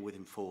deal with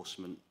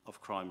enforcement of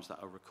crimes that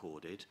are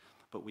recorded,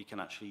 but we can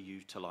actually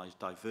utilise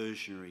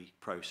diversionary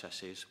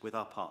processes with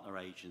our partner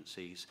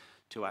agencies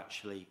to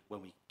actually,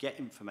 when we get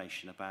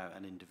information about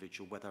an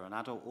individual, whether an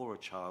adult or a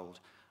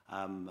child,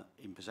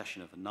 in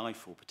possession of a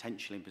knife or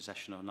potentially in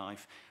possession of a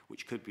knife,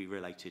 which could be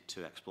related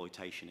to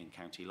exploitation in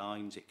county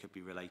lines, it could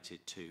be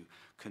related to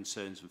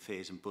concerns and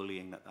fears and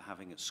bullying that they're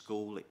having at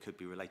school, it could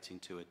be relating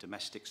to a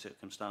domestic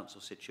circumstance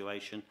or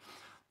situation,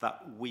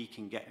 that we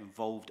can get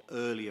involved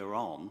earlier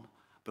on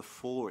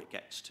before it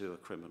gets to a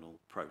criminal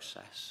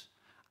process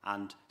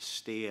and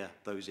steer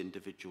those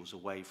individuals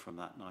away from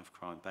that knife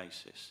crime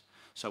basis.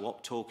 So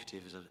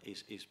Talkative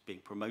is being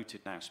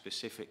promoted now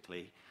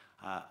specifically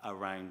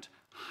around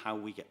how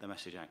we get the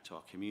message out to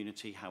our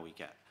community, how we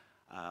get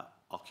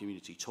our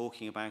community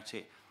talking about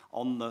it.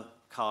 On the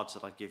cards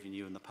that I've given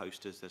you and the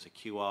posters, there's a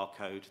QR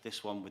code.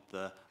 This one with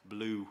the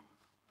blue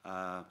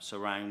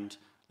surround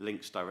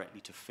links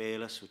directly to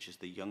Fearless, which is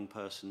the young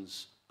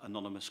person's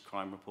anonymous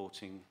crime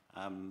reporting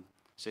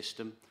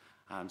system.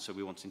 And so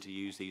we're wanting to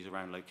use these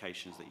around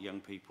locations that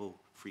young people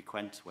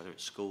frequent, whether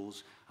it's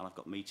schools, and I've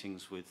got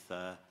meetings with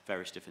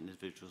various different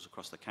individuals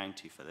across the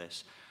county for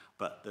this.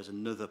 But there's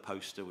another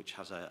poster which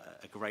has a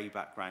grey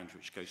background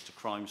which goes to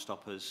Crime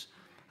Stoppers,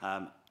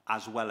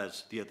 as well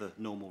as the other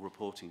normal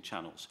reporting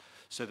channels.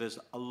 So there's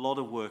a lot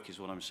of work, is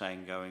what I'm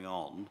saying, going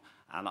on,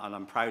 and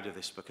I'm proud of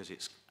this because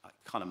it's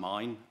kind of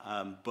mine,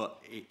 but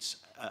it's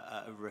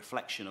a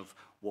reflection of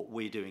what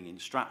we're doing in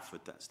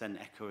Stratford that's then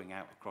echoing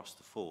out across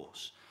the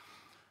force.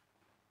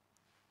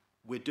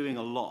 We're doing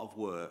a lot of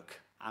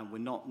work, and we're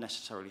not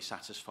necessarily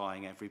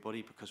satisfying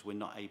everybody because we're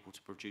not able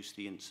to produce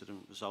the incident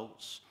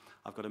results.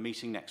 I've got a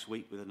meeting next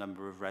week with a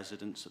number of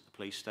residents at the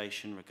police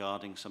station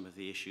regarding some of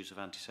the issues of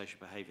antisocial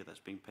behaviour that's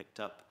been picked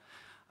up,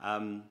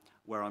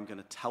 where I'm going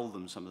to tell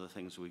them some of the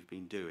things we've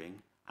been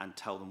doing and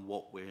tell them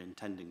what we're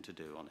intending to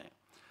do on it.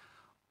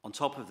 On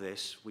top of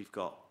this, we've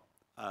got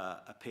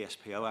a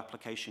PSPO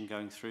application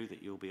going through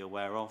that you'll be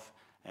aware of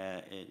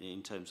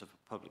in terms of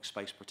a public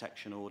space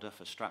protection order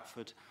for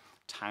Stratford,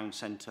 town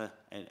centre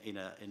in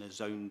a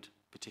zoned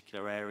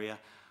particular area,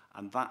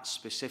 and that's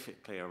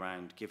specifically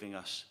around giving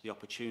us the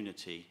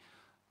opportunity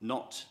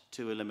not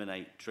to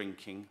eliminate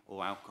drinking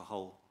or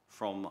alcohol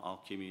from our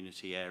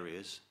community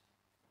areas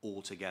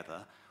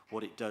altogether.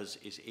 What it does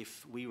is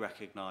if we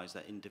recognise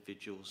that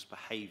individuals'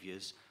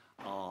 behaviours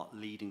are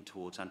leading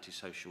towards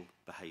antisocial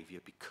behaviour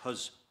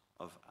because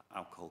of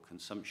alcohol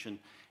consumption,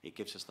 it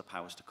gives us the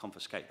powers to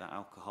confiscate that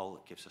alcohol,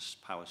 it gives us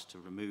powers to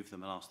remove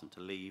them and ask them to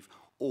leave,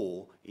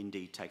 or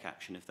indeed take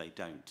action if they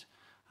don't.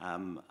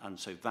 And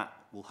so that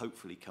will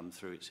hopefully come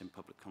through. It's in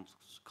public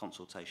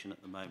consultation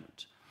at the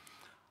moment.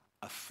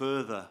 A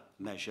further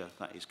measure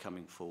that is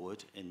coming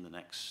forward in the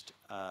next,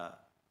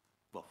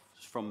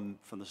 from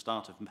the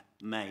start of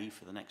May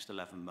for the next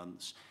 11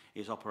 months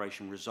is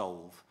Operation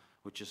Resolve,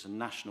 which is a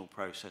national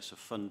process of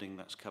funding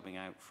that's coming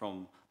out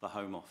from the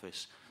Home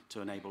Office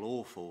to enable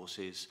all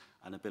forces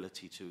an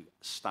ability to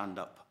stand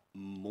up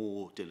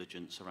more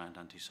diligence around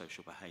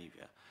antisocial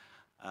behaviour.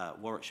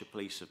 Warwickshire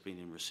Police have been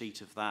in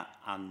receipt of that,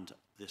 and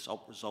this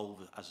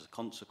Resolve, as a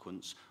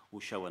consequence, will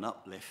show an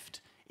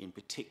uplift in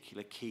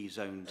particular key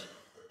zoned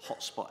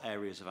hotspot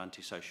areas of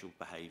antisocial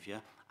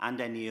behaviour and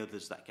any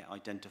others that get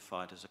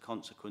identified as a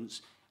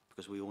consequence,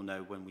 because we all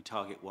know when we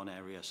target one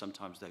area,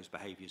 sometimes those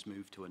behaviours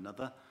move to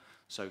another.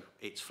 So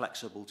it's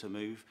flexible to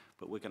move,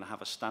 but we're going to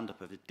have a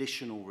stand-up of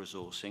additional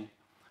resourcing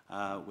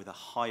with a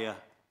higher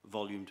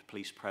volumed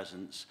police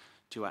presence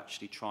to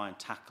actually try and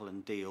tackle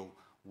and deal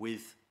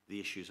with the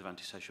issues of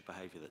antisocial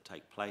behaviour that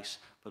take place,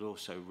 but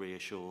also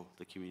reassure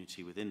the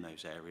community within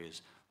those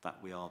areas that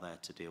we are there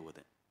to deal with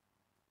it.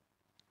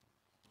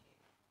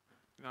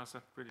 That's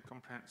a really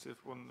comprehensive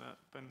one,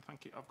 Ben.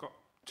 Thank you. I've got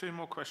 2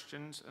 more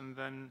questions, and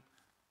then,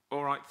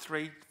 all right,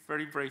 3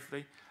 very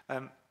briefly.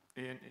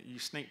 Ian, you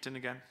sneaked in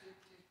again.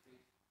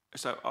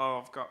 So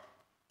I've got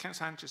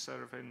Councillor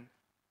Hanchez-Serafin,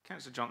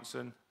 Councillor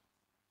Johnson,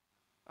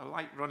 a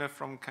late runner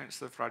from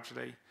Councillor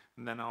Fradgley,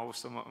 and then I'll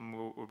sum up and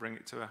we'll bring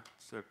it to a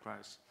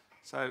close.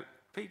 So,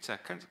 Peter,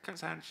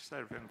 Councillor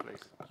Hanchez-Serafin, please.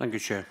 Thank you,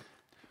 Chair.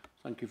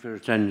 Thank you for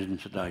attending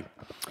today.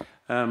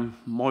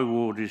 My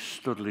ward is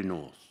Studley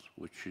North,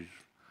 which is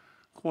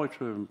quite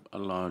a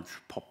large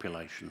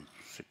population,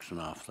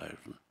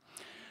 6,500.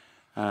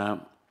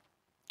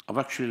 I've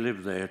actually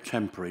lived there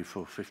temporary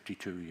for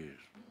 52 years.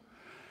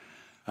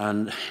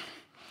 And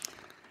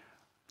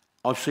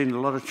I've seen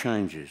a lot of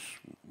changes.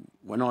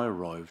 When I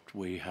arrived,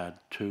 we had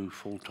 2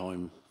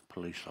 full-time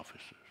police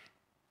officers.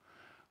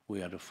 We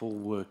had a full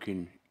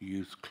working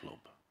youth club.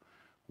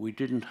 We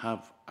didn't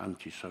have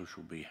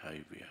antisocial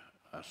behaviour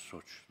as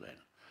such then.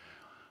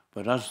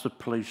 But as the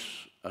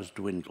police has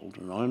dwindled,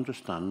 and I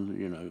understand,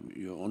 you know,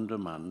 you're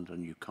undermanned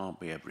and you can't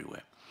be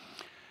everywhere.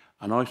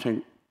 And I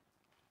think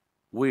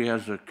we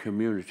as a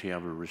community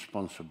have a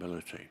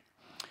responsibility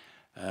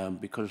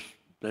because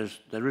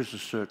there is a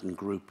certain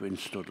group in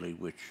Studley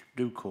which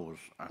do cause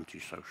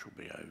antisocial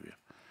behaviour,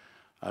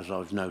 as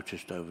I've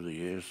noticed over the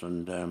years,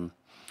 and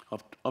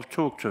I've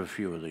talked to a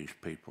few of these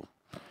people.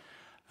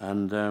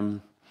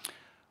 And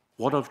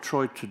what I've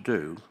tried to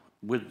do,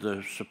 with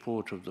the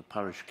support of the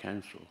parish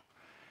council,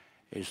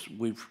 is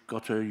we've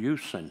got a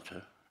youth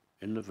centre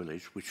in the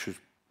village which has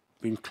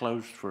been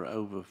closed for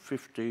over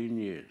 15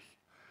 years.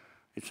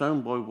 It's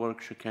owned by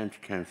Warwickshire County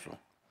Council.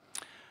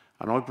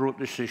 And I brought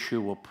this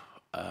issue up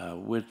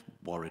with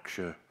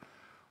Warwickshire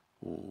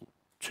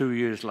 2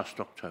 years last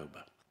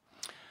October.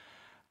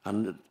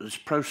 And this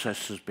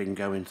process has been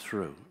going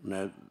through.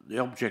 Now, the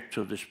object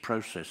of this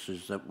process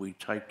is that we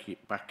take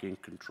it back in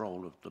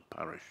control of the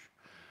parish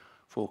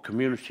for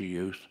community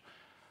youth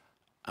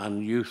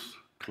and youth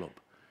club,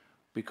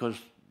 because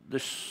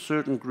this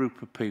certain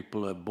group of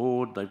people are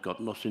bored, they've got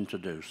nothing to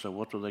do. So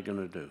what are they going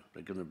to do?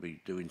 They're going to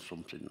be doing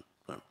something.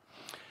 No.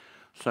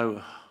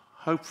 So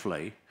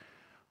hopefully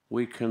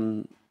we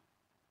can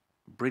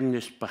bring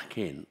this back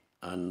in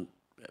and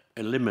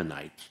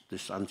eliminate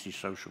this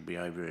antisocial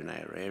behaviour in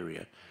our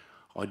area.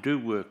 I do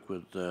work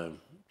with the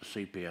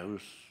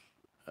CPOs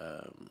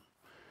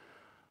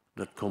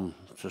that come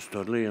to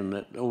Studley, and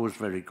they're always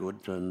very good.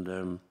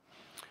 And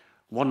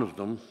one of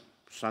them,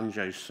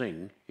 Sanjay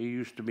Singh, he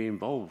used to be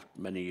involved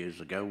many years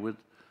ago with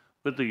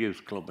the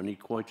youth club, and he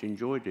quite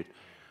enjoyed it.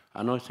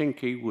 And I think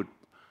he would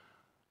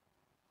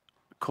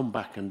come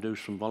back and do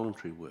some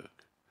voluntary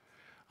work.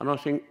 And I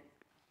think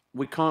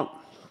we can't,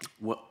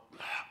 well,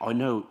 I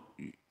know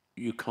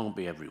you can't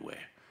be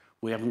everywhere.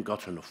 We haven't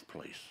got enough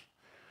police.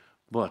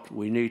 But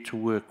we need to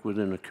work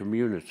within a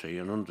community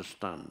and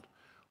understand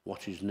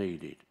what is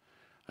needed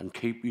and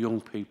keep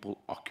young people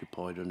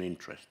occupied and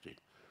interested.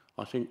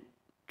 I think,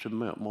 to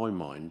my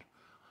mind,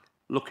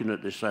 looking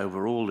at this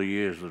over all the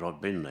years that I've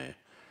been there,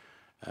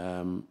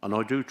 and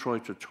I do try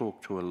to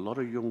talk to a lot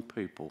of young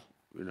people,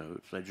 you know,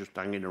 if they're just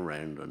hanging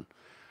around, and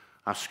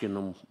asking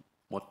them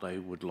what they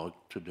would like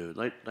to do.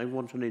 They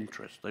want an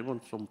interest, they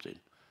want something.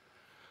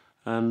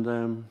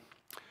 And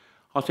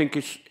I think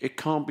it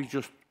can't be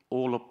just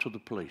all up to the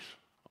police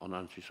on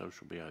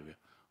antisocial behaviour.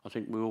 I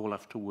think we all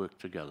have to work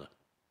together.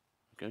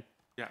 Okay?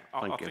 Yeah,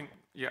 I think,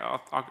 yeah,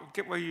 I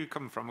get where you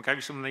come from. I gave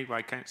you some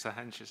leeway, Councillor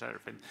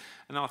Hanchez-Serafin.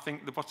 And I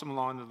think the bottom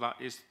line of that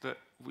is that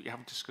we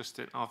have discussed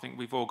it. I think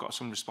we've all got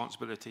some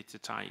responsibility to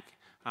take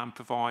and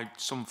provide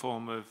some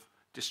form of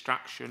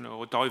distraction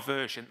or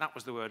diversion. That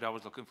was the word I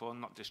was looking for,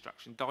 not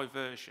distraction,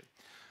 diversion.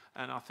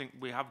 And I think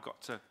we have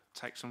got to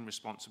take some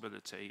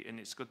responsibility, and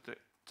it's good that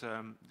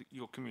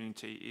your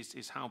community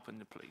is helping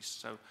the police.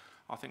 So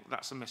I think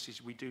that's a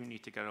message we do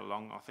need to get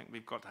along. I think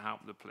we've got to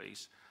help the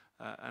police,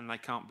 and they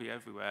can't be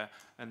everywhere.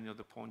 And the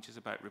other point is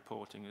about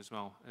reporting as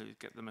well,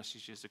 get the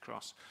messages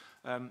across.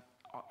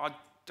 I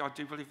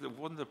do believe that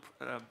one of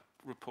the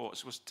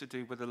reports was to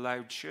do with a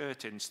loud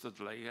shirt in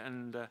Studley,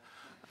 and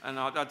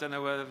I don't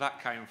know where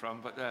that came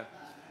from, but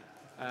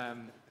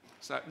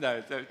So,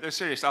 no, they're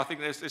serious. I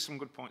think there's some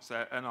good points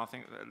there, and I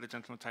think that the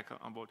gentleman will take it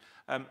on board.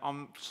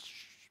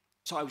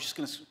 So I was just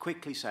going to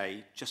quickly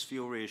say, just for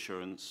your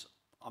reassurance,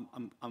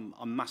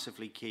 I'm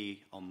massively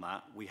key on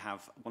that. We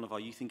have one of our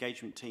youth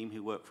engagement team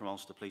who work from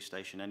Ulster Police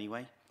Station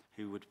anyway,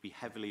 who would be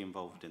heavily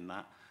involved in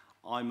that.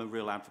 I'm a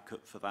real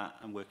advocate for that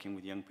and working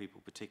with young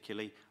people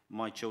particularly.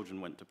 My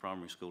children went to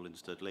primary school in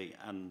Studley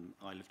and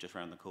I live just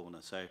around the corner,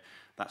 so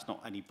that's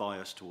not any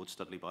bias towards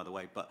Studley, by the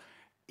way, but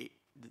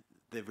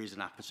there is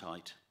an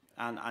appetite.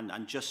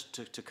 And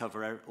just to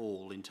cover out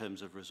all in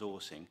terms of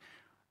resourcing,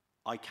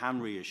 I can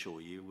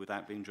reassure you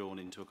without being drawn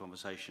into a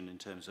conversation in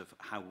terms of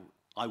how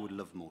I would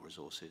love more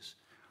resources,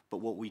 but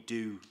what we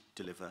do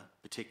deliver,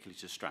 particularly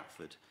to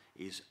Stratford,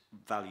 is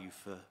value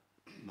for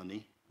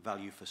money,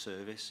 value for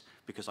service,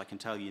 because I can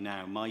tell you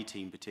now, my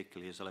team,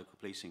 particularly as a local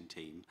policing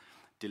team,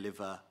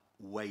 deliver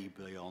way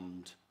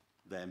beyond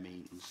their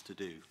means to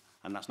do.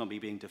 And that's not me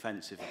being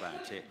defensive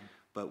about it,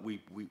 but we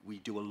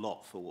do a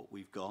lot for what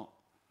we've got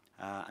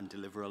and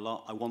deliver a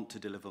lot. I want to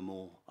deliver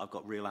more. I've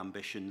got real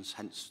ambitions,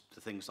 hence the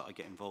things that I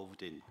get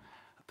involved in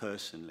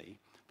personally,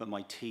 but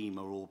my team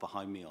are all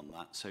behind me on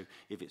that. So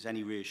if it's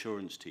any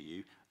reassurance to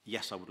you,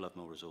 yes, I would love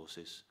more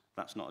resources.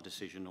 That's not a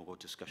decision or a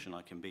discussion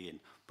I can be in,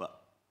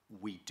 but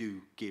we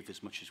do give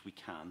as much as we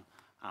can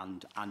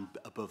and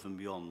above and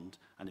beyond.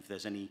 And if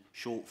there's any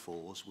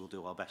shortfalls, we'll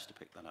do our best to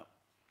pick that up.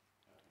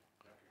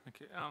 Thank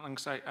you. I'm going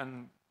to say,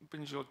 and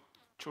because your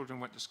children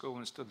went to school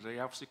and studied, they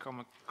obviously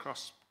come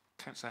across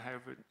Councillor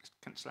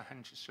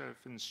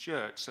Henshaw's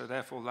shirt, so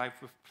therefore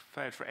they've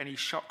prepared for any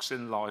shocks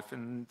in life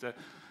and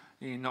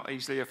you're not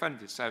easily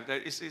offended. So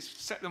it's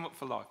set them up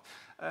for life.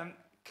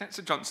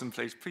 Councillor Johnson,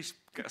 please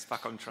get us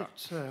back on track.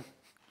 It's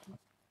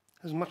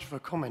as much of a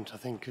comment, I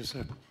think, as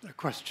a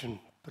question,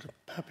 but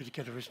I'm happy to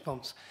get a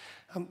response.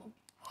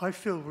 I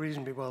feel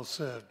reasonably well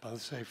served by the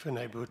Safer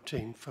Neighbourhood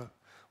team for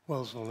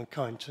Wellsville and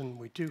Kyneton.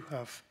 We do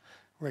have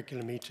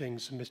regular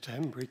meetings, and Mr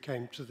Hembury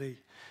came to the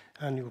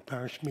annual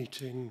parish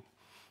meeting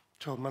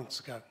 12 months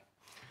ago.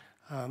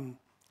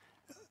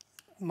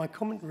 My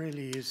comment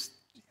really is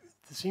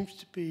there seems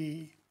to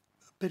be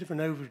a bit of an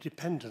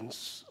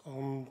over-dependence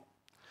on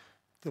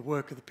the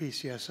work of the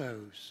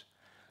PCSOs.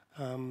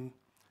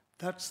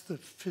 That's the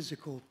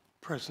physical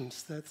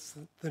presence, that's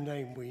the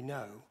name we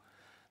know.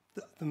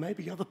 There may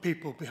be other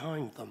people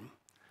behind them,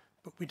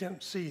 but we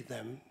don't see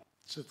them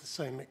to the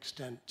same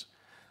extent.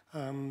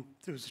 There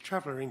was a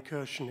traveller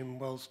incursion in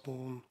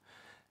Wellesbourne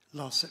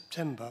last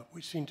September,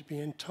 which seemed to be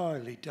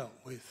entirely dealt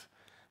with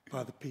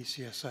by the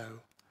PCSO.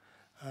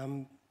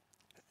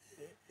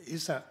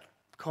 Is that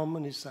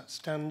common, is that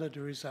standard,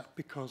 or is that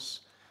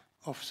because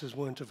officers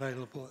weren't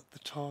available at the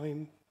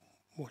time,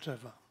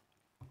 whatever?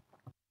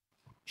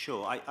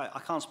 Sure,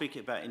 I can't speak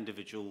about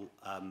individual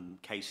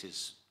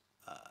cases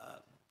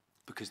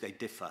because they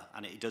differ,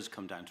 and it does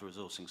come down to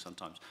resourcing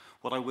sometimes.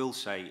 What I will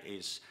say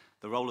is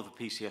the role of the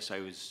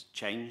PCSO has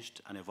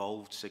changed and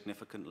evolved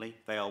significantly.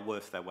 They are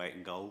worth their weight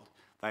in gold.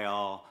 They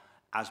are,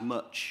 as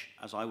much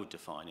as I would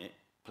define it,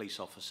 police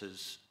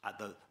officers,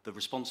 at the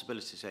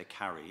responsibilities they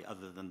carry,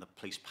 other than the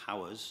police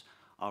powers,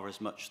 are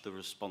as much the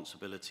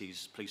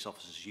responsibilities police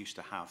officers used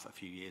to have a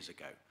few years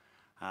ago.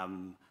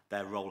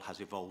 Their role has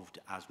evolved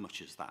as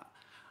much as that.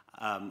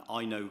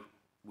 I know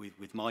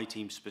with my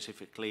team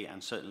specifically,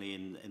 and certainly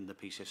in the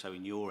PCSO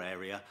in your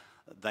area,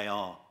 they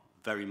are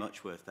very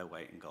much worth their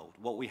weight in gold.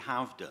 What we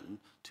have done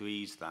to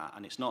ease that,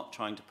 and it's not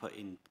trying to put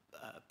in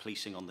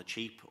policing on the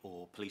cheap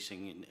or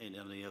policing in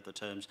any other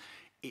terms,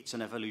 it's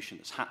an evolution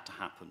that's had to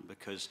happen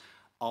because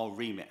our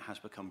remit has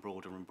become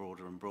broader and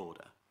broader and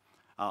broader.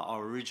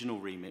 Our original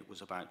remit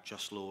was about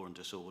just law and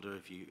disorder,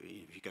 if you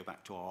go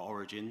back to our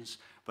origins,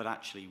 but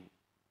actually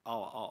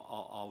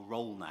our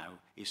role now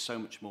is so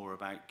much more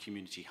about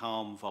community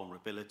harm,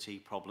 vulnerability,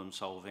 problem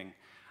solving,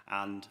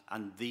 and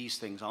these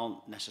things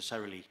aren't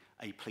necessarily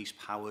a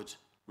police-powered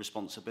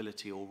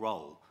responsibility or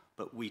role,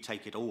 but we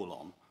take it all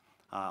on.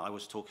 I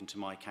was talking to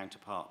my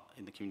counterpart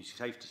in the community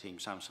safety team,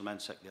 Sam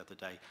Slemensek, the other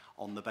day,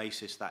 on the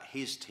basis that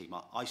his team,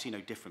 I see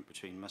no different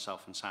between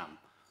myself and Sam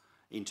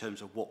in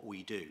terms of what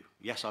we do.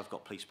 Yes, I've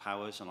got police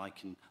powers and I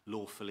can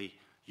lawfully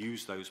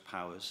use those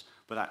powers,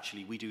 but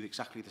actually we do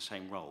exactly the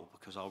same role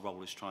because our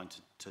role is trying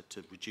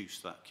to reduce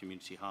that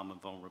community harm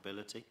and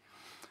vulnerability.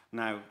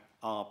 Now,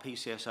 our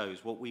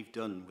PCSOs, what we've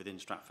done within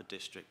Stratford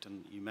District,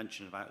 and you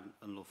mentioned about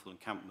unlawful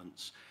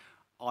encampments,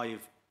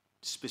 I've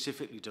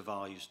specifically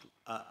devised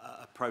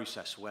a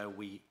process where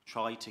we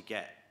try to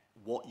get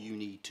what you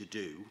need to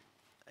do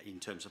in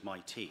terms of my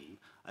team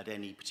at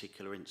any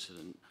particular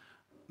incident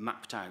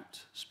mapped out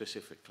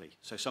specifically.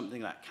 So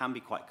something that can be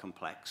quite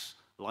complex,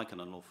 like an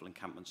unlawful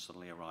encampment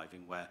suddenly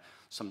arriving, where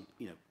some,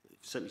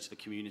 certainly to the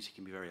community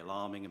can be very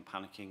alarming and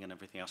panicking and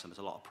everything else, and there's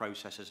a lot of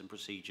processes and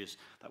procedures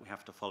that we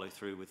have to follow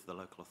through with the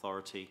local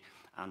authority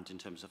and in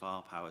terms of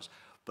our powers.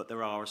 But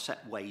there are a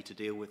set way to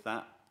deal with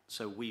that.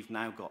 So we've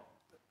now got,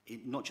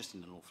 not just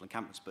in unlawful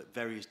encampments, but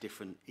various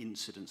different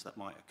incidents that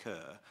might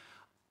occur,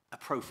 a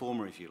pro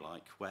forma, if you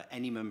like, where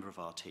any member of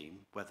our team,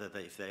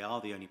 if they are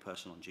the only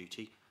person on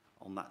duty,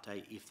 on that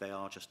day if they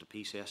are just a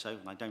PCSO,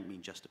 and I don't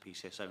mean just a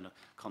PCSO in a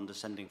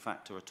condescending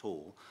factor at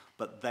all,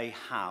 but they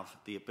have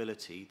the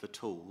ability, the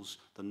tools,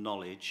 the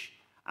knowledge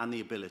and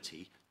the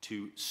ability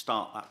to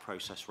start that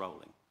process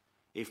rolling.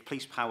 If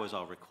police powers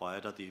are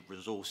required, other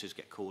resources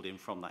get called in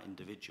from that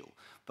individual,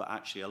 but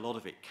actually a lot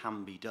of it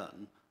can be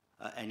done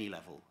at any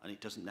level, and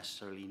it doesn't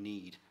necessarily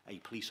need a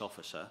police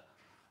officer.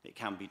 It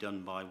can be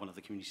done by one of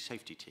the community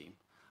safety team.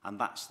 And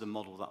that's the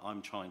model that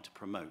I'm trying to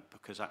promote,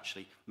 because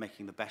actually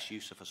making the best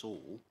use of us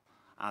all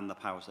and the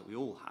powers that we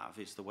all have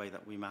is the way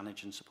that we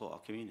manage and support our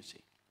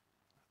community.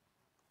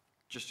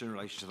 Just in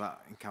relation to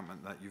that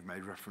encampment that you've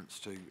made reference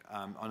to,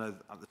 I know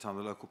at the time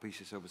the local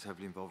PCSO was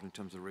heavily involved in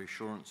terms of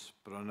reassurance,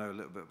 but I know a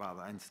little bit about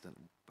that incident.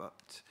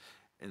 But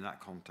in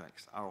that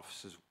context, our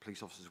officers,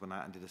 police officers went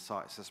out and did a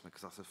site assessment,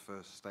 because that's the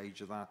first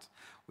stage of that.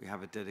 We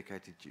have a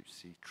dedicated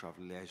gypsy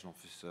travel liaison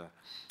officer,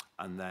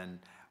 and then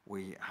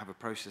we have a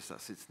process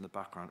that sits in the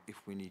background if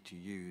we need to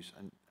use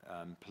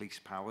police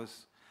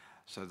powers.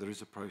 So there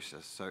is a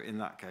process. So in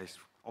that case,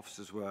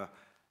 officers were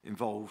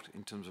involved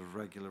in terms of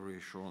regular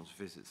reassurance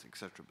visits,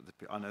 etc.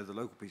 But I know the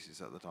local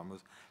PCS at the time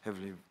was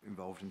heavily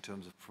involved in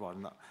terms of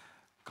providing that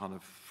kind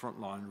of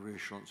frontline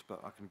reassurance. But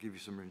I can give you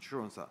some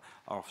reassurance that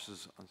our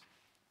officers and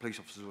police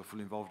officers were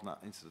fully involved in that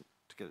incident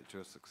to get it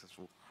to a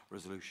successful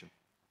resolution.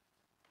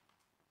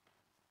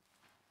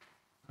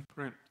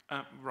 Brilliant.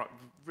 Right,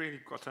 really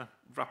got to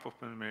wrap up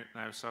in a minute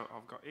now. So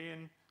I've got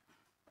Ian,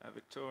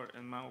 Victoria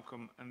and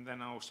Malcolm, and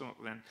then I'll sum up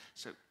then.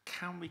 So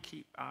can we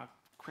keep our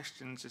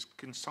questions as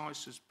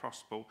concise as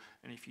possible?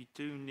 And if you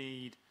do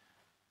need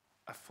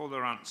a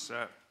fuller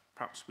answer,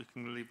 perhaps we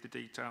can leave the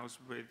details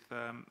with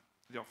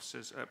the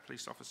officers,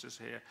 police officers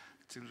here,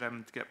 to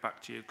them to get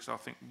back to you, because I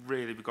think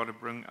really we've got to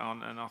bring it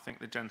on, and I think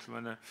the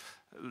gentlemen are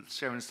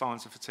showing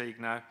signs of fatigue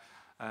now.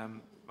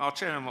 I'll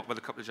cheer them up with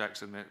a couple of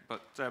jokes in a minute,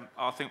 but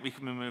I think we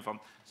can move on.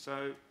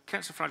 So,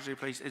 Councillor Fradgley,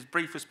 please, as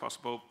brief as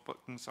possible,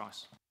 but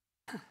concise.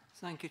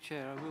 Thank you,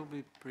 Chair. I will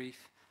be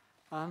brief.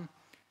 On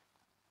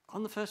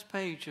the first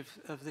page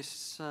of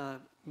this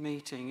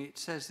meeting, it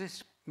says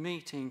this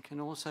meeting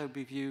can also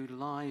be viewed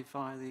live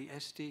via the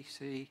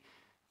SDC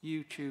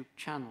YouTube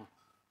channel,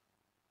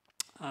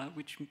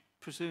 which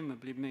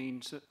presumably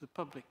means that the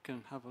public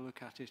can have a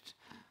look at it,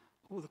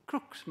 or the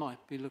crooks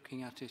might be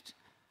looking at it.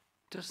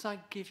 Does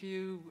that give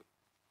you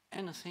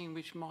anything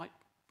which might,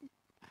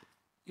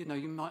 you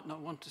might not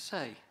want to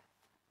say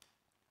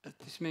at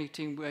this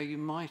meeting, where you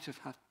might have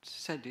had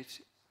said it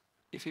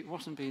if it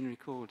wasn't being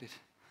recorded?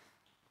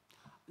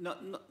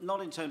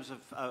 Not in terms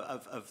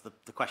of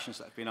the questions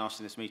that have been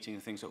asked in this meeting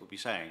and things that we'll be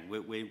saying.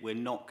 We're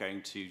not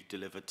going to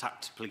deliver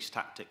police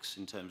tactics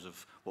in terms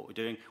of what we're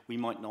doing. We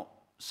might not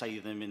say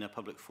them in a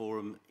public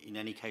forum in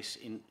any case,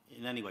 in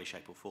any way,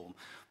 shape or form.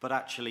 But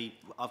actually,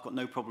 I've got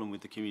no problem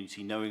with the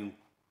community knowing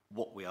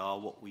what we are,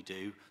 what we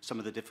do, some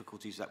of the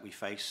difficulties that we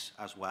face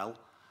as well.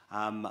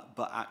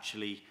 But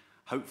actually,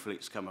 hopefully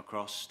it's come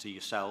across to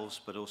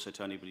yourselves, but also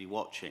to anybody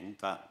watching,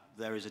 that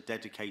there is a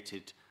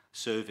dedicated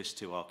service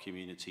to our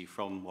community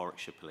from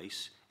Warwickshire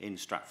Police in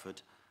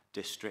Stratford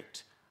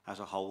District as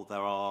a whole.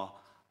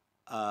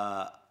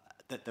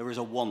 There is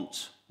a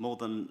want, more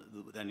than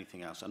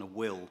anything else, and a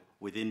will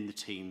within the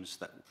teams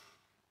that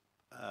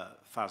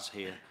Faz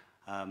here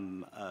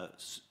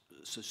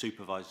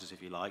supervisors,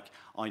 if you like.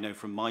 I know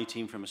from my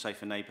team, from a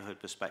safer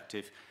neighbourhood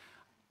perspective,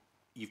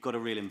 you've got a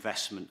real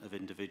investment of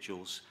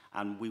individuals,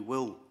 and we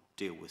will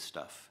deal with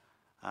stuff.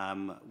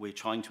 We're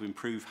trying to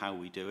improve how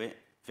we do it.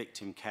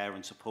 Victim care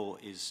and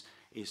support is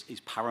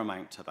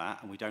paramount to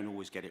that, and we don't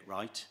always get it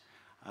right.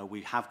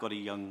 We have got a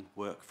young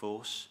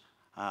workforce,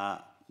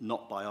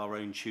 not by our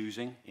own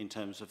choosing, in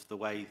terms of the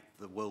way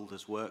the world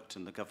has worked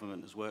and the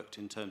government has worked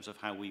in terms of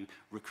how we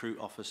recruit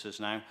officers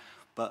now.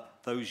 But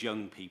those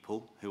young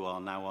people, who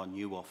are now our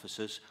new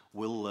officers,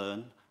 will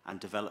learn and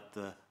develop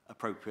the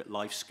appropriate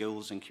life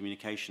skills and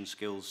communication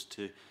skills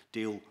to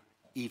deal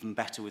even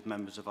better with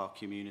members of our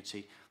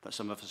community, that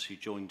some of us who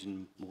joined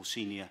in more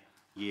senior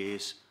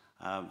years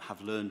have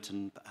learnt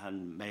and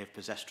may have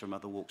possessed from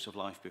other walks of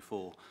life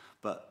before.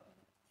 But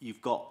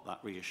you've got that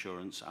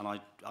reassurance, and I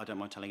don't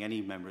mind telling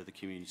any member of the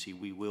community,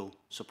 we will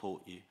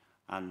support you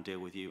and deal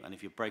with you. And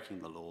if you're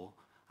breaking the law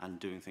and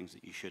doing things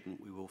that you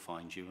shouldn't, we will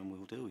find you and we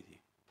will deal with you.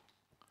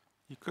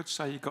 You could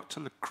say you got to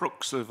the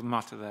crux of the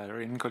matter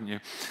there, Ian, couldn't you?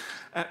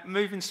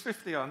 Moving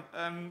swiftly on,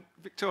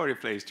 Victoria,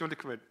 please, do you want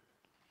to come in?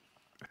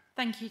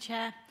 Thank you,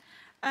 Chair.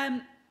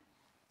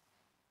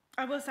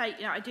 I will say,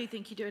 I do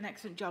think you do an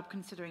excellent job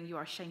considering you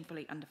are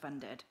shamefully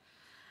underfunded.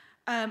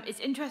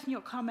 It's interesting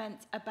your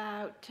comments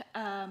about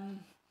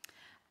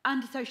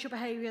antisocial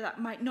behaviour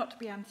that might not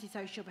be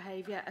antisocial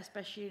behaviour,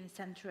 especially in the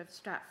centre of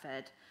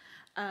Stratford.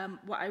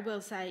 What I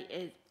will say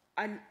is,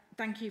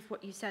 thank you for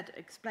what you said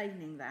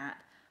explaining that.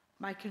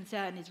 My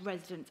concern is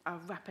residents are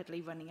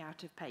rapidly running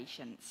out of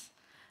patience.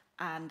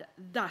 And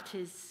that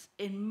is,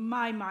 in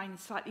my mind,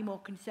 slightly more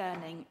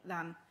concerning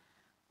than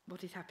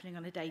what is happening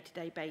on a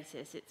day-to-day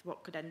basis. It's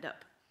what could end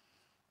up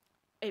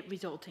it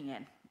resulting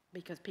in,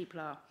 because people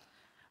are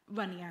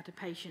running out of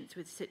patience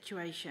with the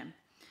situation.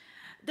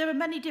 There are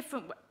many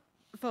different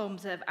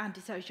forms of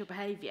antisocial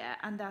behaviour,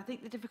 and I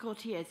think the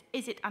difficulty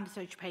is it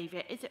antisocial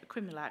behaviour, is it a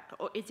criminal act,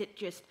 or is it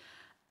just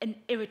an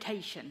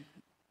irritation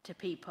to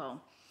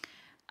people?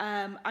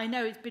 I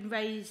know it's been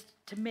raised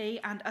to me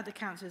and other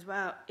councils as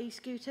well.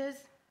 E-scooters,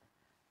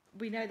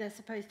 we know they're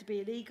supposed to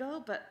be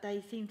illegal, but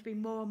they seem to be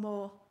more and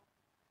more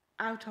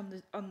out on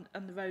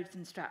the roads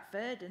in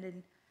Stratford and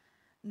in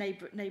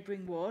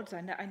neighbouring wards. I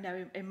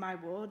know in my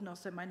ward and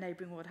also my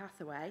neighbouring ward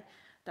Hathaway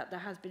that there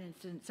has been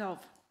incidents of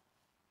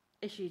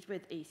issues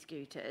with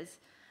e-scooters.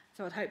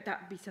 So I'd hope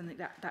that would be something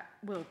that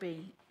will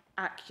be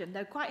action.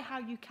 Though quite how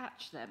you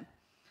catch them,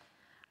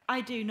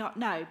 I do not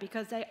know,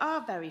 because they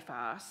are very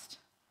fast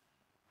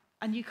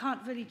and you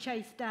can't really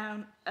chase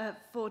down a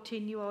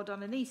 14-year-old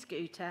on an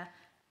e-scooter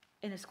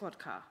in a squad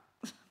car.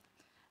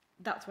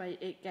 That's why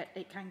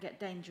it can get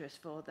dangerous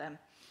for them.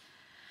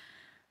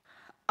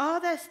 Are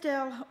there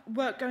still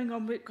work going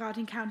on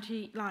regarding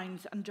county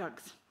lines and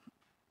drugs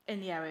in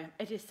the area?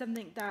 It is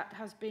something that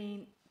has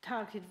been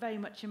targeted very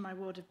much in my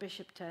ward of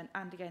Bishopton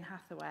and again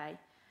Hathaway,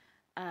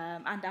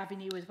 and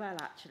Avenue as well,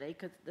 actually,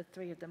 because the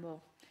three of them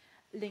all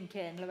link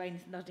in.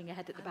 Lorraine's nodding her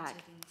head at the back.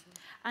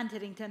 And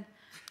Hiddington.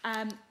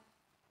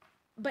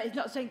 But it's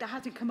not something that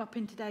hasn't come up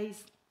in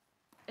today's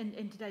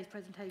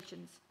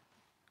presentations.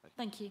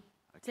 Thank you.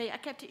 See, I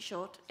kept it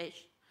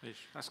short-ish.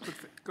 That's good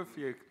for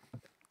you.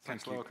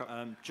 Thank you.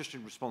 Just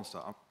in response to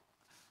that, I'm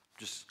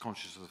just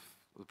conscious of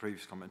the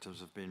previous comment in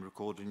terms of being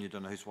recorded and you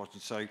don't know who's watching.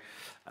 So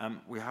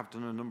we have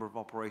done a number of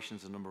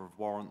operations, a number of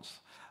warrants.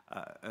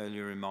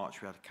 Earlier in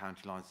March, we had a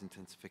County Lines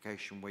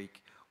Intensification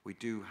Week. We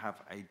do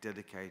have a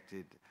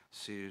dedicated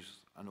serious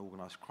and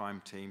organised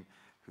crime team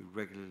who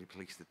regularly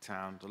police the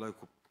town. The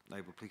local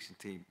neighbourhood policing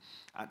team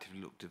actively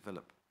look to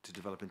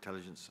develop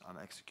intelligence and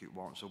execute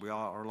warrants. So we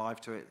are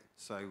alive to it.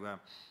 So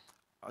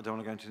I don't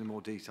want to go into any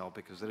more detail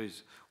because there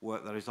is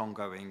work that is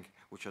ongoing,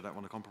 which I don't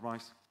want to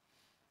compromise.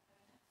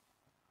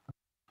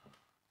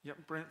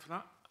 Yep, brilliant for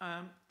that.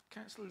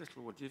 Councillor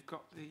Littlewood, you've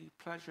got the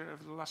pleasure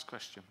of the last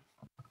question.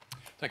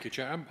 Thank you,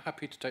 Chair. I'm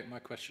happy to take my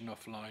question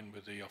offline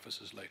with the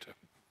officers later.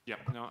 Yep,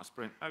 no, that's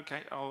brilliant.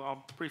 Okay,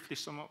 I'll briefly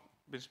sum up.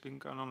 It's been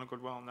going on a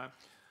good while now.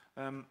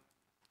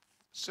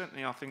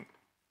 Certainly, I think,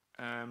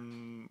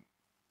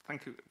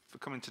 thank you for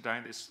coming today.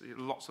 There's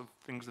lots of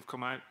things that have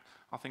come out.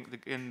 I think,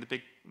 again, the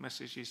big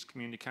message is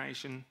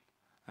communication,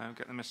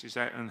 get the message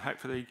out, and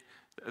hopefully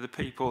the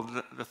people,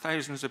 the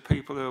thousands of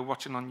people who are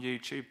watching on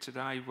YouTube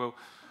today will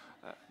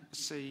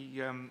see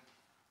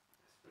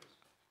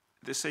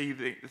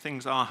the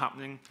things are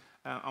happening.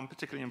 I'm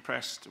particularly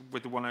impressed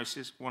with the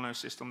 1.0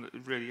 system that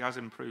really has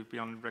improved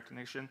beyond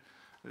recognition.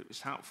 It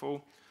was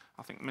helpful.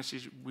 I think the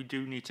message we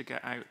do need to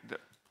get out that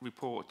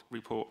report.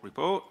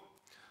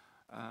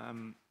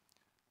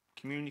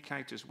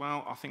 Communicate as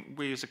well. I think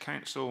we as a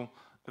council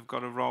have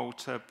got a role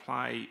to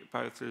play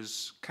both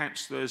as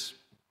councillors,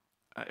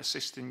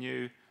 assisting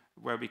you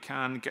where we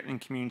can, getting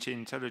community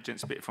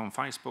intelligence, be it from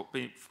Facebook,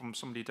 be it from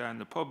somebody down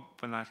the pub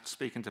when they're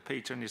speaking to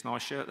Peter in his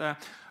nice shirt there,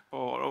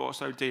 or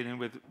also dealing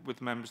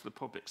with members of the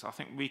public. So I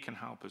think we can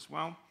help as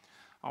well.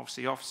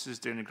 Obviously, officers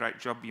doing a great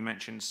job. You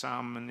mentioned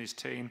Sam and his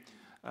team,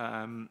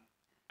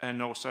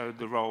 and also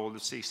the role of the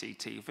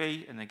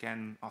CCTV. And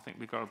again, I think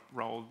we've got a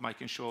role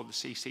making sure the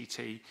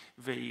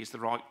CCTV is the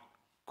right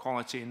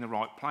quality in the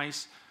right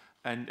place,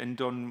 and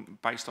done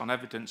based on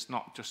evidence,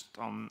 not just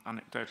on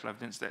anecdotal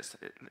evidence.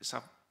 Let's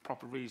have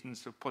proper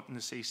reasons for putting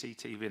the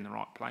CCTV in the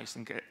right place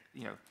and get,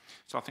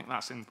 so I think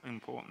that's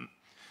important.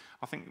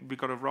 I think we've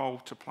got a role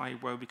to play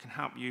where we can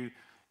help you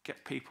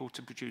get people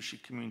to produce your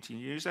community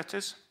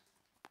newsletters,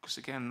 because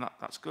again,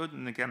 that's good.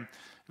 And again,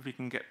 if we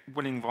can get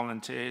willing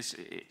volunteers,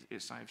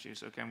 it saves you.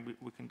 So again,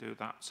 we can do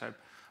that. So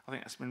I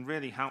think that's been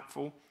really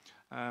helpful.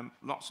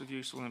 Lots of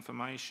useful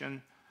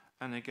information.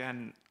 And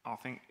again, I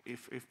think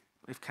if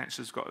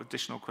councillors got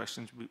additional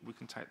questions, we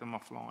can take them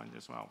offline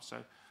as well. So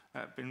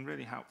been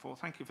really helpful.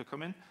 Thank you for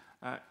coming.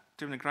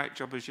 Doing a great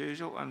job as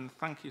usual, and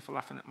thank you for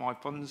laughing at my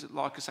puns.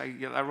 Like I say,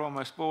 they're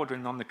almost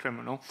bordering on the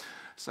criminal.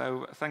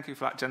 So thank you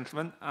for that,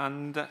 gentlemen,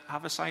 and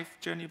have a safe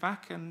journey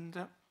back, and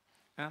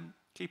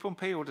keep on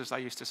peeled, as they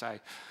used to say.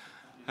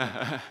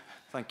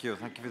 Thank you.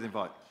 Thank you for the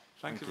invite.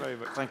 Thank you very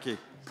much. Thank you.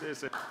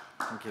 Cheers.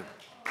 Thank you.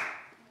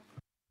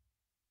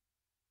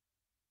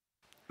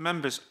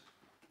 Members,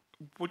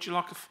 would you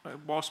like,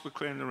 whilst we're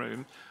clearing the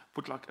room,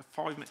 would like a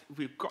 5 minute?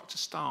 We've got to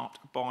start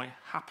by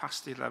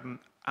 11:30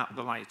 at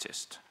the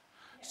latest.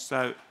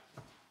 So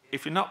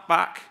if you're not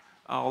back,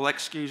 I'll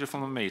excuse you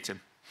from the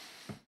meeting.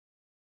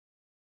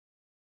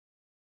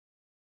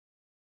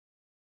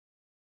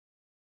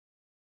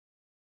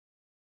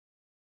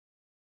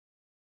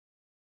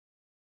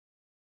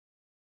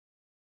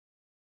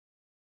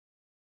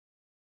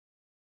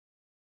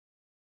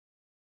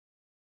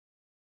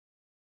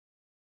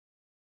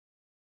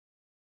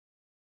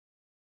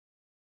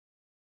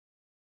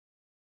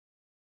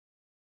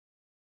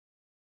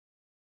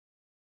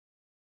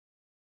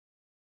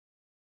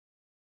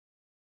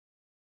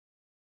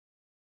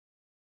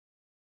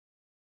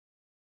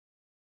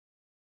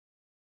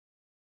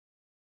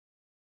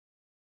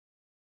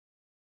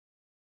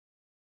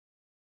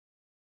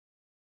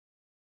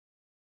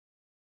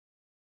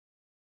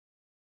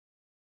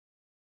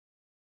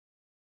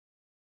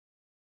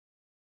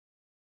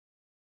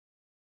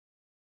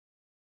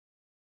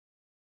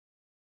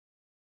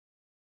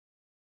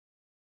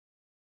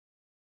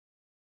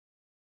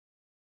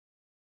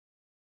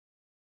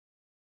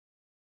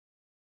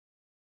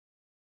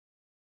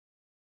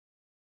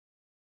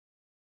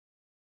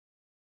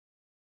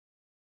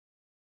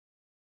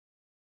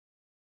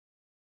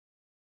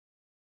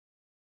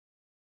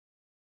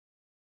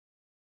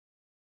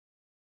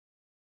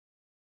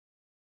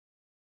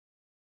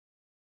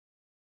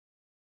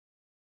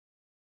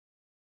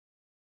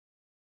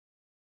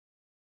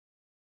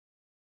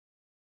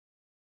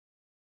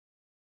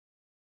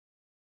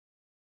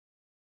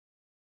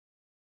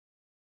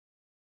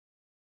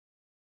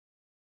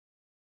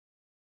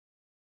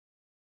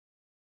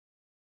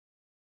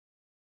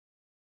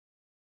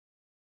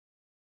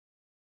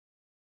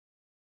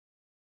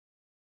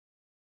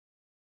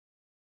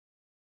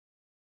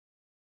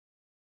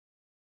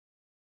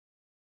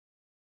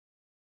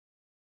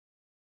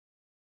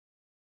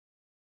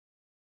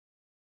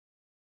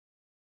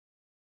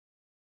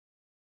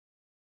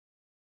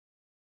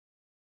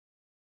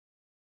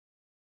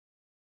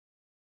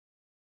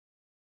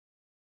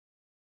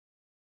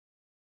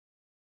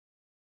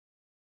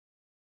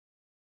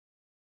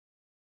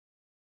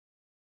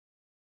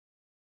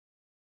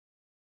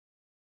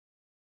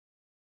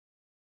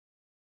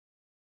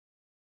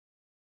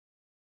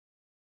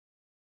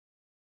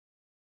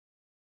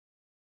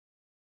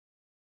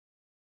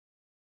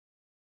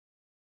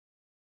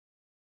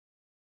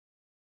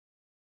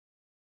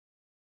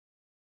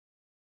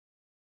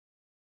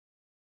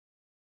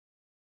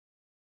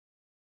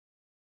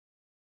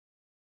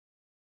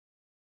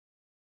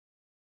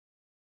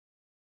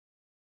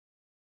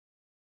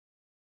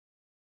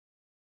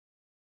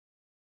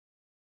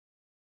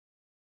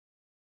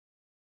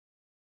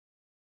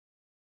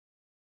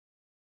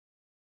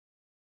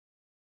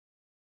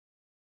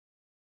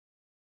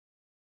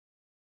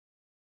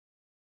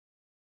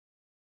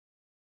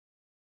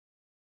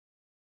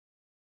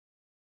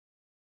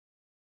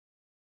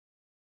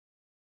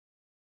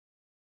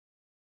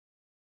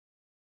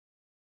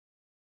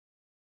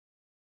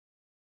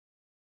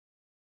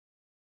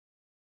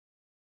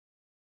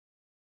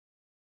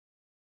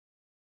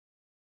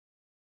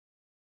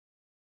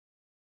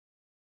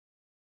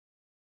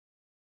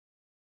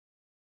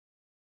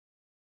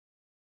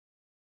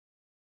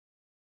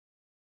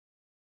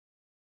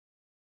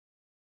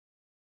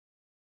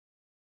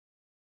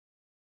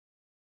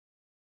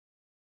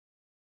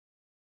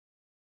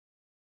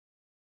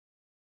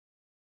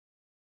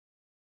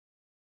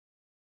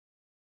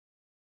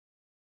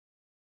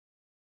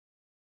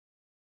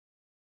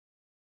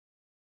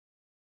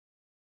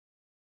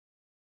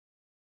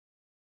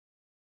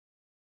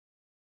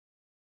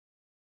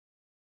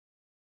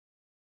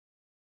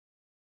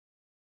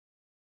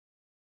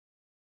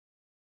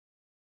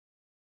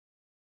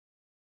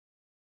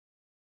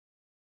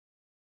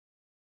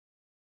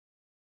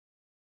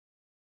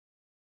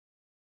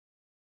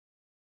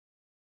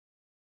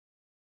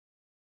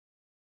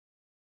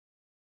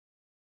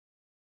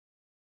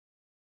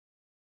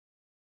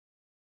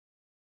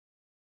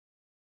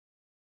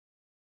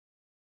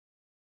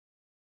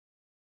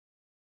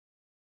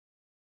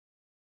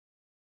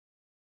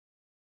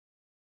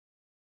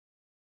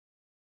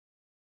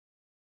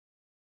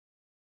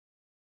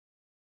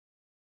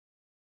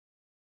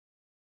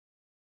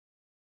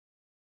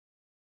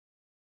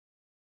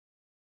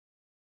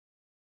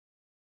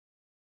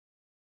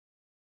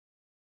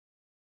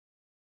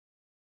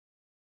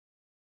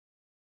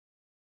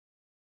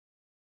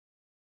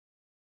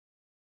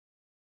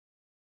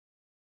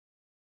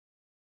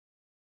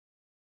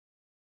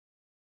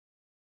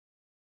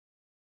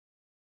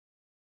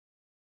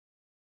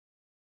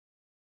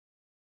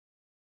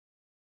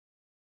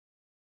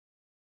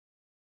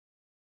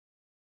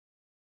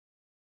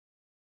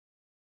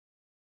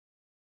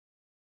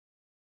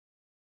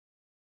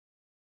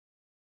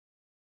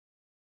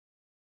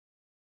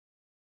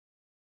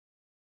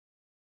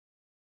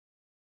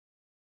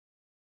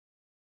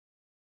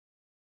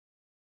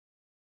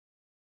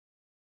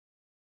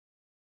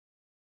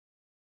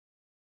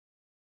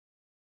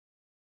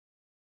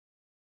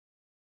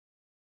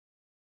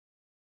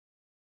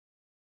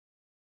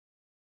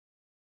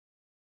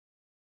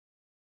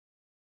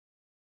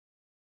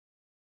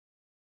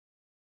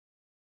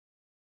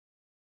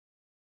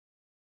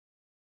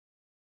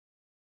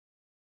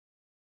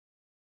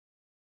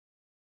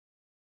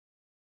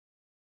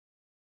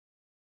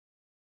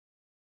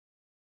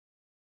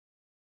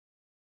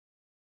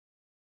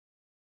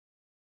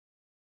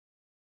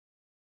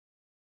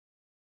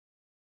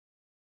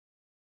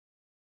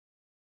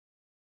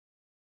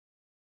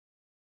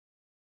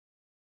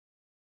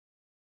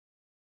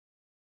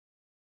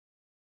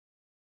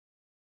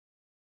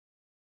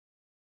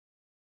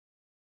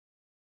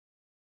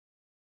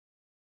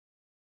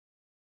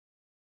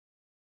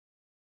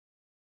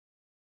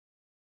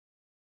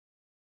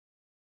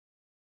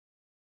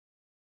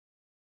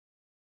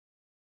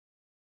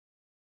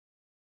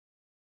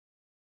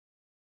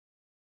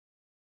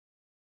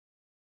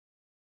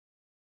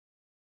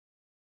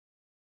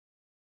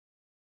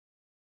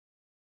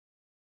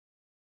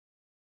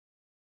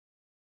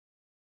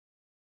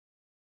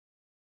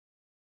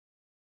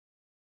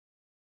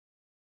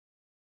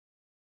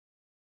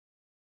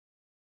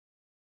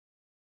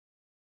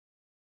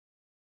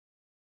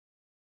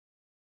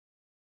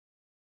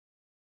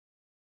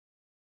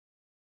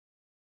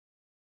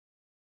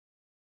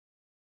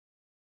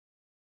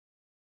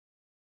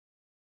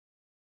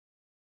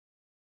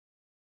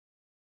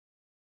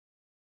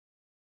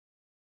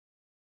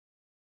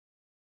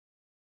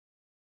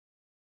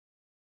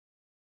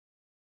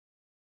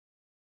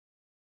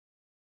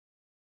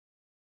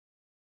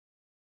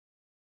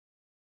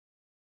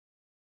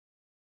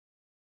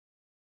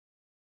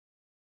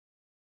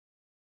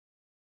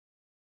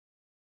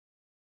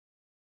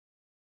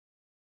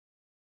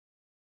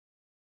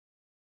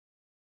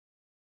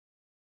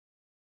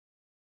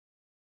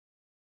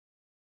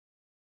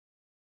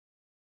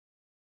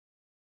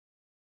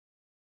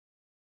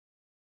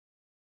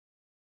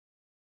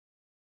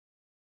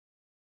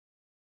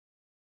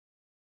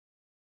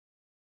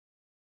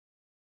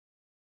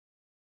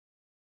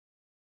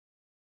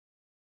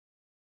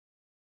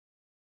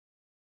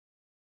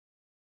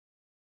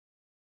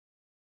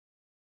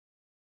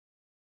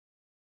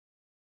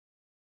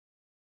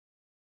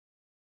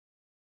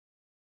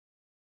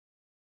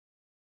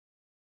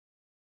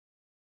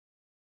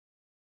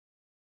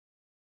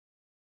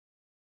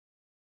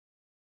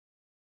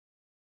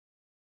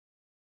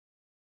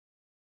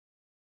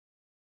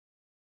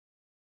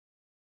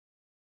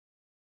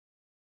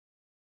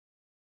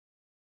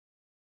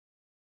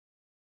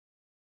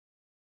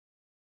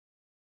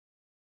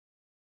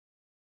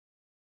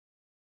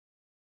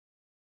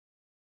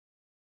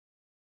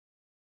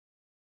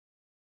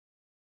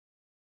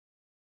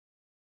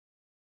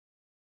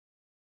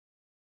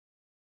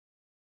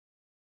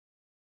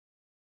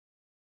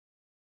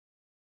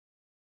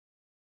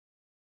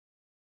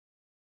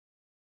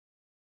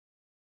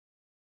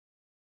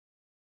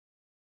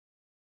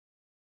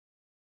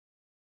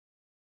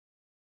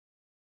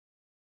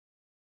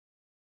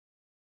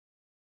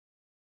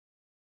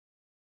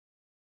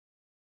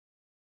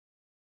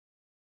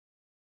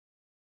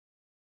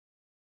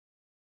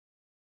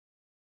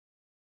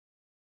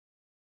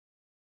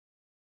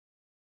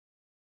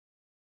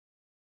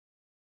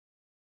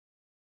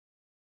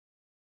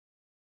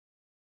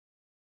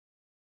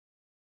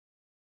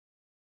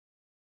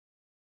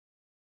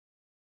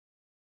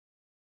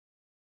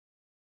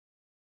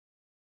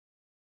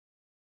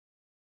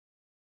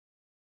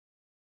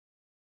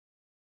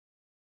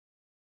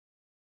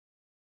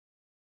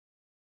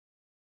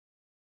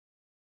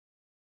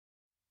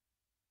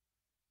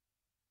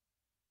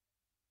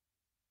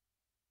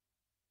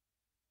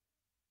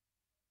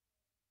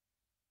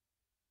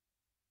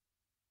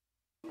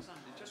 things,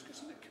 Andy. Just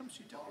because it comes,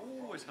 you don't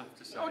always have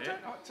to say I it. don't,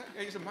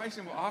 it's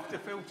amazing what I have to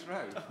filter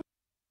out.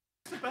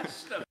 It's the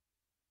best stuff.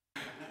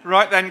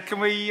 Right then, can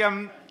we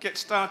get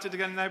started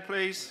again now,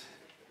 please?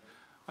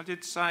 I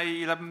did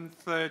say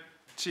 11:30-ish.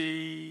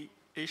 Yeah,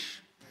 and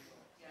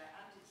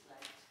it's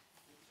late.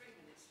 3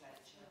 minutes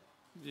late, Chair.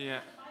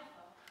 Yeah.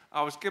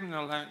 I was given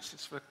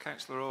allowances for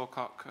Councillor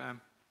Orcock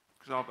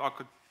because I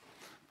could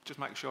just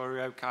make sure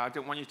you're okay. I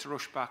didn't want you to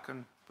rush back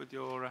and with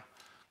your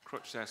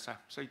crutch there, so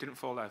you didn't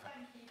fall over.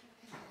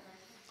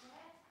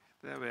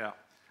 There we are.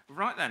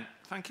 Right then,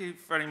 thank you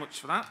very much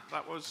for that.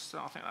 That was,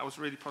 I think that was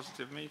a really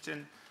positive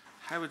meeting.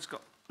 Howard's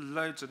got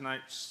loads of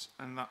notes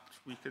and that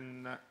we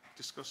can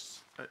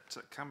discuss at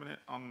Cabinet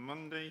on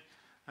Monday.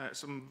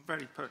 Some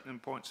very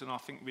pertinent points, and I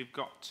think we've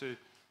got to,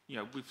 we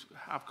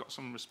have got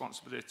some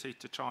responsibility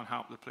to try and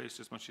help the police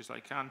as much as they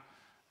can.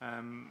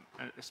 And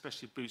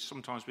especially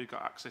sometimes we've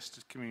got access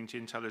to community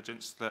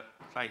intelligence that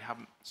they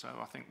haven't. So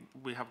I think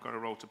we have got a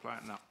role to play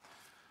in that.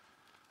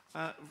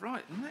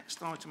 Right,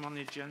 next item on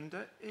the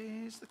agenda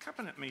is the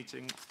Cabinet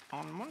meeting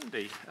on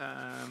Monday,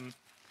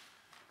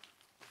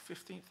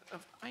 15th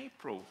of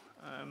April.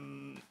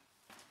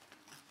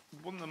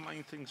 One of the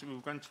main things we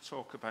were going to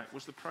talk about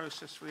was the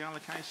process for the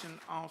allocation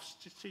of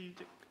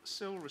strategic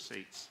SIL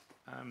receipts.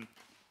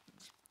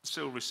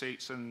 SIL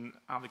receipts and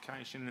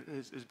allocation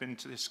has been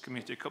to this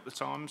committee a couple of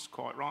times,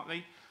 quite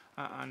rightly,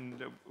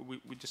 and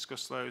we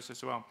discussed those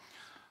as well.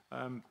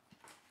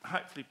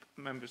 Hopefully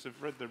members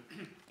have read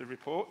the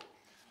report,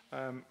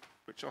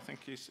 which I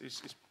think is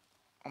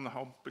on the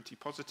whole pretty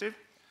positive.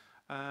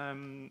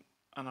 And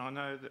I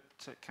know that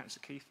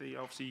Councillor Keithley,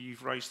 obviously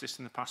you've raised this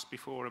in the past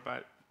before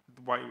about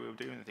the way we were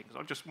doing things.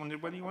 I just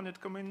wondered whether you wanted to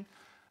come in,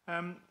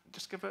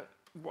 just give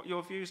what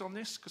your views on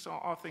this, because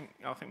I think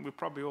we're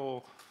probably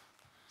all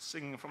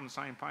singing from the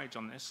same page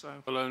on this.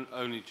 So. Well,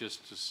 only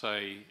just to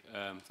say,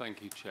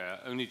 thank you, Chair.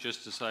 Only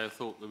just to say I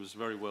thought it was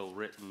very well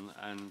written,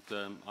 and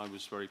I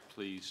was very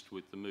pleased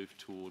with the move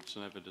towards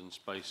an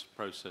evidence-based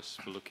process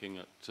for looking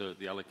at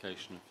the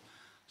allocation of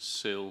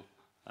SIL.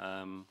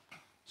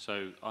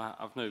 So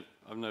I've no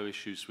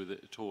issues with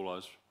it at all. I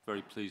was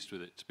very pleased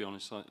with it. To be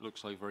honest, it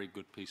looks like a very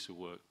good piece of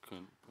work.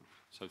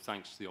 So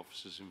thanks to the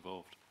officers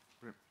involved.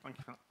 Brilliant. Thank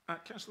you for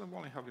that. Councillor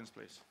Wally-Huggins,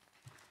 please.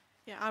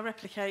 Yeah, I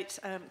replicate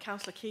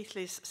Councillor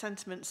Keithley's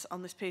sentiments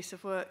on this piece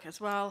of work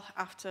as well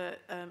after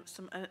an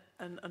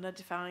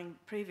unedifying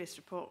previous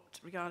report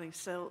regarding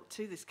SIL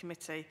to this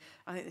committee.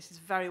 I think this is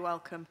very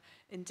welcome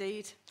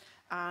indeed,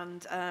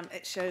 and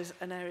it shows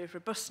an area of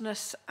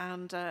robustness,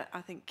 and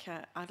I think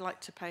I'd like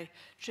to pay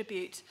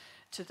tribute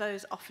to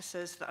those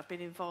officers that have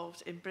been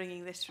involved in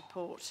bringing this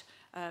report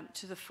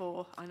to the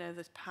fore. I know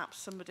there's perhaps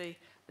somebody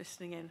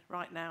listening in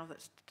right now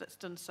that's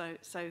done so,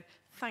 so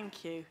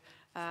thank you.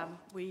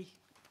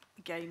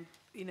 Again,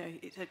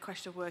 it's a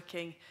question of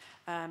working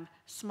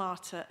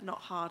smarter, not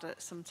harder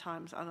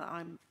sometimes,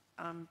 and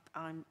I'm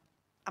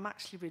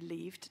actually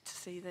relieved to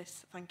see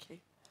this. Thank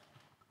you.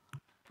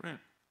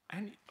 Brilliant.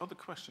 Any other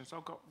questions?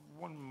 I've got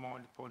one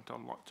minor point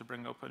I'd like to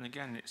bring up, and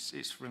again,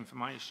 it's for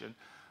information.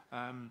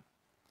 Anybody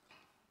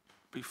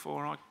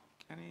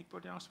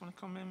else want to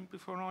come in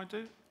before I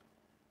do?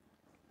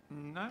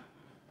 No.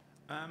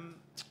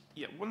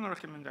 Yeah, one of the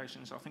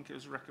recommendations, I think it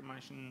was a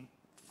recommendation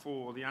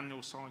for the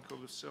annual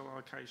cycle of SIL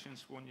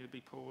allocations for one-year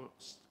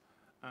reports,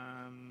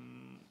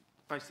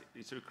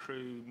 basically to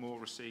accrue more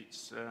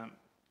receipts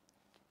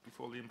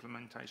before the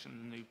implementation of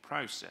the new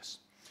process.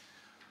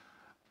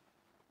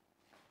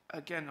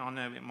 Again, I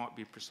know it might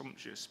be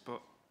presumptuous,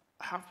 but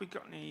have we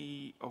got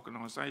any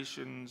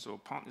organisations or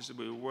partners that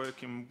we were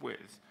working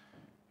with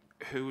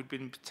who had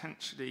been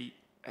potentially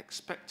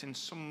expecting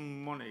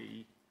some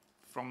money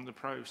from the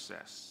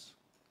process?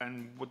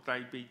 And would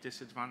they be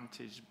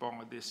disadvantaged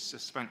by this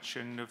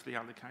suspension of the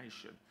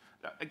allocation?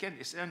 Again,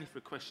 it's only for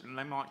a question.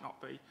 They might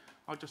not be.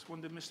 I just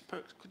wondered, Mr.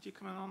 Perks, could you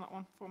come in on that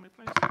one for me,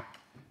 please?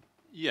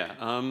 Yeah,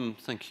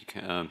 thank you,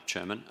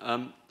 Chairman.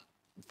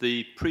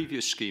 The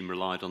previous scheme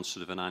relied on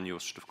sort of an annual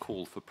sort of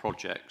call for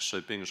projects.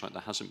 So being as like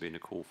there hasn't been a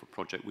call for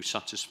project, we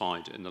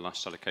satisfied in the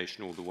last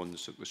allocation all the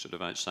ones that were sort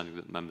of outstanding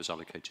that members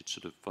allocated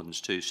sort of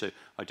funds to. So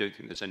I don't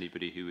think there's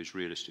anybody who is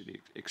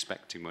realistically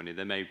expecting money.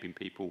 There may have been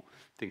people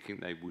thinking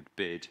they would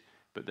bid,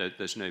 but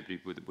there's nobody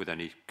with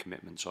any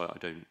commitment. So I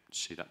don't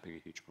see that being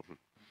a huge problem.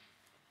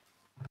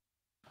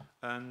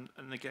 And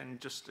again,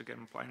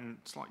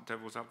 playing slight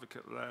devil's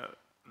advocate there.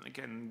 And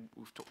again,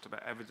 we've talked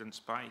about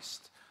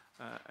evidence-based,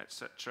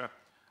 etc.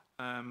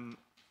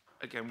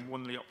 Again,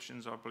 one of the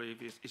options I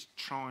believe is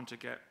trying to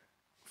get,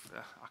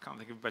 I can't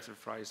think of a better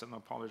phrase, and I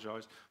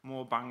apologise,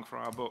 more bang for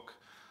our buck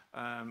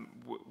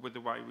with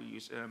the way we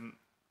use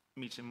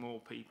meeting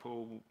more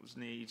people's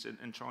needs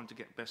and trying to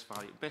get best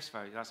value. Best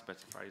value, that's a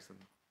better phrase than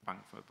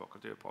bang for the buck. I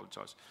do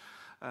apologise.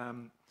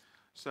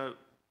 So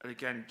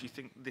again, do you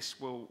think this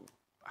will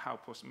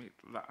help us meet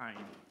that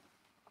aim?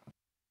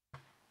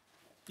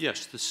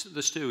 Yes,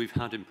 the steer we've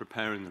had in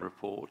preparing the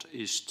report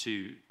is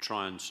to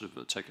try and sort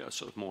of take a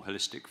sort of more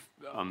holistic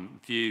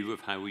view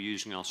of how we're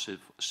using our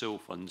SIL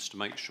funds to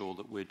make sure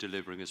that we're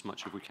delivering as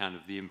much as we can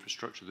of the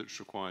infrastructure that's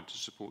required to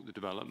support the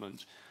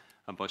development.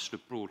 And by sort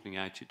of broadening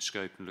out its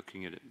scope and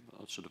looking at it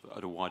sort of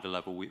at a wider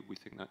level, we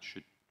think that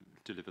should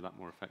deliver that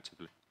more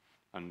effectively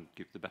and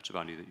give the better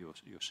value that you're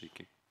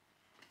seeking.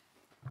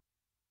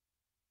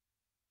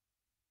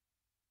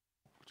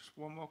 Just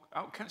one more.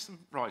 Oh, Councillor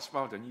Rice,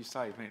 well done. You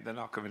saved me. Then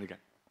I'll come in again.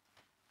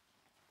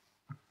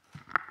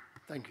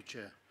 Thank you,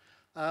 Chair.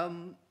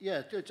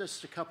 Yeah,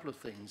 just a couple of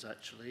things,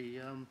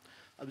 actually.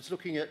 I was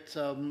looking at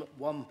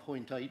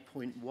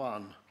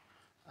 1.8.1.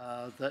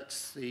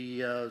 That's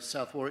the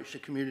South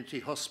Warwickshire Community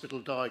Hospital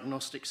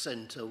Diagnostic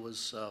Centre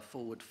was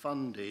forward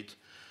funded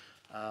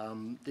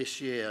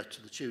this year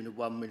to the tune of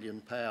 £1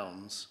 million.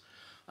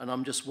 And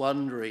I'm just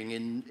wondering,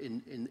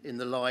 in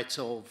the light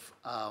of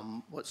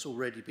what's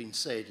already been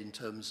said in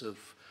terms of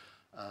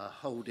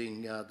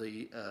holding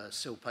the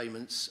SIL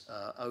payments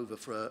over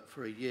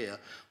for a year,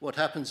 what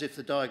happens if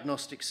the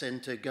diagnostic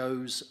centre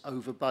goes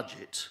over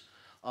budget?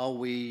 Are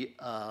we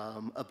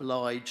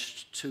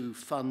obliged to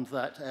fund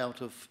that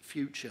out of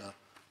future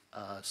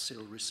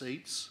SIL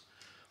receipts?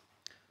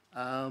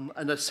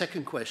 And a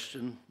second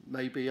question,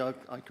 maybe I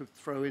could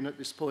throw in at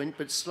this point,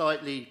 but a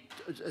slightly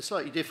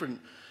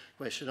different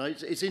question.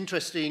 It's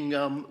interesting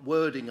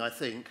wording, I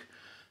think,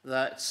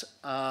 that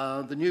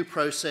the new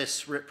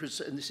process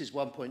and this is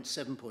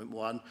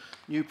 1.7.1,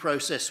 new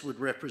process would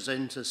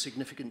represent a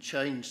significant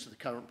change to the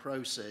current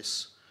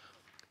process,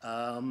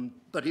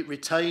 but it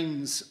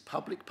retains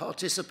public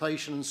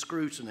participation and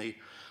scrutiny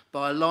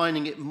by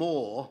aligning it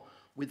more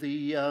with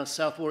the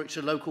South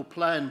Warwickshire local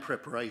plan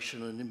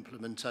preparation and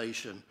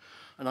implementation.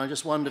 And I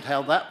just wondered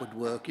how that would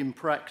work in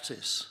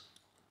practice.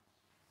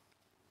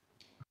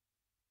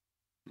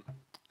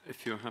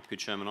 If you're happy,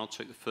 Chairman, I'll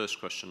take the first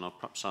question. I'll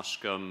perhaps ask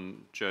Jo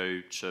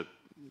to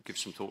give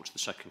some thought to the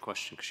second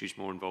question, because she's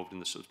more involved in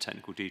the sort of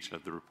technical detail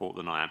of the report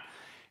than I am.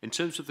 In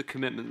terms of the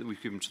commitment that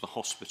we've given to the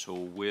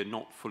hospital, we're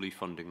not fully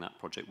funding that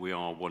project. We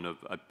are one of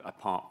a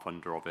part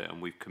funder of it,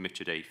 and we've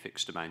committed a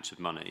fixed amount of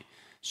money.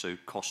 So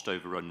cost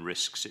overrun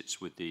risk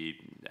sits with the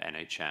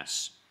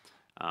NHS.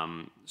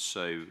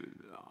 So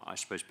I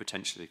suppose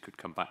potentially it could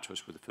come back to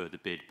us with a further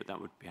bid, but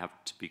that would have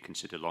to be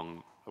considered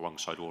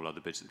alongside all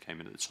other bids that came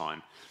in at the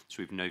time. So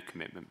we've no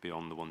commitment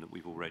beyond the one that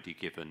we've already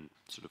given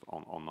sort of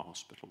on the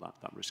hospital.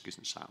 That risk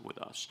isn't sat with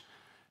us.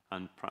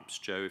 And perhaps,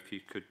 Jo, if you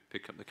could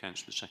pick up the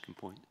councillor's second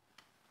point.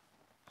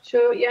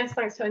 Sure, yes,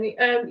 thanks, Tony.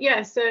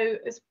 Yeah, so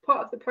as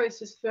part of the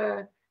process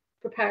for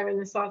preparing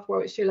the South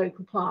Warwickshire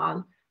local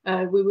plan,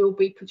 we will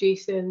be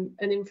producing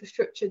an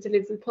infrastructure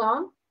delivery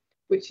plan,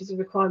 which is a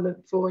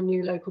requirement for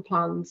new local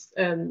plans.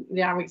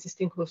 Our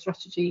existing core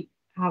strategy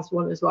has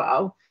one as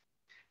well.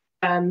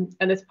 And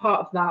as part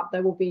of that,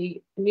 there will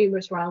be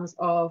numerous rounds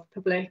of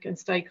public and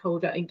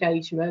stakeholder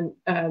engagement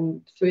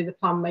through the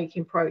plan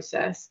making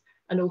process,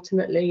 and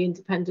ultimately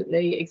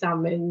independently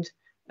examined,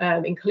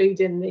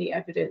 including the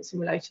evidence in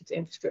relation to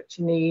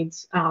infrastructure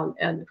needs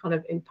and the kind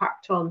of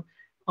impact on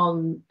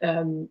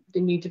the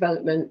new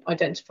development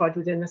identified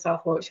within the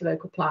South Warwickshire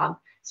local plan.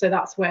 So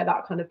that's where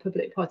that kind of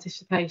public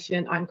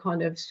participation and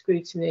kind of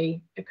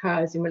scrutiny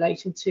occurs in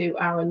relation to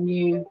our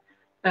new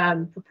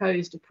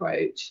proposed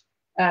approach,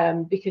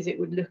 because it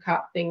would look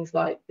at things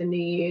like the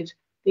need,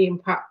 the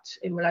impact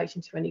in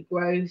relation to any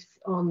growth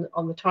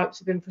on the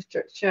types of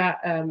infrastructure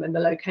and the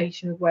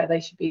location of where they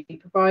should be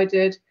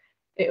provided.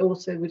 It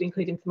also would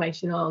include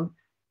information on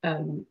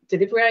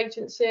delivery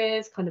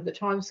agencies, kind of the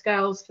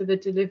timescales for the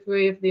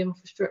delivery of the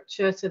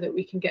infrastructure so that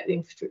we can get the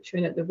infrastructure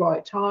in at the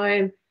right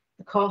time,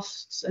 the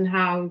costs and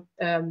how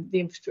the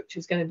infrastructure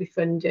is going to be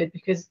funded,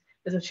 because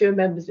as I'm sure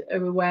members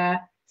are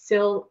aware,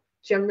 SIL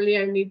generally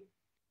only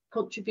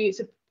contributes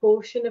a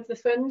portion of the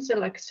funds. So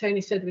like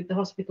Tony said with the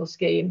hospital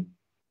scheme,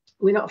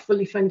 we're not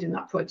fully funding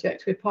that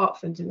project, we're part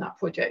funding that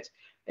project.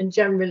 And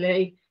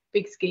generally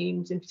big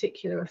schemes in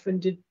particular are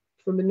funded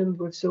from a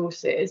number of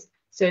sources.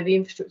 So the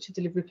infrastructure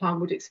delivery plan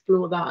would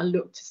explore that and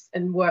look to,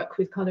 and work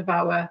with kind of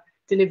our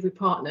delivery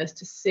partners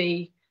to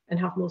see and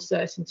have more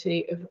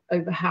certainty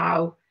over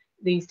how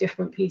these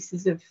different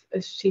pieces of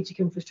strategic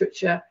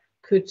infrastructure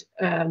could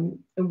and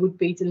would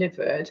be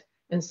delivered.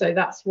 And so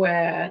that's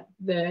where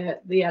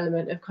the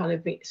element of kind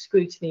of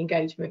scrutiny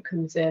engagement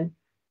comes in,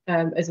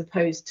 as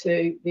opposed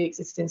to the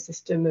existing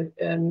system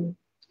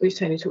which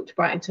Tony talked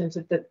about in terms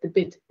of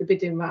the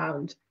bidding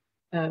round.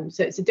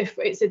 So it's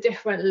a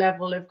different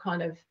level of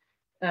kind of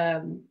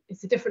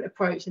it's a different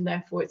approach, and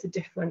therefore it's a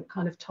different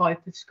kind of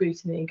type of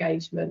scrutiny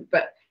engagement.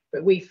 But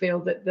we feel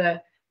that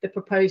the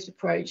proposed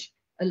approach,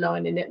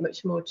 aligning it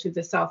much more to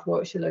the South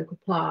Warwickshire local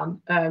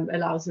plan,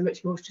 allows a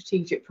much more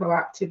strategic,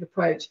 proactive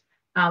approach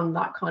and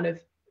that kind of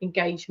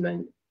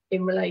engagement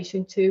in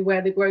relation to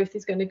where the growth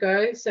is going to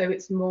go. So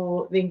it's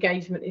more, the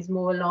engagement is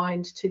more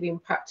aligned to the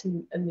impact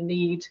and the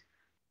need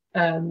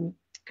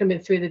coming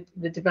through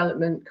the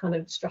development kind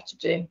of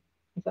strategy,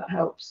 if that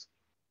helps.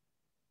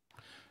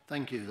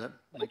 Thank you. That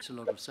makes a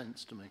lot of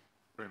sense to me.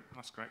 Brilliant.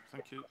 That's great.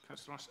 Thank you,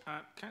 Councillor Ross.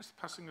 Councillor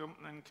Passingham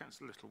and then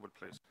Councillor Littlewood,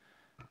 please.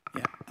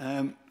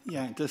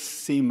 Yeah, it does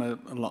seem a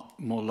lot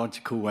more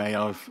logical way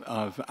of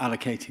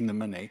allocating the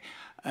money.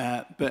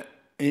 But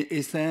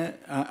is there,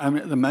 I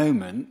mean, at the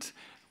moment,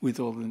 with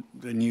all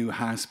the new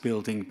house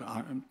building,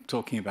 I'm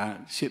talking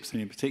about Shipston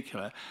in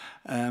particular,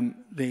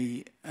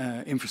 the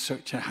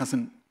infrastructure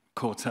hasn't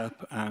caught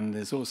up and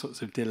there's all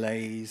sorts of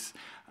delays.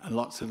 And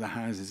lots of the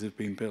houses have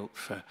been built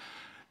for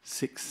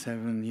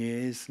 6-7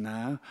 years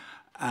now.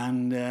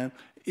 And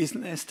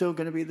isn't there still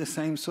going to be the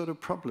same sort of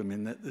problem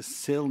in that the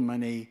SIL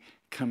money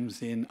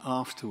comes in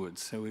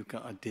afterwards? So we've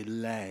got a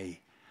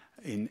delay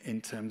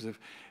in terms of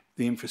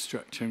the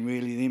infrastructure. And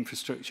really the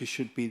infrastructure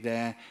should be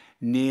there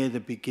near the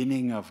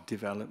beginning of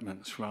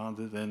developments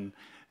rather than,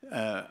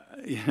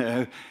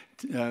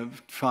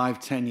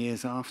 5-10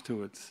 years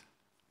afterwards.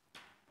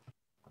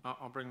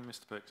 I'll bring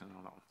Mr. Burton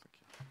on that one.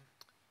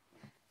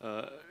 Thank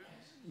you.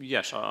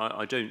 Yes,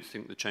 I don't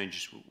think the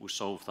changes will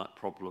solve that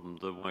problem.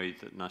 The way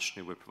that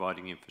nationally we're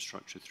providing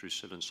infrastructure through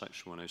SIL and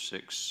Section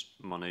 106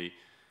 money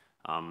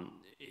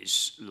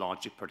is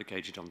largely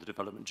predicated on the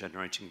development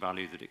generating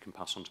value that it can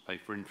pass on to pay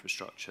for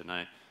infrastructure.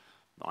 Now,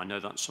 I know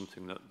that's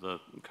something that the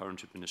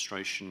current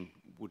administration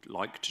would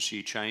like to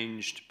see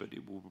changed, but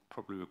it will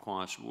probably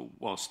require,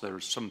 whilst there are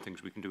some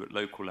things we can do at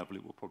local level,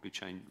 it will probably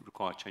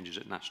require changes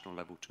at national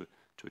level to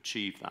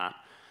achieve that.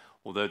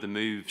 Although the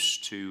moves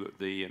to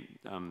the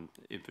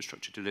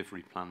infrastructure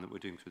delivery plan that we're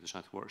doing through the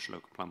South Warwickshire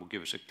local plan will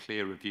give us a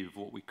clearer view of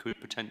what we could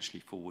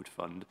potentially forward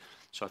fund.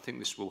 So I think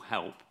this will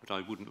help, but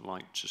I wouldn't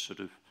like to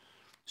sort of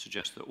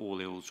suggest that all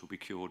ills will be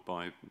cured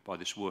by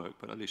this work,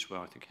 but at least we're,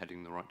 I think, heading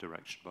in the right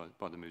direction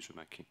by the moves we're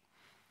making.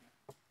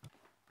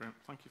 Brilliant.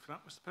 Thank you for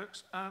that, Mr.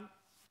 Perks.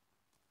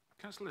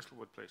 Councillor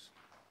Littlewood, please.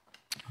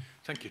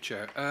 Thank you,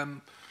 Chair.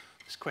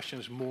 This question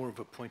is more of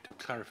a point of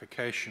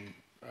clarification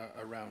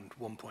around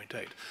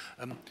 1.8.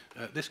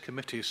 This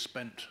committee has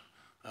spent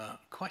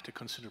quite a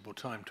considerable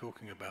time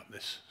talking about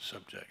this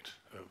subject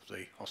of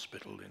the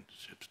hospital in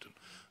Shipston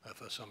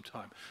for some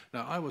time.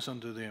 Now, I was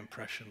under the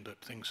impression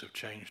that things have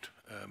changed,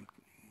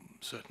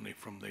 certainly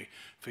from the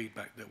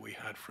feedback that we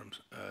had from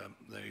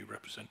the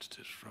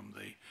representatives from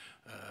the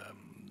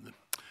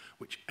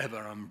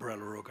whichever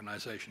umbrella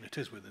organisation it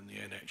is within the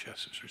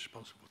NHS that's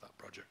responsible for that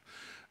project.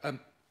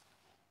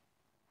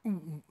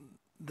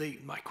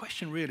 My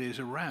question really is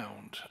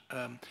around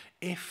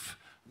if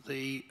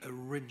the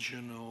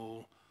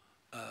original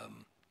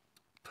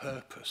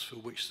purpose for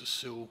which the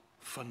SIL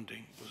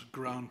funding was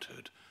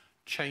granted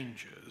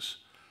changes,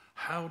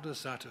 how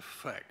does that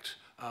affect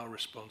our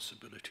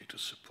responsibility to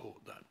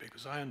support that?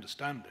 Because I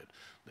understand it,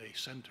 the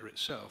centre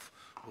itself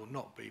will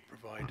not be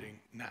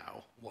providing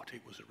now what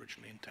it was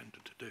originally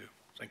intended to do.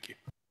 Thank you.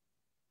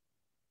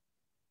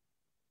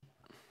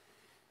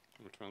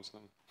 You want to answer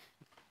that?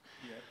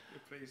 Yeah,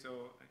 please, or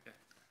okay.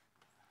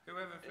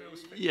 Whoever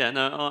feels fit. Yeah,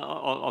 no,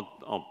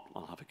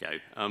 I'll have a go.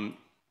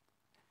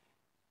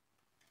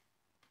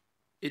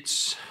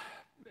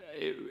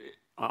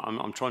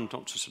 I'm trying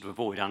not to sort of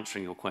avoid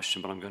answering your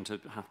question, but I'm going to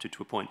have to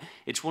a point.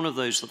 It's one of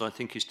those that I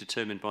think is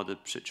determined by the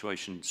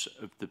situations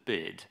of the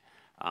bid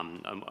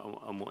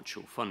and what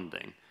you're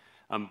funding.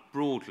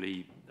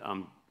 Broadly,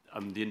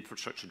 the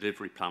infrastructure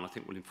delivery plan, I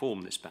think, will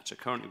inform this better.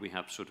 Currently, we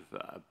have sort of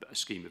a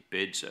scheme of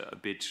bids. A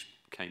bid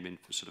came in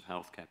for sort of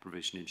healthcare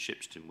provision in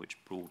Shipston,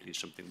 which broadly is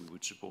something we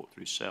would support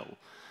through SIL.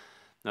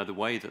 Now, the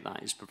way that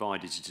that is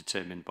provided is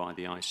determined by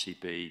the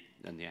ICB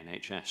and the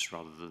NHS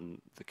rather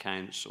than the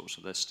council.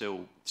 So they're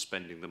still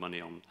spending the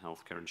money on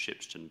healthcare in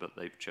Shipston, but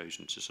they've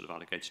chosen to sort of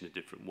allocate in a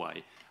different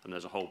way. And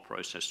there's a whole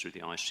process through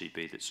the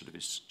ICB that sort of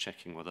is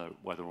checking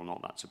whether or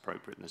not that's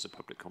appropriate. And there's a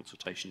public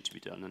consultation to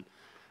be done. And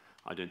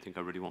I don't think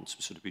I really want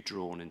to sort of be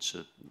drawn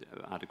into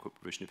adequate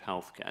provision of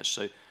healthcare.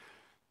 So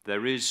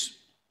there is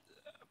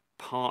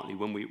partly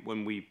when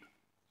we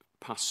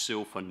pass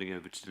SIL funding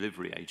over to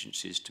delivery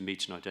agencies to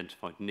meet an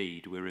identified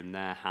need, we're in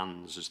their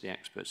hands as the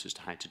experts as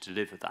to how to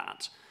deliver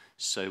that.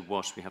 So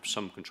whilst we have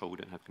some control, we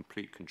don't have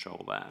complete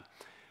control there.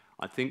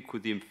 I think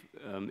with the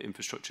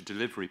infrastructure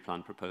delivery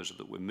plan proposal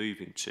that we're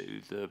moving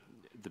to,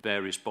 the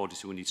various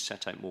bodies will need to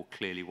set out more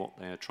clearly what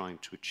they are trying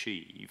to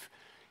achieve.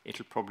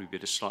 It'll probably be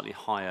at a slightly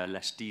higher,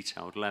 less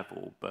detailed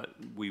level, but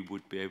we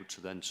would be able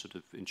to then sort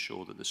of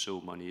ensure that the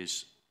SIL money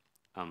is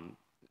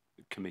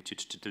committed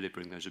to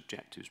delivering those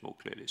objectives more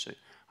clearly. So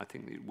I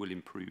think it will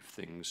improve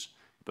things,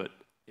 but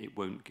it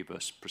won't give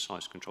us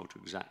precise control to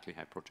exactly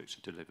how projects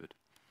are delivered.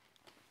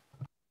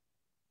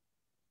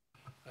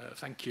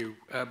 Thank you.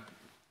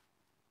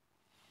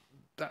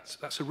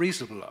 That's a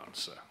reasonable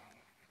answer,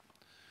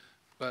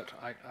 but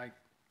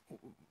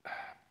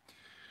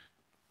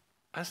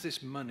as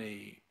this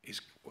money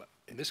is, well,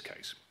 in this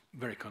case,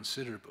 very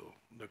considerable,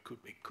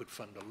 could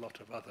fund a lot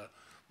of other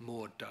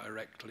more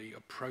directly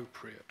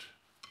appropriate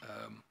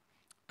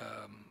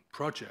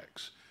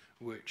projects,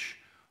 which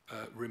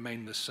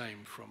remain the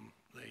same from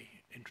the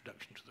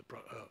introduction to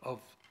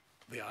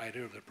the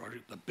idea of the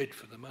project, the bid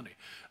for the money.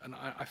 And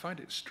I find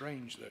it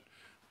strange that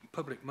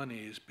public money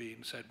is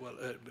being said, well,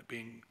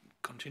 being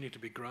continued to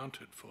be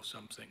granted for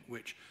something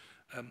which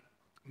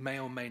may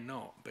or may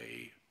not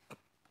be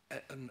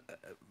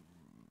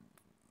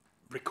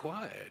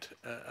required.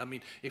 I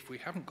mean, if we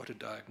haven't got a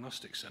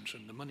diagnostic centre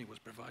and the money was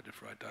provided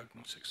for our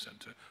diagnostic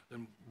centre,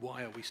 then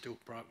why are we still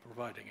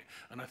providing it?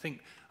 And I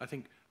think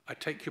I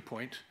take your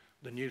point.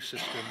 The new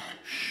system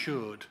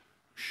should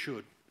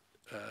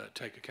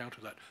take account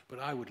of that, but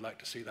I would like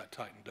to see that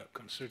tightened up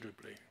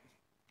considerably,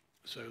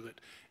 so that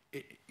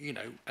it, you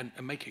know, and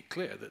make it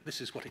clear that this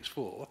is what it's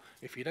for.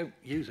 If you don't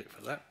use it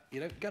for that, you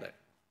don't get it.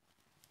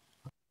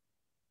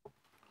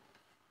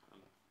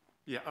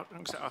 Yeah,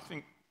 I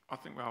think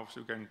we're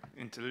obviously going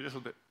into a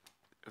little bit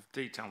of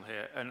detail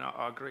here, and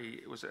I agree.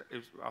 It was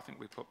I think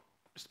we put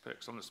Mr.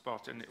 Perks on the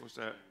spot, and it was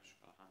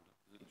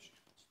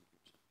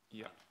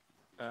yeah.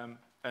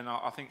 And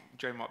I think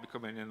Joe might be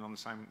coming in on the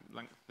same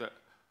length, that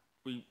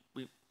we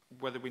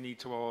whether we need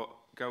to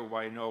go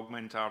away and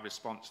augment our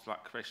response to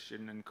that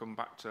question and come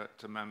back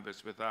to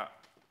members with that,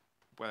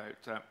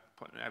 without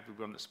putting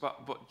everyone on the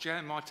spot. But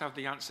Joe might have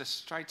the answer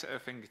straight at her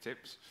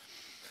fingertips.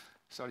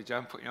 Sorry, Joe,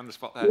 I'm putting you on the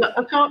spot there. No,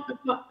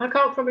 I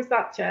can't promise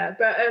that, Chair.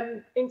 But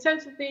in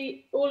terms of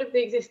all of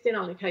the existing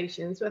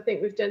allocations, so I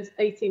think we've done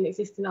 18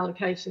 existing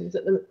allocations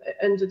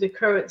under the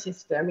current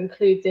system,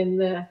 including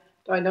the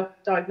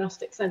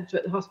diagnostic centre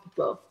at the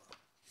hospital.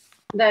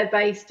 They're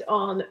based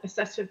on a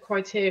set of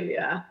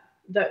criteria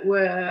that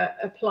were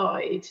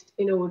applied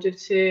in order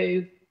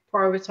to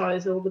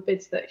prioritise all the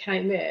bids that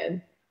came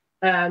in,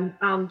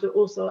 and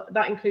also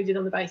that included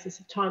on the basis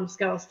of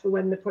timescales for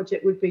when the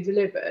project would be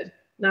delivered.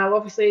 Now,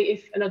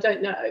 obviously, and I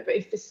don't know, but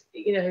if this,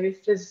 you know,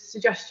 if there's a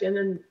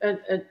suggestion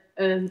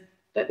and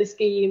that the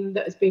scheme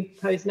that has been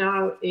proposed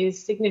now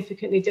is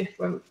significantly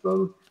different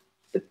from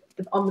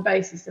on the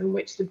basis on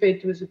which the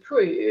bid was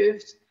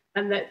approved,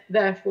 and that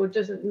therefore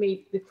doesn't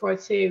meet the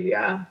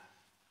criteria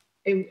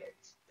in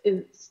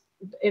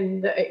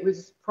that it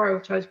was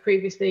prioritised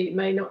previously, it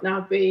may not now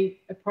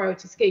be a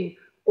priority scheme,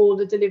 or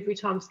the delivery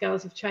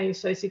timescales have changed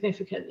so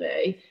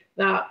significantly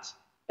that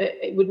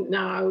it wouldn't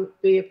now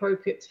be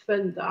appropriate to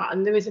fund that.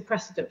 And there is a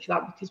precedent for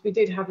that, because we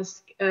did have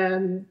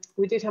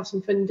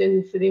some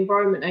funding for the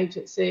Environment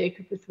Agency a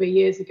couple of 3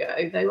 years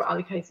ago. They were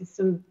allocated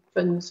some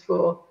funds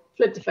for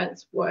flood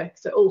defence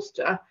works at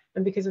Ulster,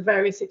 and because of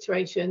various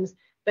situations,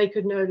 they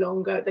could no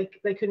longer,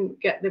 they couldn't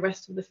get the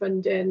rest of the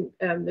funding.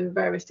 There were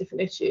various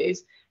different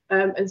issues,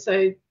 and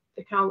so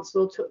the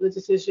council took the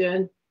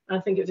decision, and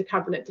I think it was a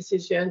cabinet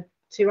decision,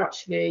 to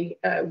actually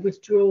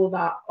withdraw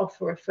that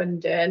offer of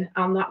funding,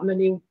 and that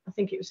money, I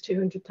think it was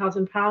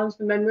 £200,000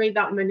 from memory,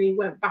 that money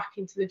went back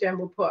into the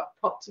general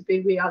pot to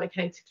be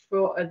reallocated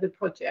for other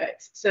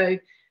projects. So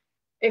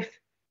if,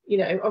 you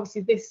know,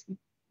 obviously this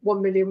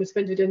 1 million was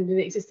funded under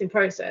the existing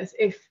process,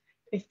 if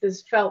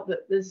there's felt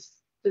that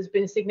there's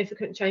been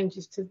significant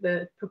changes to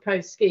the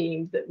proposed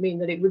scheme that mean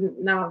that it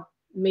wouldn't now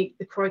meet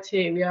the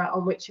criteria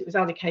on which it was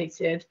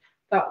allocated,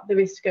 that there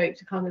is scope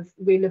to kind of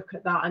relook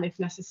at that, and if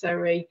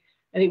necessary,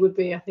 and it would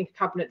be, I think, a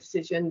cabinet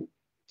decision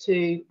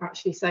to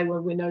actually say, well,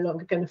 we're no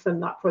longer going to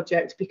fund that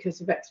project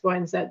because of X, Y,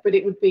 and Z. But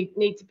it would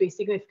need to be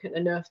significant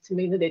enough to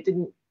mean that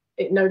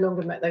it no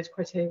longer met those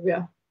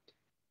criteria.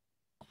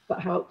 That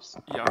helps.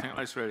 Yeah, I think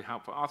that's really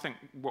helpful. I think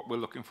what we're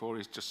looking for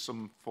is just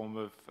some form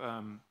of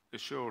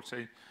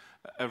assurity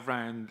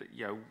around,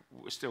 you know,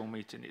 we're still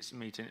meeting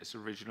its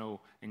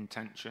original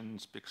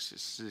intentions, because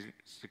it's a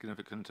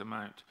significant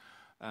amount.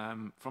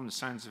 From the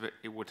sounds of it,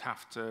 it would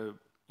have to,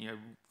 you know,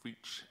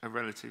 reach a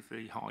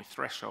relatively high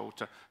threshold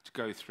to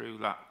go through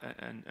that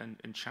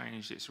and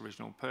change its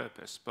original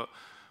purpose. But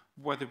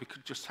whether we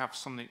could just have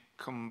something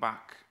come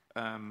back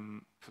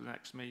for the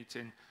next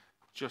meeting,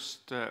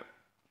 just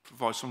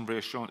provide some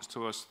reassurance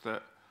to us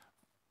that,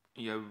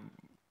 you know,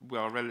 we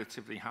are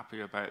relatively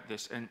happy about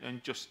this,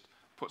 and just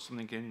put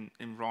something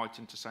in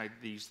writing to say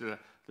these are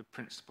the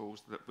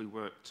principles that we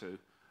work to,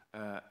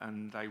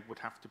 and they would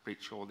have to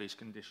breach all these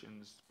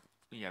conditions,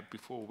 you know,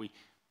 before we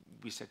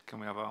said, can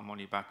we have our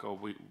money back, or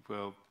we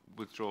will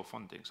withdraw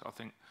funding. So I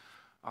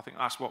think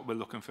that's what we're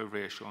looking for,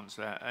 reassurance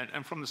there.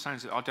 And from the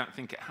sounds of it, I don't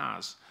think it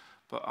has,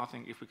 but I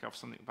think if we could have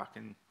something back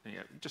in, you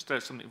know, just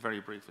something very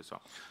brief as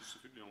well.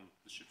 Specifically on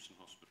the Shipson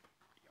Hospital.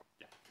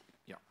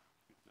 Yeah.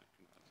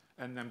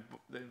 And then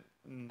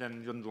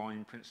the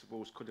underlying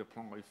principles could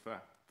apply for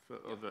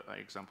other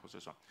examples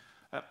as well.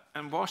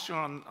 And whilst you're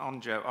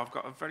on, Joe, I've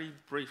got a very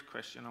brief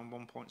question on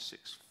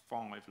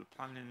 1.65, the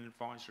Planning and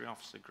Advisory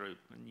Officer Group,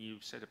 and you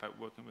said about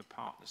working with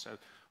partners. So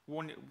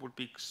one, it would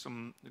be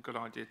a good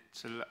idea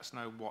to let us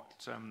know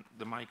what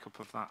the makeup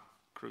of that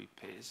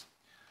group is.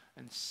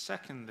 And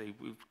secondly,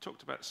 we've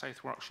talked about the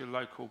South Warwickshire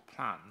Local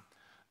Plan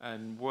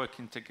and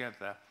working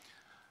together.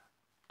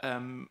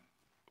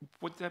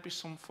 Would there be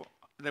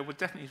there would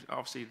definitely,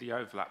 obviously, the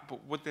overlap,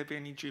 but would there be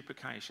any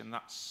duplication?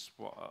 That's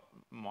what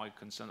my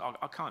concern.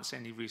 I can't see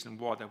any reason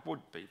why there would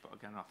be, but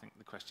again, I think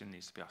the question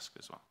needs to be asked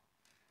as well.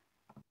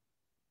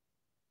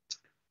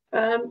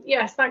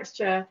 Yes, thanks,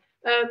 Chair.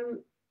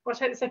 I'll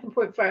take the second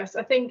point first.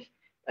 I think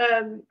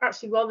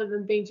actually, rather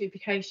than being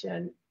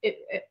duplication,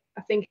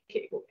 I think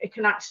it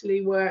can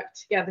actually work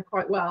together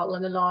quite well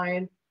and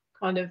align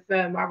kind of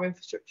our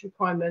infrastructure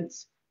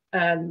requirements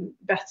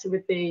better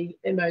with the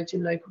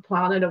emerging local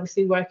plan, and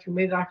obviously working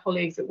with our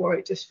colleagues at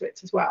Warwick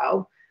District as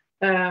well,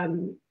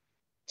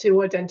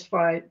 to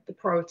identify the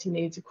priority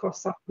needs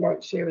across South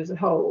Warwickshire as a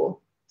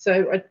whole.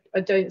 So I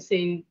don't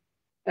see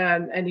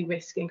any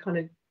risk in kind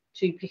of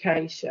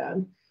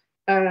duplication.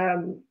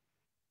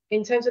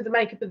 In terms of the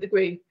makeup of the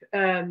group,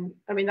 I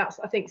mean, that's,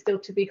 I think, still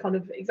to be kind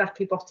of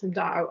exactly bottomed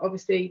out.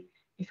 Obviously,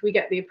 if we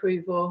get the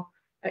approval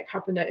at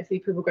Cabinet, if the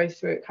approval goes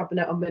through at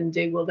Cabinet on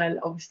Monday, we'll then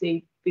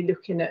obviously be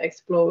looking at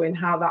exploring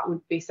how that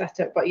would be set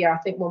up. But yeah, I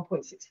think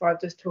 1.65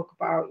 does talk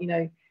about, you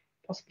know,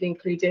 possibly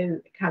including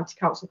county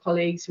council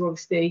colleagues who are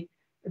obviously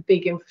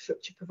big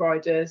infrastructure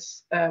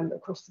providers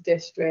across the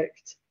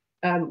district,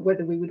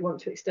 whether we would want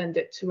to extend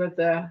it to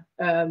other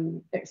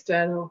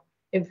external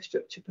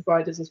infrastructure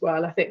providers as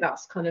well. I think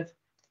that's kind of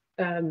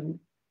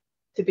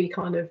to be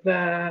kind of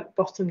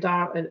bottomed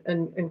out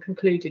and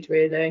concluded,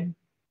 really.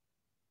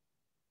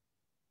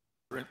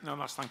 No,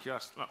 thank you.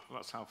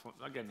 That's helpful.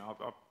 Again,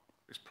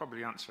 it's probably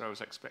the answer I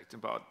was expecting,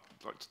 but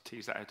I'd like to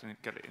tease that out and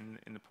get it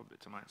in the public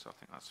domain, so I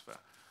think that's fair.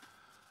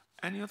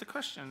 Any other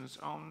questions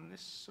on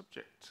this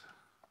subject?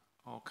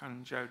 Or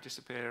can Joe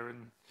disappear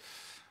and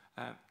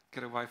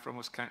get away from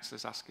us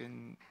councillors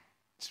asking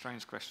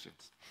strange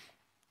questions?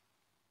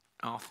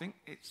 I think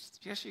it's,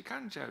 yes, you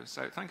can, Joe.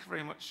 So thank you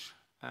very much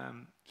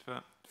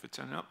for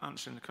turning up,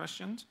 answering the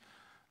questions.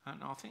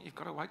 And I think you've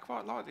got away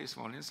quite light this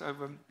morning, so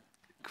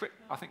quick,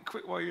 I think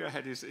quick while you're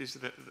ahead is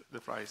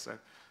the phrase, so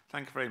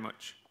thank you very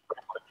much.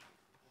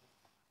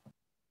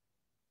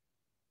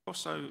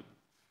 Also,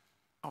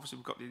 obviously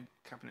we've got the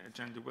Cabinet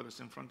agenda with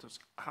us in front of us.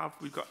 Have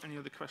we got any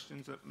other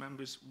questions that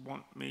members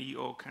want me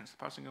or Councillor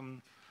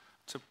Passingham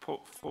to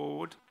put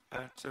forward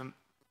at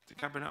the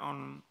Cabinet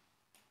on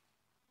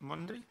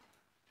Monday?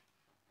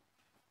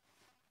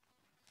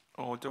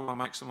 Or do I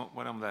make some up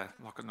when I'm there,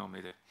 like I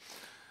normally do?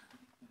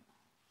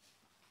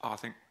 I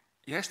think,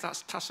 yes,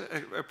 that's tacit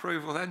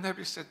approval then.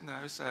 Nobody said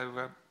no,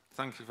 so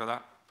thank you for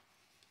that.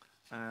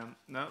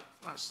 No,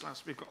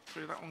 we've got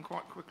through that one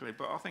quite quickly,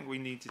 but I think we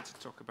needed to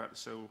talk about the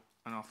SIL,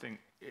 and I think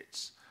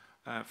it's,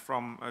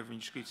 from over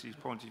in Scrutiny's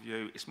point of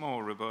view, it's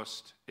more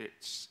robust. It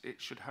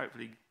should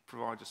hopefully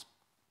provide us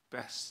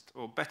best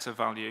or better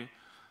value,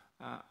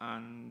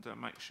 and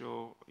make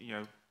sure, you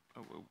know,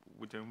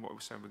 we're doing what we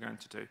said we're going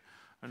to do.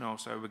 And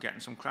also we're getting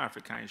some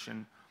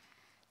clarification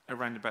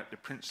around about the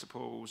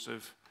principles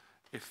of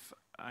if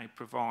a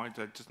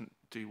provider doesn't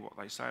do what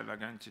they say they're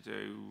going to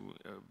do,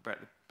 about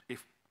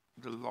if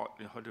the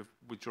likelihood of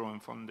withdrawing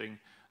funding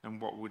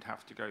and what would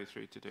have to go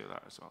through to do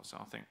that as well. So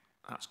I think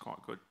that's quite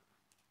good.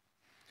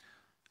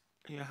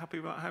 Are you happy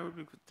about how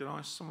did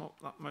I sum up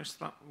that, most of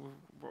that,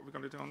 what we're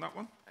going to do on that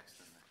one?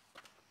 Excellent.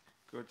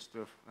 Good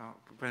stuff.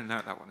 We're going to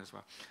note that one as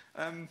well.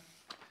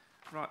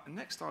 Right, the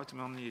next item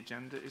on the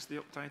agenda is the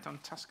update on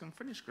task and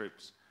finish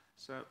groups.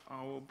 So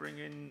I will bring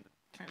in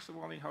Councillor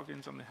Wally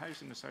Hoggins on the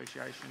housing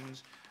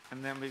associations,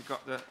 and then we've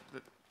got the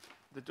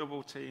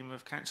double team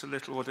of Councillor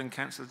Littlewood and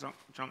Councillor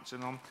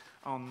Johnson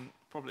on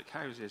public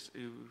houses.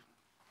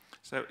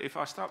 So if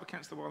I start with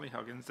Councillor Wally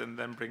Hoggins and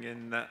then bring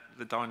in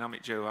the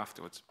dynamic duo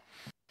afterwards.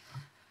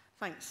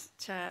 Thanks,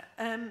 Chair.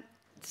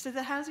 So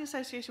the Housing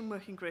Association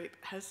Working Group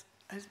has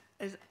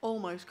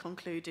almost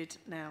concluded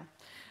now.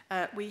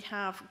 We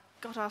have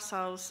got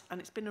ourselves, and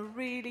it's been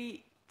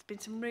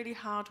some really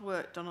hard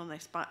work done on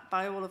this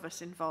by all of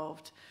us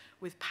involved,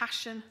 with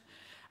passion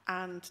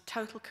and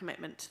total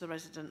commitment to the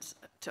residents,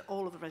 to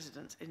all of the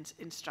residents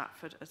in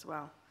Stratford as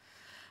well.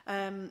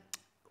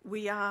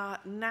 We are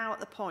now at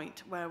the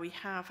point where we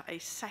have a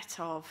set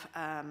of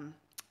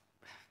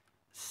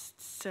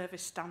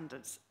service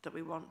standards that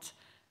we want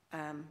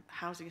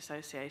housing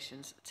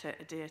associations to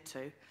adhere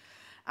to.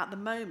 At the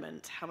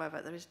moment,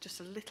 however, there is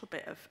just a little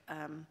bit of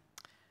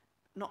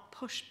not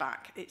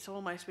pushback. It's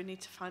almost we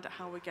need to find out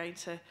how we're going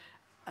to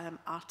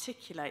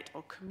articulate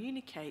or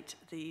communicate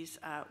these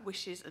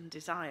wishes and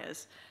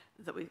desires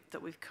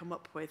that we've come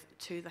up with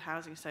to the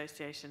housing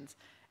associations.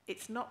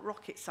 It's not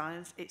rocket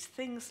science. It's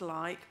things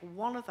like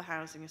one of the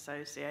housing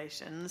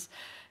associations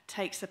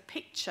takes a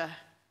picture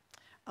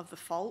of the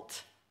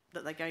fault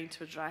that they're going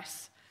to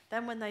address.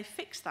 Then when they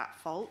fix that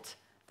fault,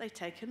 they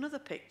take another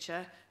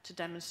picture to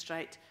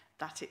demonstrate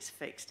that it's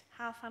fixed.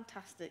 How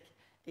fantastic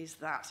is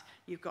that?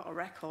 You've got a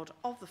record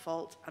of the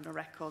fault and a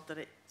record that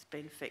it's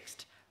been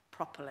fixed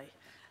properly.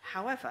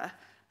 However,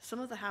 some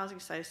of the housing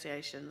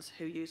associations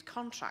who use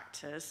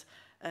contractors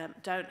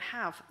don't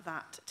have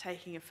that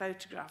taking of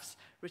photographs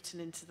written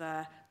into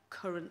their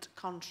current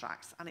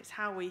contracts, and it's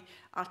how we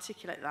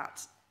articulate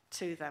that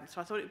to them.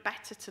 So I thought it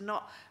better to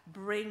not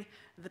bring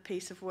the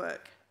piece of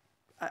work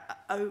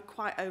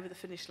quite over the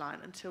finish line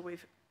until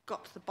we've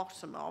got to the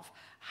bottom of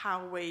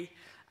how we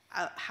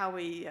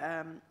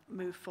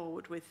move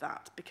forward with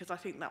that, because I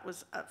think that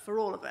was, for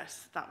all of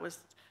us, that was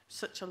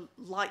such a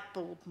light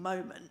bulb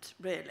moment,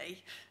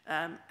 really.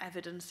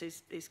 Evidence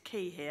is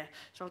key here.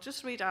 So I'll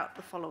just read out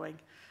the following.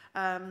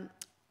 The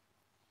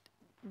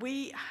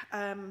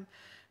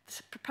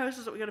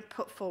proposals that we're going to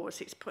put forward,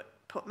 so it's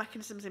put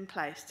mechanisms in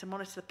place to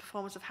monitor the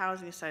performance of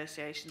housing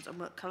associations and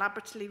work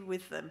collaboratively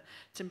with them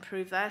to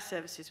improve their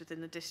services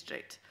within the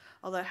district.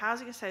 Although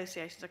housing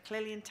associations are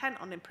clearly intent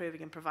on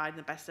improving and providing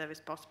the best service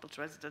possible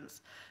to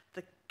residents,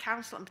 the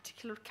council, and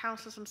particular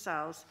councillors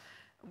themselves,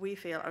 we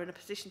feel are in a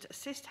position to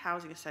assist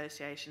housing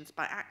associations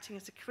by acting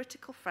as a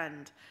critical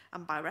friend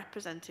and by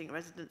representing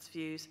residents'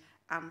 views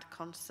and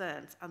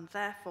concerns. And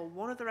therefore,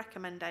 one of the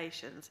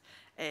recommendations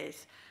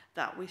is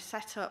that we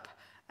set up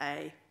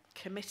a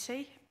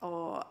committee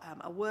or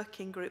a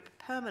working group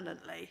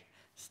permanently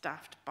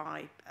staffed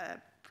by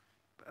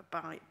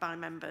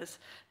members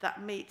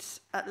that meets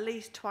at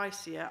least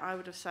twice a year. I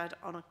would have said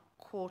on a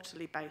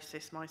quarterly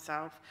basis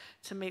myself,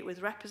 to meet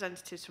with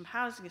representatives from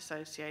housing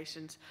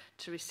associations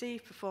to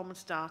receive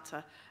performance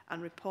data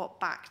and report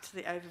back to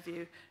the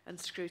overview and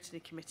scrutiny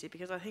committee,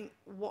 because I think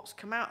what's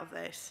come out of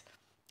this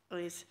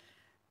is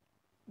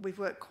we've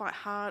worked quite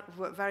hard, we've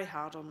worked very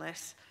hard on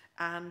this,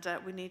 and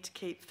we need to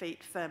keep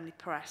feet firmly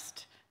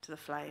pressed to the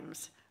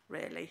flames,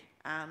 really,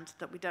 and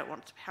that we don't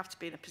want to have to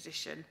be in a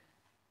position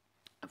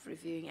of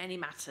reviewing any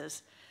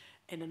matters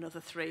in another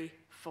 3-4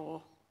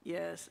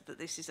 years, that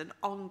this is an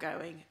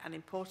ongoing and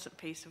important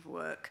piece of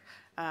work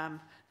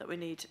that we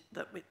need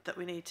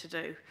to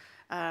do.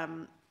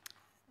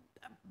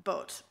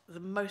 But the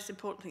most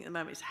important thing at the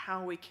moment is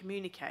how we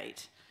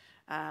communicate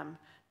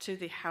to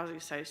the housing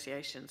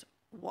associations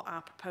what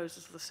our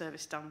proposals for the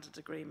service standards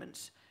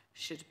agreements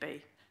should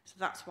be. So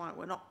that's why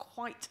we're not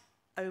quite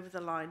over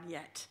the line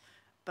yet,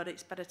 but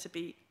it's better to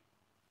be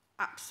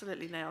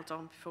absolutely nailed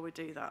on before we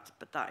do that.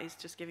 But that is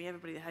just giving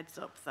everybody the heads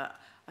up that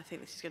I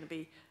think this is going to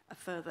be a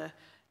further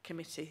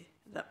committee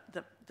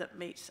that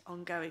meets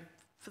ongoing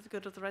for the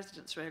good of the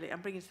residents, really,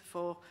 and bringing to the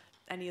fore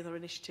any other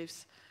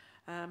initiatives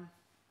that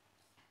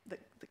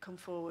come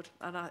forward.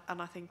 And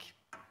I think,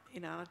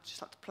 you know, I'd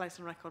just like to place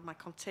on record my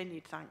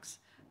continued thanks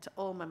to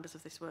all members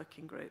of this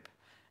working group.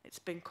 It's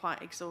been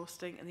quite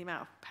exhausting, and the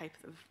amount of paper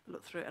that we've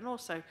looked through, and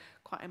also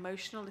quite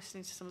emotional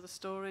listening to some of the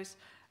stories.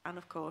 And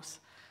of course,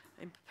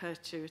 in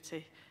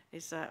perpetuity,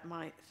 is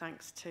my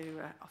thanks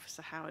to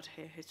Officer Howard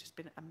here, who's just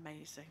been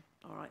amazing.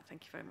 All right,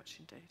 thank you very much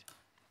indeed.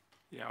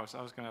 Yeah, I was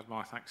going to add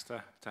my thanks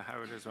to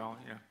Howard as well.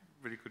 Yeah,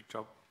 really good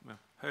job.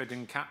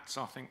 Herding cats,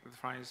 I think the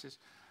phrase is.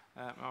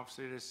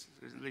 Obviously, there's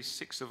at least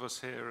 6 of us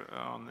here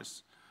on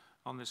this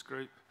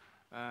group,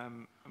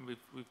 and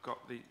we've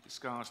got the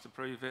scars to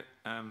prove it.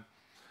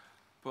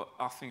 But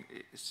I think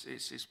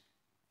it's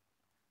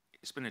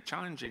been a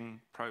challenging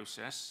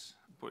process,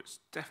 but it's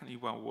definitely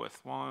well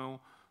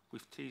worthwhile.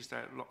 We've teased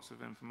out lots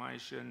of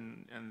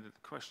information, and the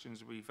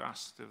questions we've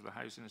asked of the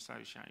housing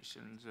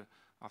associations,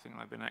 I think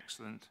they've been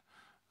excellent.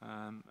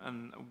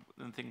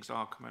 And things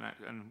are coming out,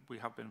 and we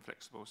have been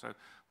flexible. So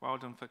well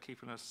done for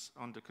keeping us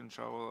under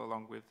control,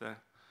 along with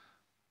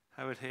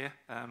Howard here.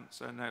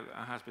 So no,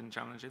 it has been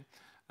challenging,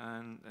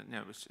 and you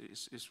know,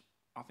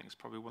 I think it's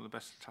probably one of the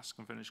best task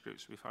and finish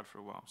groups we've had for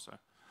a while. So,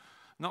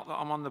 not that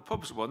I'm on the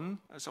pubs one,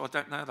 so I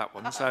don't know that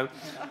one. So,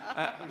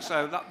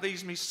 so that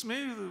leads me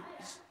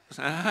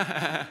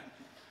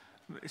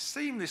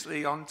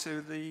seamlessly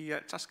onto the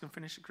task and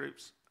finish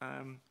groups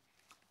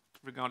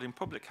regarding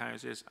public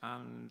houses,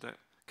 and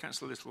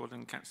Councillor Littlewood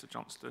and Councillor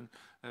Johnston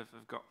have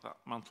got that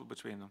mantle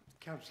between them.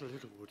 Councillor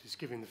Littlewood is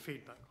giving the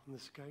feedback on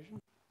this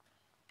occasion.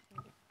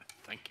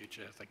 Thank you,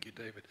 Chair. Thank you,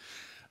 David.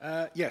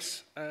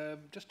 Yes,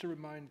 just to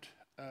remind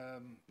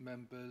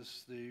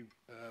members, the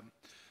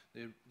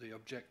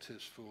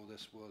objectives for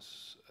this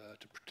was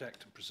to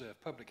protect and preserve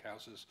public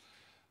houses,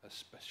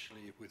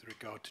 especially with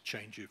regard to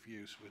change of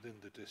use within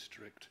the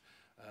district,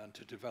 and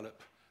to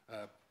develop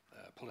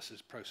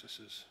policies,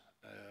 processes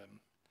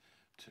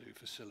to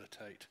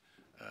facilitate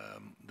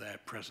their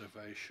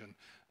preservation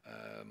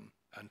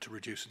and to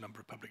reduce the number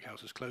of public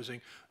houses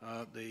closing.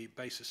 The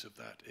basis of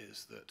that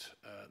is that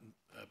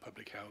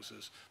public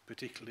houses,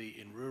 particularly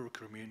in rural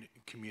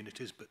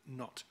communities, but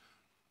not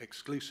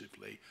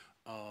exclusively,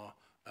 are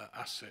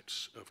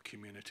assets of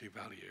community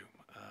value,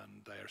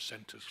 and they are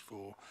centres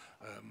for,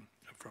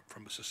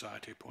 from a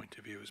society point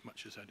of view, as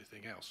much as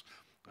anything else.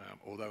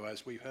 Although,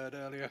 as we heard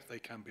earlier, they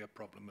can be a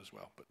problem as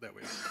well, but there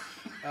we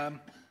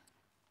are.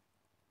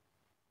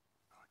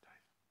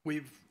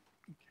 We've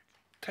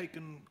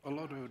taken a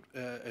lot of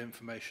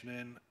information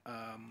in.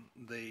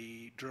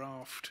 The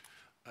draft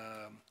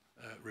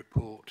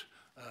report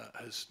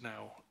has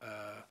now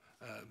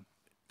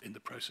in the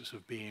process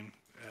of being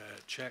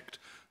checked,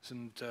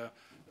 and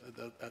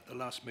at the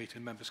last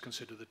meeting, members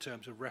considered the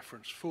terms of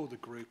reference for the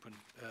group and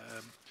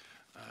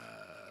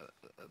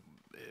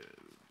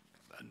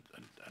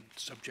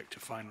subject to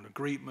final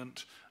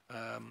agreement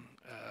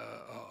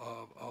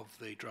of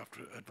the draft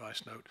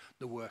advice note,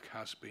 the work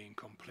has been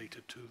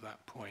completed to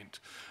that point.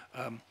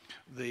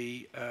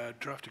 The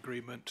draft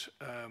agreement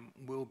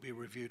will be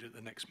reviewed at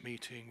the next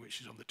meeting,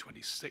 which is on the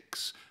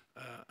 26th,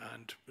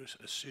 and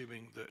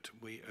assuming that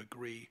we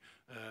agree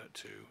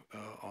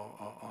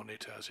on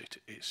it as it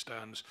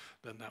stands,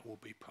 then that will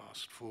be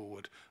passed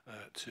forward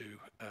to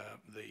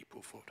the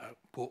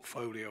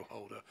portfolio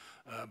holder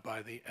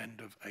by the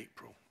end of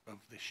April of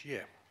this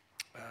year.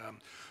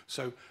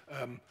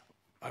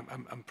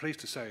 I'm pleased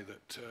to say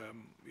that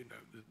you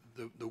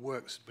know, the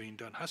work that's been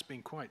done has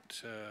been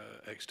quite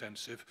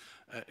extensive.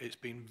 It's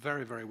been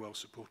very, very well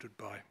supported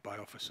by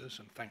officers,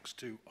 and thanks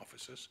to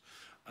officers.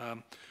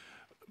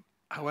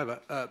 However,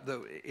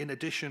 in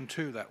addition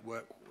to that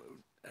work,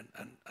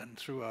 and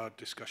through our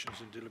discussions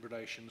and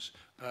deliberations,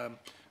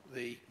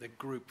 the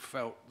group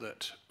felt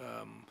that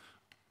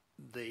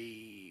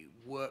the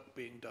work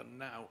being done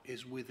now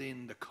is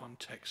within the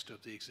context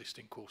of the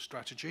existing core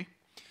strategy.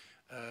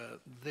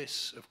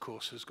 This, of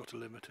course, has got a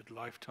limited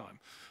lifetime.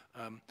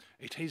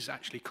 It is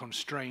actually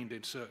constrained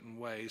in certain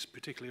ways,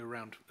 particularly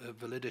around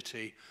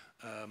validity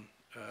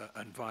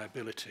and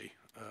viability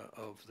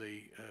of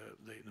the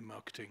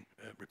marketing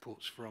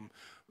reports from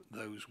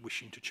those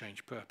wishing to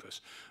change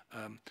purpose.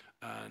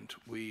 And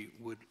we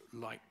would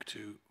like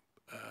to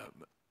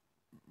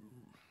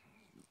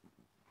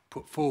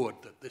put forward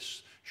that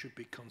this should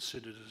be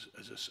considered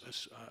as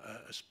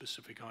a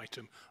specific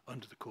item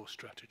under the core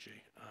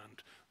strategy,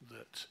 and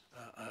that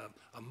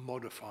a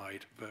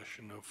modified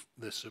version of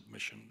the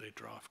submission, the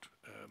draft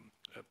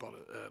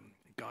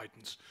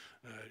guidance,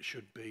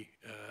 should be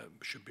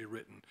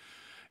written.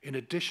 In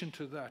addition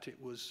to that,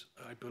 it was,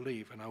 I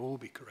believe, and I will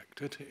be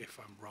corrected if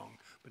I'm wrong,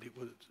 but it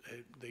was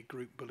the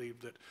group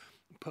believed that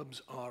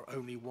pubs are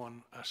only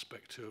one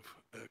aspect of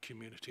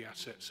community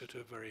assets that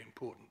are very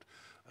important,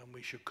 and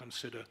we should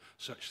consider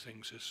such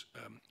things as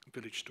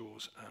village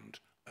stores and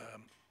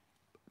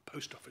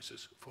post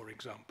offices, for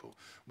example,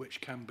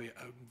 which can be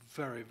a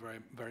very, very,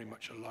 very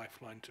much a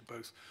lifeline to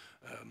both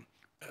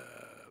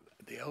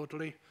the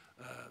elderly,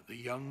 the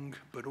young,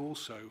 but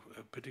also,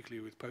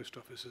 particularly with post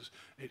offices,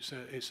 it's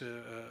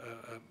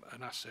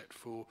an asset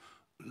for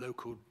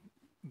local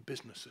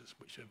businesses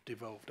which have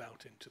devolved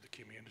out into the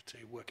community,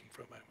 working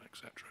from home,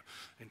 etc.,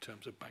 in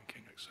terms of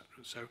banking, etc.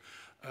 So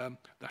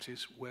that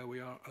is where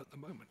we are at the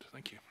moment.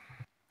 Thank you.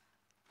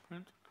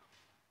 Brilliant.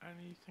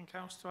 Anything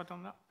else to add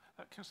on that?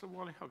 Councillor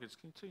Wiley-Hoggins,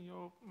 can you turn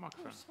your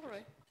microphone? Oh,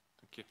 sorry.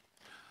 Thank you.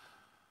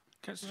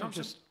 Councillor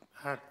Johnson. Just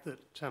add that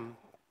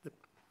the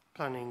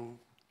planning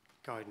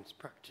guidance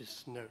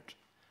practice note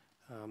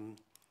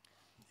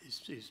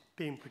is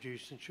being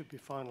produced and should be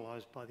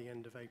finalised by the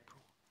end of April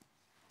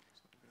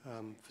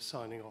for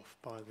signing off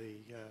by the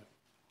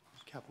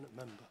cabinet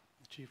member,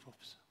 the chief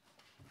officer.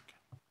 Okay.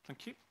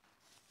 Thank you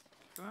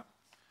for that.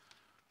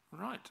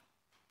 Right.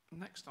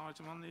 Next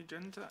item on the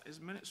agenda is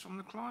minutes from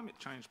the climate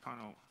change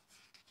panel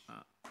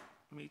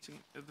meeting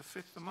of the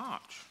 5th of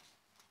March.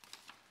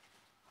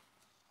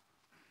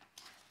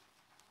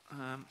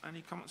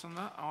 Any comments on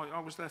that? I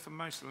was there for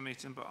most of the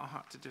meeting, but I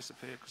had to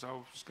disappear because I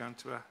was going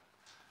to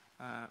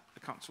a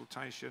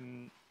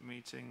consultation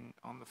meeting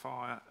on the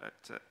fire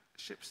at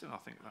Shipston, I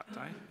think, that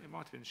day. It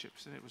might have been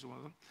Shipston, it was one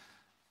of them.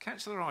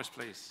 Councillor Rice,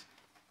 please.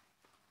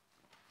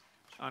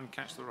 And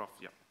Councillor Roth,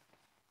 yeah.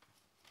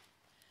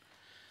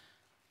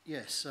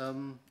 Yes,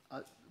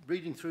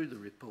 reading through the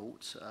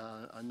report,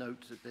 I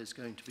note that there's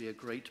going to be a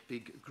great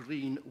big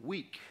green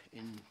week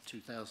in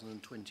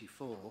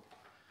 2024.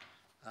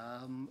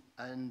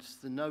 And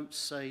the notes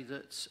say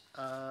that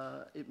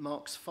it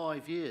marks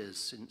 5 years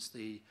since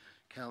the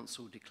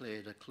council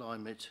declared a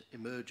climate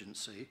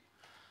emergency.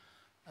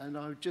 And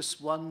I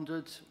just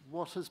wondered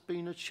what has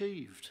been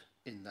achieved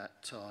in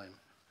that time.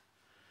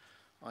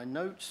 I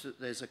note that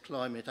there's a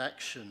climate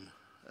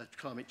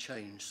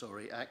change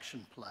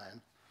action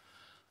plan.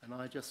 And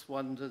I just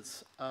wondered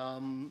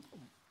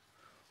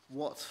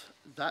what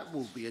that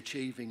will be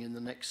achieving in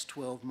the next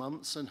 12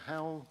 months and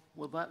how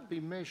will that be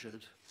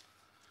measured.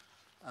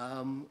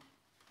 And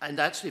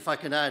actually, if I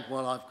can add,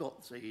 while I've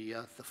got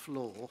the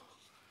floor,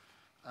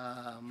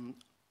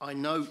 I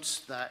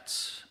note that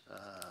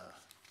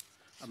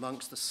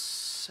amongst the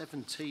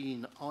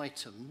 17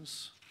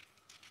 items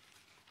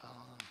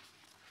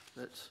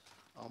that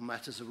are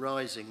matters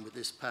arising with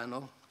this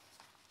panel,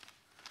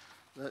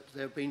 that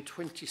there have been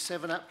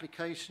 27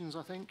 applications,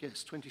 I think,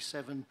 yes,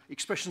 27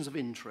 expressions of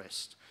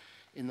interest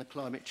in the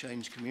Climate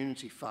Change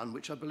Community Fund,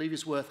 which I believe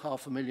is worth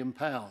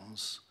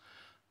 £500,000.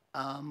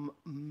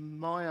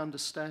 My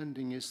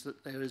understanding is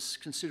that there is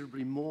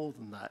considerably more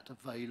than that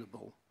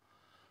available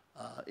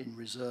in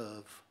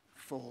reserve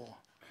for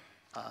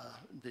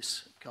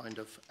this kind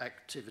of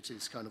activity,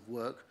 this kind of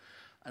work.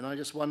 And I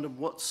just wonder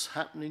what's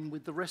happening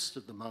with the rest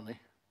of the money.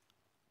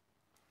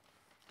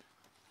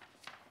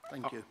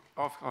 Thank you.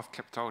 I've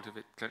kept hold of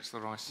it,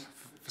 Councillor Rice,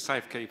 for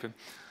safekeeping.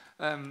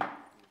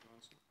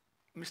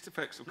 Mr.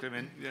 Perks will come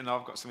in, and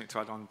I've got something to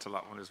add on to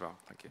that one as well.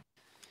 Thank you.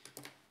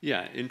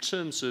 Yeah, in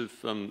terms of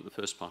the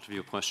first part of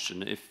your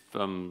question, if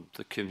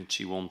the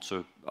committee want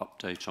to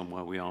update on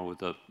where we are with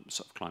the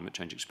sort of climate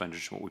change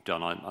expenditure and what we've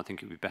done, I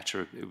think it would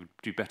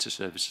do better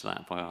service to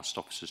that if I asked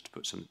officers to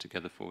put something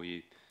together for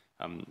you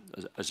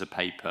as a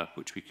paper,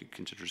 which we could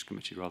consider as a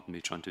committee rather than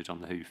me trying to do it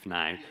on the hoof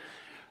now.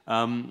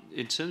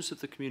 In terms of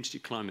the Community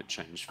Climate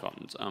Change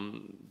Fund,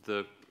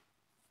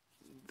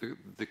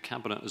 the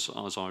Cabinet, as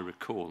I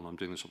recall, and I'm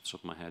doing this off the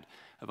top of my head,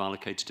 have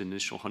allocated an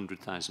initial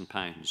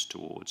 £100,000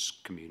 towards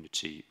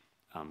community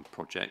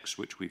projects,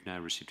 which we've now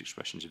received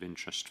expressions of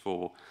interest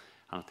for.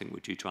 and I think we're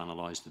due to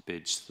analyse the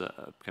bids that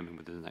are coming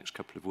within the next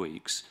couple of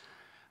weeks.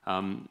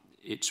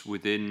 It's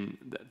within,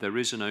 there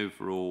is an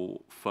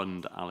overall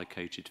fund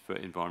allocated for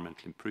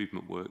environmental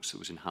improvement works that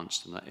was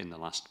enhanced in the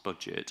last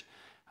budget,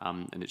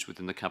 and it's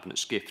within the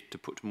Cabinet's gift to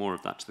put more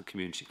of that to the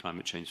Community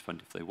Climate Change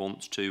Fund if they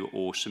want to,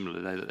 or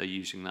similarly they're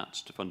using that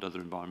to fund other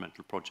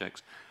environmental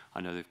projects.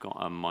 I know they've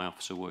got my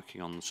officer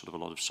working on sort of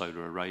a lot of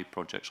solar array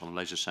projects on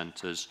leisure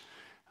centres,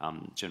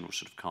 general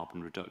sort of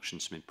carbon reduction,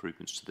 some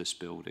improvements to this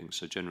building,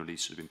 so generally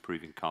sort of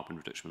improving carbon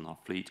reduction in our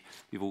fleet.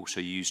 We've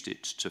also used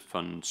it to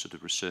fund sort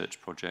of research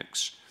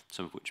projects,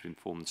 some of which have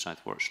informed the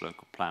South Warwickshire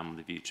local plan with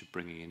a view to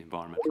bringing in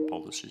environmental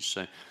policies.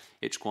 So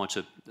it's quite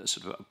a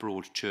sort of a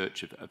broad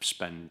church of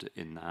spend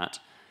in that.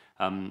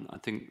 I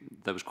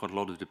think there was quite a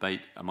lot of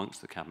debate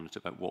amongst the Cabinet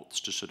about what's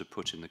to sort of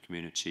put in the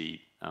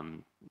community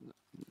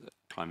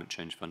climate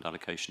change fund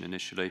allocation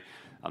initially,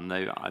 and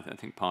I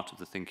think part of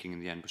the thinking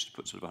in the end was to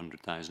put sort of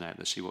 100,000 out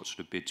there, see what sort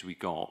of bids we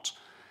got.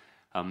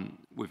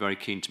 We're very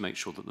keen to make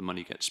sure that the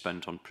money gets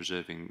spent on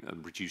preserving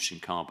and reducing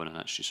carbon and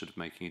actually sort of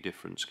making a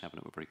difference.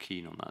 Cabinet were very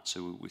keen on that,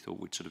 so we thought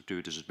we'd sort of do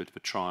it as a bit of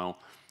a trial.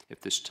 If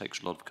this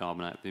takes a lot of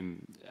carbon out of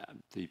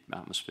the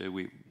atmosphere,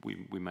 we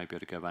may be able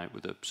to go out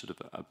with a sort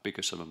of a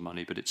bigger sum of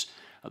money, but it's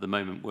at the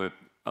moment we're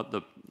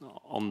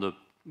on the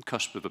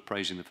cusp of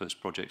appraising the first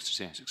projects to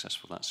see how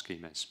successful that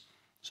scheme is.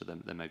 So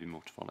there may be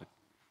more to follow.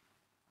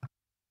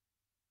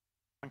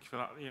 Thank you for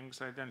that, Ian.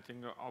 So the only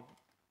thing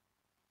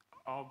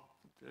I'll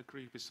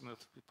agree with some of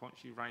the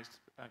points you raised,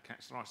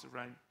 Councillor Rice,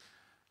 around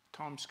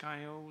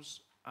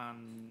timescales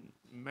and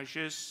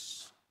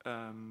measures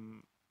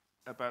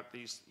about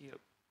these. You know,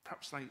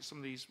 perhaps some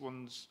of these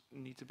ones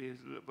need to be a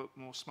little bit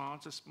more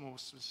smarter, more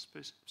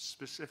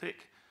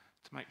specific,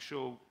 to make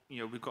sure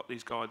we've got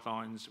these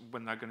guidelines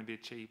when they're going to be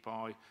achieved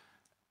by.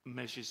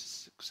 Measures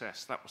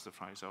success. That was the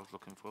phrase I was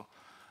looking for.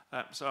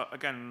 So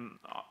again,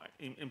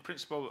 in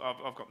principle,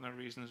 I've got no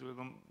reasons with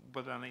them,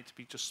 but they need to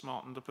be just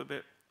smartened up a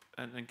bit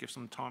and then give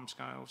some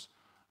timescales.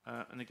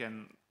 And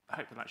again,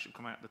 hopefully that should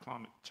come out of the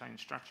climate change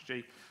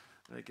strategy.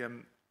 And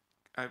again,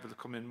 over the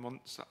coming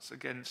months, that's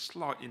again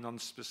slightly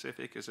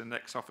non-specific. As an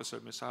ex-officer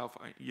myself,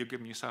 you're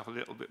giving yourself a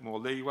little bit more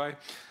leeway.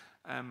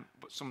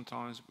 But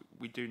sometimes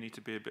we do need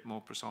to be a bit more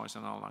precise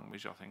in our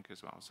language, I think,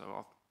 as well.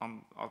 So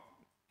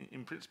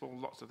in principle,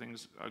 lots of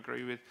things I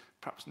agree with.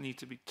 Perhaps need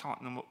to be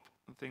tighten them up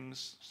and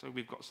things, so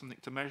we've got something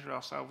to measure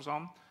ourselves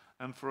on,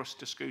 and for us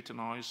to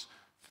scrutinise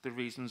for the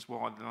reasons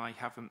why they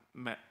haven't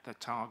met their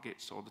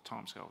targets or the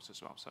timescales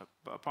as well. So,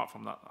 but apart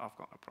from that, I've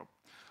got no problem.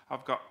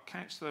 I've got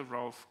Councillor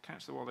Rolfe,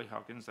 Councillor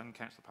Wally-Hoggins, then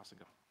Councillor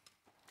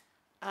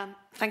Passinger.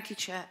 Thank you,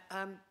 Chair.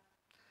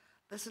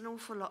 There's an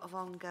awful lot of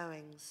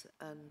ongoings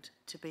and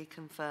to be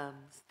confirmed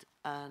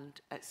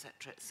and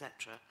etc.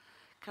 etc.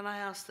 Can I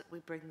ask that we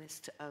bring this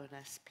to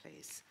ONS,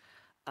 please?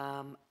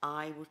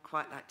 I would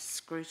quite like to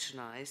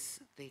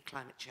scrutinise the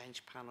climate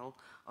change panel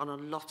on a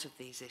lot of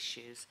these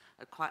issues.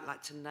 I'd quite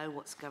like to know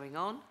what's going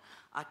on.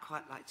 I'd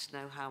quite like to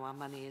know how our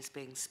money is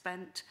being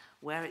spent,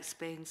 where it's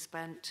being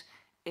spent.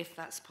 If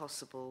that's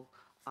possible,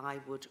 I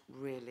would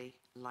really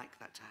like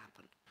that to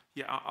happen.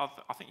 Yeah,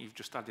 I think you've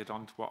just added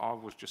on to what I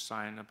was just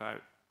saying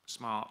about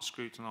smart,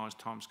 scrutinised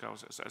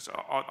timescales. So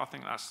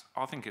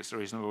I think it's a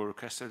reasonable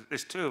request.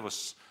 There's two of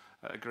us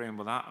agreeing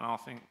with that, and I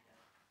think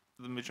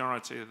the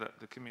majority of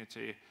the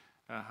community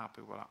are happy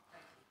with that.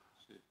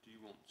 So do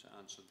you want to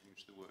add something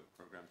to the work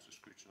programme to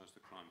scrutinise the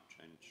climate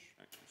change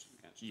actions of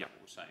the council? Yeah. Is that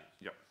what we're saying?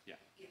 Yeah.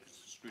 Yeah.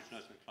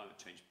 Scrutinising the climate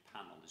change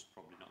panel is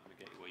probably not going to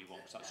get you where you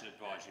want, because that's an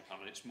advisory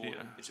panel. It's more,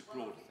 it's a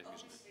broader thing,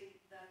 isn't it?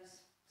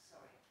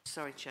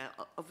 Sorry, Chair.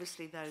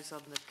 Obviously, those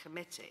on the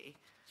committee,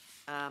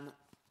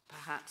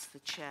 perhaps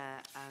the Chair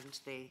and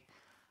the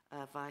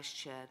Vice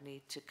Chair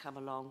need to come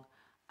along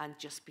and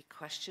just be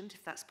questioned,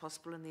 if that's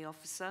possible, and the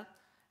officer.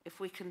 If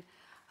we can,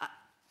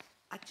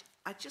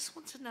 I just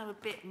want to know a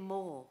bit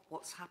more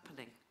what's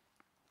happening,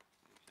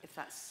 if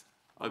that's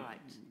all right.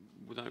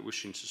 Without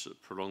wishing to sort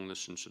of prolong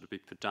this and sort of be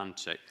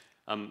pedantic,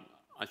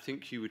 I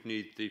think you would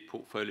need the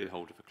portfolio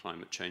holder for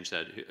climate change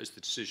there as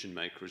the decision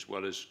maker, as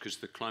well as, because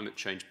the climate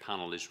change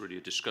panel is really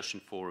a discussion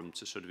forum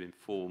to sort of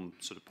inform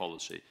sort of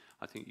policy.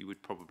 I think you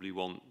would probably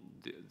want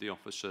the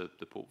officer,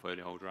 the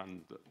portfolio holder,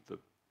 and the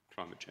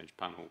climate change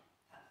panel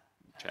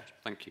chair.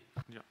 Thank you.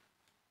 Yeah.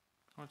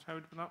 Want to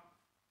hold with that?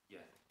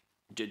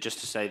 Yeah. Just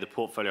to say, the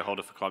portfolio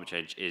holder for climate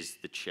change is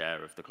the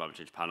chair of the climate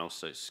change panel,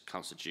 so it's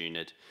Councillor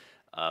Junid.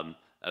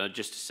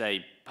 Just to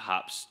say,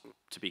 perhaps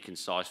to be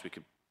concise, we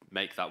could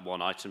make that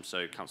one item.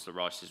 So Councillor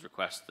Rice's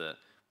request that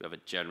we have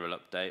a general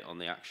update on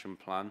the action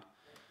plan.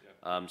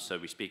 So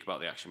we speak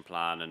about the action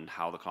plan and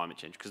how the climate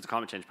change, because the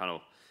climate change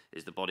panel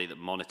is the body that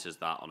monitors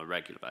that on a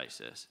regular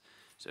basis.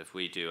 So if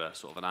we do a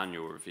sort of an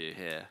annual review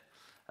here,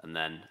 and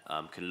then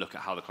can look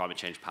at how the climate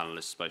change panel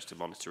is supposed to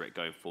monitor it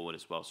going forward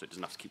as well, so it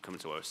doesn't have to keep coming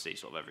to OSC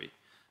sort of every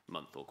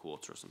month or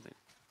quarter or something.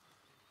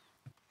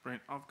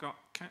 Brilliant. I've got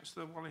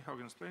Councillor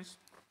Wally-Hoggins, please.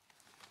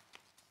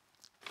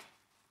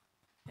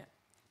 Yeah,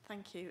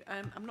 thank you.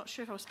 I'm not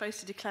sure if I was supposed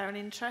to declare an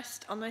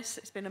interest on this.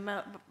 It's been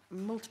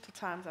multiple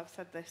times I've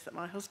said this, that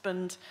my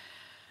husband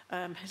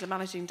He's a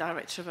managing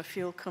director of a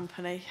fuel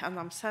company, and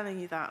I'm telling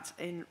you that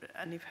and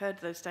you've heard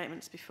those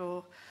statements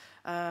before.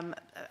 I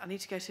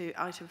need to go to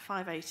item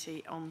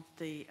 580 on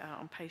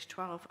page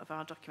 12 of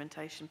our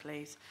documentation,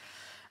 please.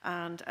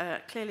 And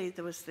clearly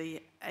there was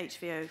the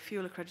HVO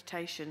fuel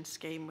accreditation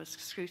scheme was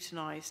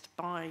scrutinised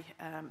by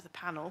the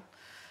panel.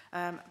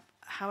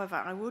 However,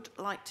 I would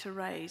like to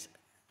raise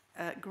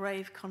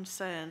grave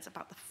concerns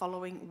about the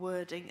following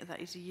wording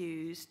that is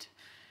used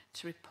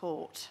to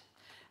report.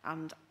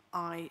 And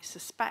I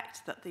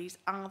suspect that these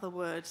are the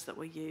words that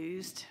were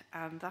used,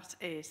 and that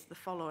is the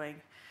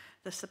following.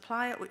 The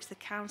supplier which the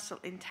council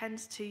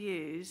intends to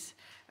use,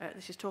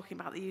 this is talking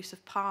about the use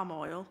of palm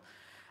oil,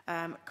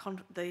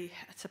 the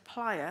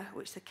supplier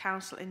which the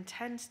council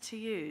intends to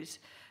use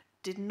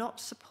did not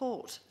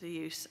support the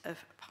use of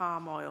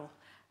palm oil.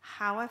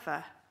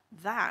 However,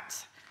 that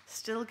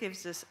still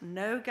gives us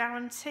no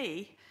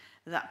guarantee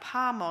that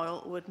palm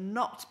oil would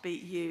not be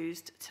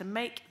used to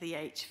make the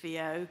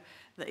HVO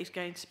that is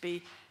going to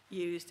be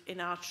used in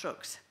our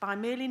trucks. By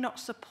merely not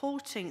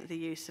supporting the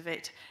use of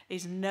it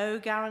is no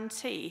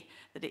guarantee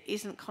that it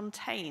isn't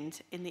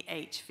contained in the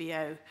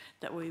HVO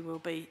that we will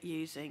be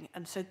using.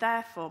 And so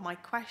therefore my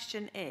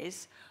question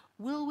is,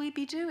 will we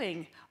be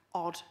doing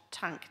odd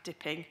tank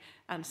dipping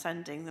and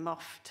sending them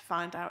off to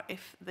find out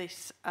if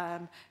this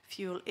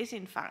fuel is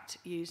in fact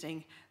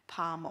using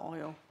palm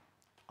oil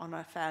on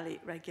a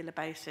fairly regular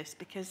basis?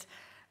 Because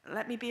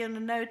let me be under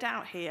no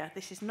doubt here,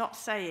 this is not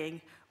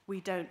saying we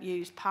don't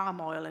use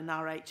palm oil in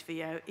our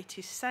HVO. It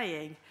is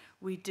saying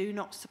we do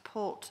not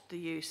support the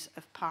use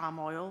of palm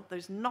oil.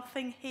 There's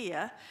nothing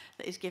here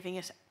that is giving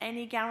us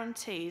any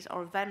guarantees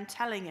or them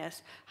telling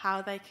us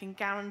how they can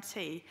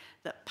guarantee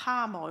that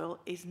palm oil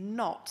is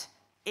not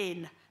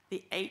in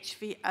the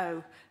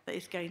HVO that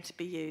is going to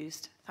be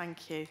used.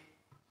 Thank you.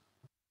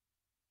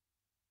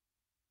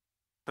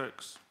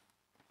 Folks.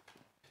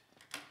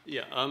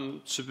 Yeah,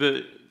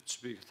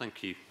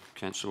 thank you,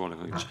 Councillor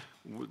Wallace.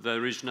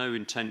 There is no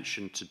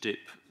intention to dip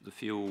the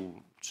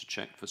fuel to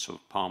check for sort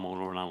of palm oil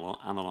or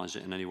analyse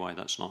it in any way.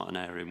 That's not an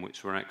area in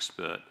which we're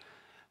expert.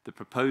 The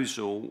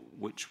proposal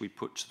which we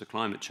put to the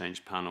climate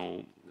change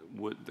panel,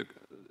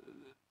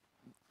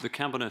 the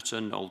Cabinet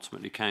and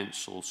ultimately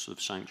Council sort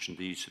of sanctioned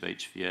the use of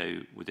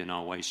HVO within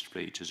our waste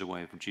fleet as a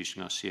way of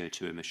reducing our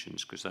CO2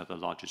 emissions, because they're the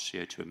largest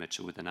CO2 emitter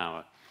within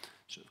our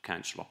sort of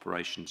council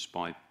operations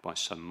by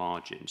some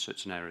margin. So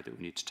it's an area that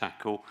we need to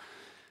tackle.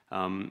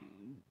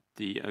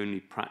 The only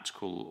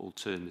practical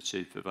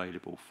alternative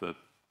available for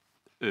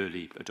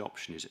early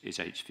adoption is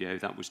HVO.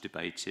 That was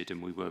debated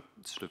and we were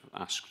sort of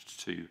asked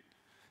to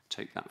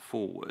take that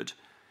forward.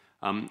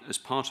 As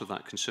part of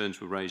that,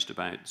 concerns were raised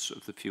about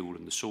sort of the fuel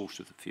and the source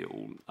of the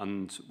fuel,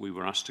 and we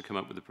were asked to come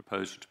up with a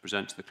proposal to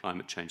present to the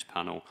climate change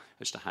panel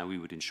as to how we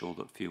would ensure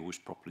that fuel was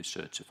properly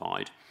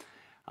certified.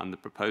 And the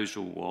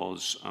proposal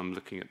was,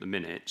 looking at the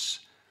minutes,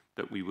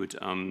 that we would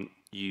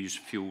use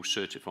fuel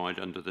certified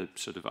under the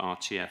sort of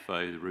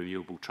RTFO, the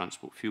Renewable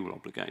Transport Fuel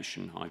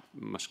Obligation. I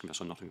must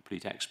confess I'm not a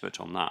complete expert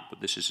on that,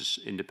 but this is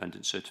an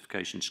independent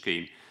certification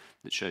scheme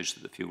that shows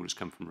that the fuel has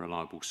come from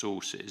reliable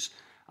sources.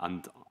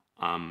 And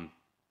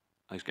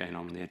again,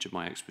 I'm on the edge of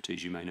my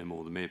expertise. You may know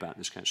more than me about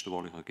this, Councillor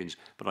Wallace,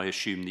 but I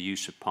assume the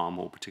use of palm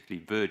oil,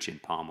 particularly virgin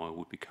palm oil,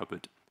 would be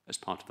covered as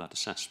part of that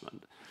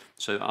assessment.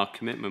 So our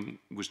commitment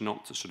was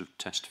not to sort of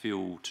test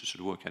fuel to sort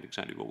of work out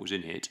exactly what was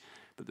in it,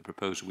 but the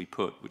proposal we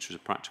put, which was a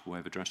practical way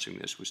of addressing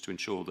this, was to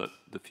ensure that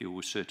the fuel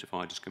was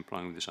certified as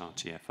complying with this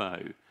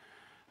RTFO.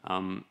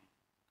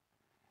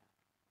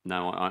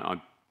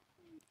 Now,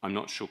 I'm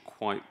not sure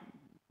quite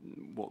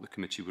what the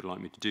committee would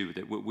like me to do with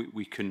it.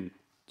 We can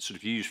sort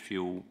of use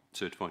fuel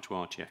certified to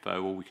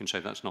RTFO, or we can say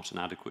that's not an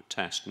adequate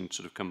test and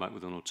sort of come back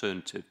with an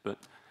alternative, but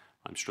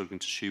I'm struggling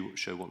to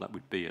show what that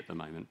would be at the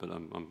moment, but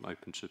I'm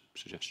open to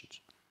suggestions.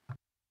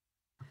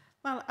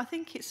 Well, I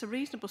think it's a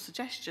reasonable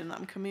suggestion that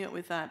I'm coming up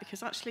with there,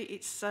 because actually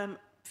it's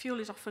fuel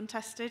is often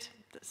tested.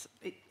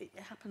 It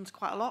happens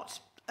quite a lot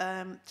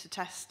to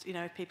test, you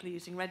know, if people are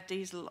using red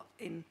diesel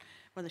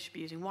when they should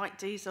be using white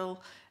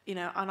diesel, you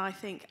know, and I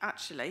think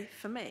actually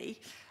for me,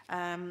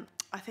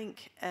 I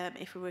think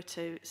if we were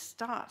to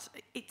start,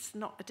 it's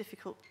not a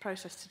difficult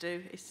process to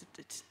do, it's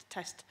to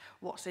test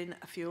what's in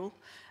a fuel.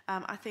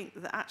 I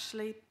think that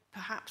actually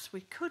perhaps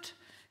we could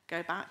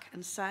go back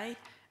and say,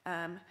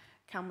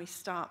 can we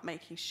start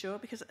making sure,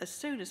 because as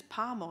soon as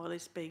palm oil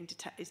is being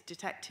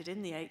detected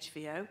in the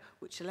HVO,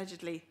 which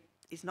allegedly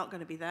is not going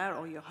to be there,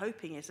 or you're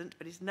hoping isn't,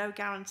 but is no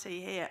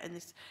guarantee here in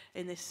this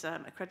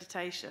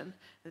accreditation,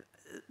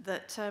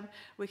 that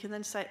we can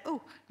then say,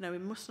 oh no, we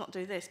must not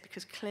do this,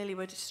 because clearly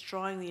we're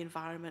destroying the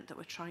environment that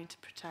we're trying to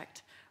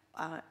protect.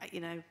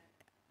 You know,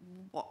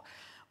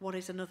 what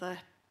is another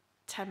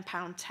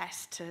 £10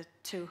 test to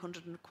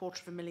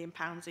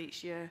 £225,000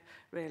 each year,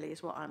 really,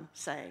 is what I'm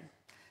saying.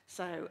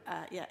 So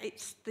yeah,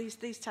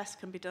 these tests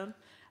can be done,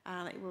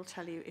 and it will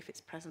tell you if it's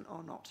present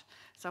or not.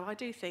 So I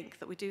do think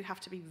that we do have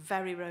to be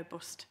very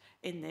robust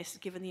in this,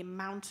 given the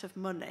amount of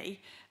money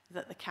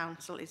that the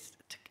council is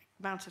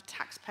amount of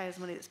taxpayers'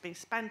 money that's being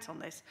spent on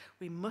this,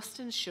 we must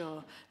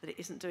ensure that it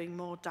isn't doing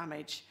more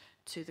damage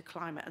to the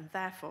climate. And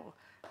therefore,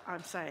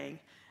 I'm saying,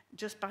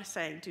 just by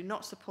saying do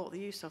not support the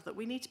use of, that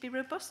we need to be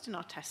robust in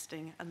our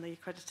testing and the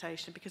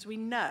accreditation, because we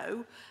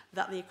know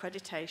that the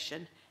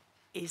accreditation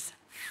is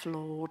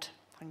flawed.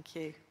 Thank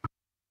you.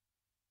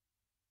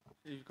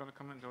 You've got a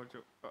comment, or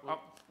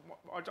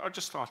I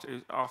just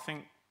started. I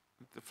think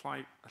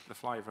the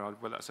flavour,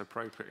 whether that's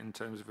appropriate in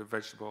terms of a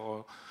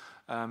vegetable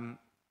oil,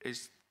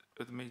 is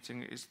of the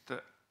meeting is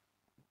that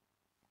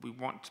we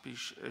want to be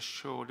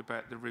assured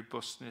about the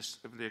robustness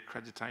of the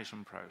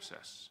accreditation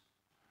process,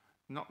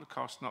 not the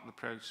cost, not the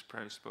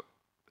process, but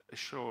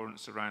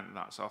assurance around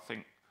that. So I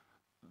think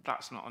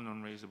that's not an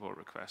unreasonable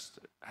request.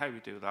 How we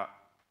do that,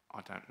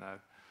 I don't know.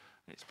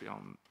 It's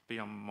beyond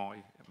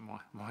my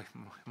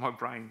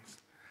brains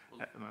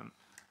at the moment.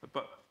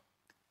 But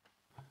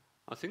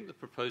I think the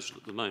proposal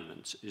at the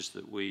moment is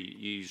that we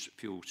use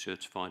fuel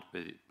certified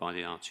by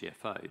the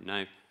RTFO.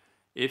 Now,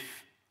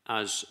 if,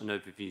 as an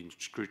overview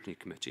scrutiny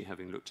committee,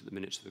 having looked at the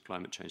minutes of the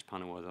climate change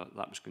panel where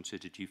that was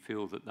considered, you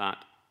feel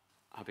that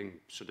having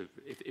sort of,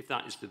 if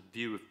that is the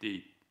view of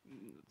the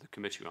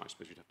committee, well, I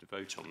suppose you'd have to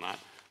vote on that,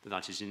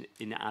 that is an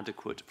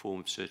inadequate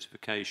form of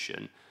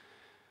certification.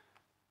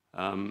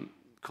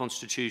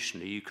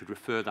 Constitutionally, you could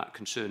refer that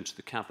concern to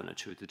the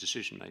Cabinet, who are the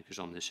decision makers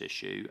on this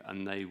issue,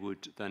 and they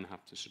would then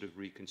have to sort of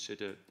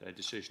reconsider their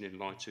decision in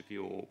light of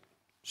your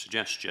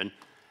suggestion,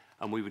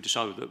 and we would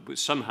decide that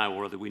somehow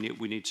or other we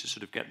need to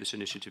sort of get this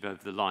initiative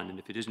over the line, and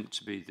if it isn't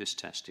to be this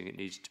testing, it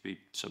needs to be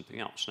something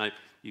else. Now,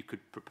 you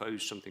could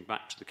propose something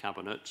back to the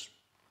Cabinet,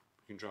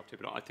 you can draft it,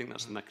 but I think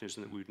that's the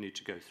mechanism that we would need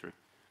to go through.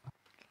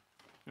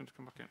 You want to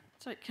come back in?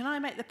 So can I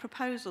make the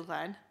proposal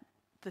then,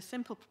 the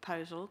simple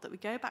proposal, that we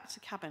go back to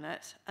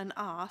Cabinet and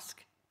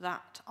ask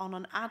that on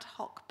an ad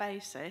hoc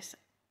basis,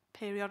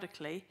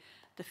 periodically,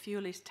 the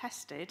fuel is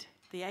tested,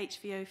 the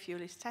HVO fuel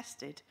is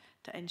tested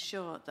to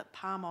ensure that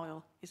palm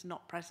oil is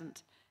not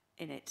present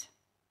in it.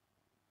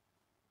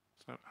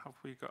 So have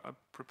we got a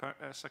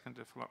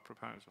seconder for that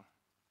proposal?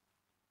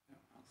 Yeah,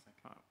 I'll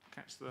second.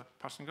 Councillor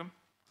Passingham.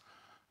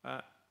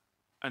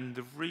 And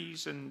the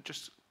reason,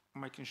 just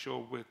making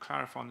sure we're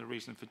clarifying the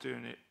reason for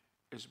doing it,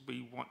 is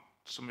we want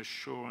some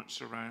assurance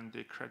around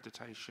the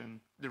accreditation,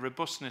 the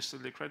robustness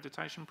of the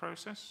accreditation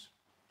process?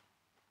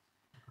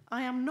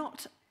 I am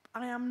not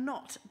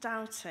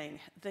doubting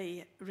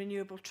the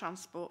renewable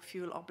transport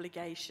fuel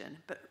obligation,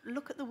 but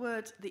look at the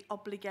word the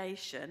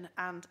obligation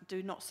and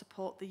do not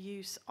support the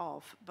use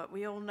of. But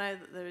we all know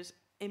that there is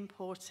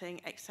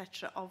importing,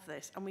 etc. of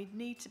this, and we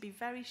need to be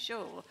very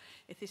sure,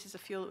 if this is a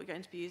fuel that we're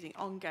going to be using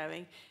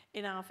ongoing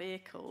in our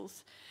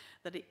vehicles,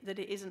 that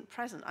it isn't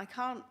present.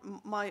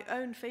 My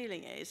own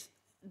feeling is,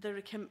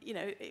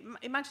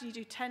 imagine you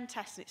do 10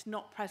 tests and it's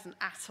not present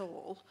at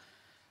all,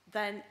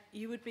 then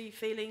you would be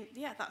feeling,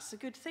 yeah, that's a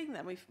good thing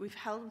then. We've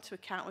held them to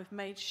account, we've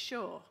made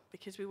sure,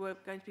 because we were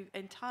going to be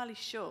entirely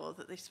sure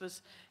that this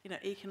was,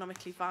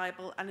 economically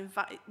viable, and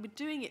we're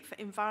doing it for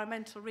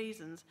environmental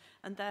reasons,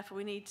 and therefore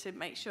we need to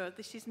make sure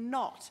this is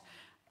not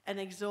an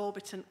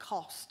exorbitant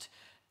cost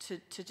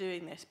to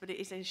doing this, but it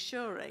is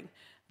ensuring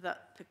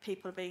that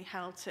people are being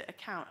held to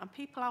account, and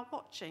people are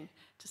watching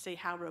to see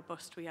how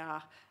robust we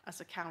are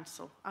as a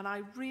council. And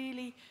I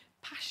really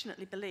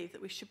passionately believe that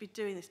we should be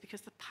doing this,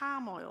 because the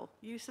palm oil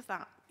use of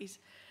that is,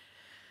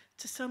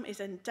 to some,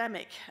 is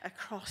endemic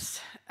across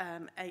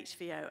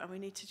HVO, and we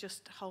need to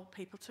just hold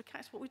people to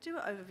account. It's what we do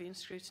at Overview and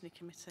Scrutiny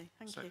Committee.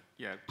 Thank you.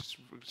 Yeah, just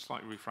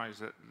slightly rephrase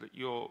that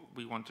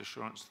we want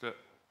assurance that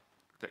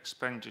the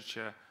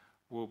expenditure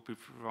will be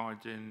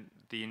providing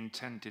the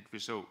intended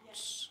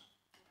results.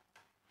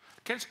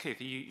 Yes. Keith,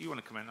 you want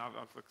to come in?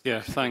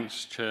 Yeah,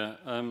 thanks, Chair.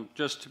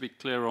 Just to be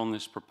clear on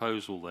this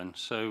proposal then,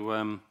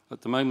 so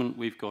at the moment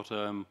we've got,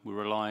 we're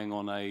relying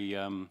on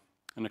an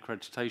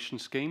accreditation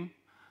scheme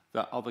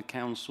that other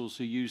councils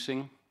are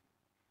using,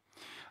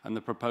 and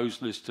the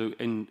proposal is to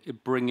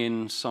bring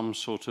in some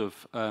sort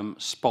of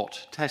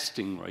spot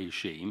testing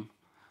regime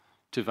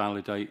to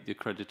validate the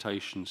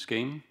accreditation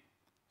scheme.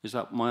 Is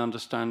that my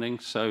understanding?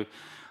 So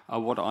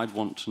what I'd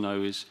want to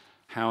know is,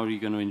 how are you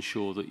going to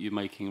ensure that you're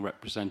making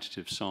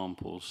representative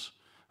samples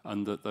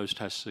and that those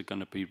tests are going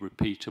to be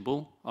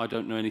repeatable? I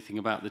don't know anything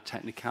about the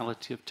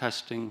technicality of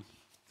testing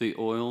the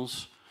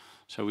oils,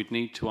 so we'd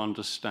need to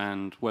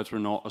understand whether or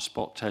not a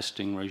spot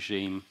testing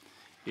regime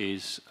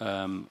is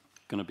going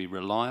to be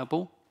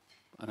reliable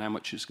and how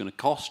much it's going to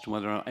cost and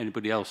whether or not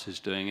anybody else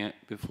is doing it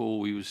before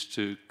we was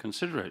to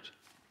consider it,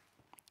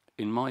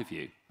 in my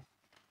view.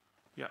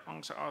 Yeah,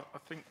 so I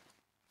think,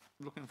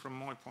 looking from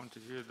my point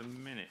of view, the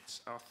minutes,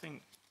 I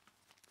think...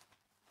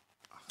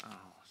 Oh,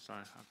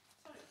 sorry.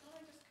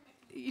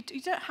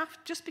 You don't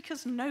have, just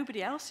because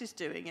nobody else is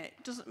doing it,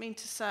 doesn't mean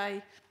to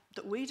say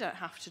that we don't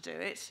have to do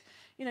it.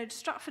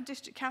 Stratford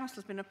District Council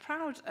has been a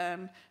proud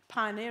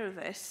pioneer of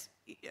this,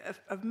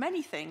 of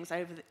many things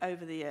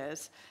over the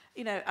years.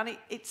 And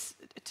it's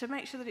to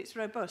make sure that it's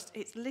robust.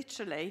 It's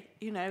literally,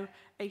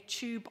 a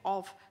tube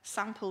of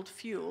sampled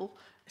fuel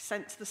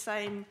sent to the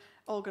same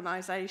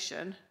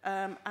organisation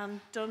and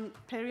done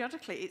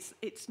periodically.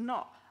 It's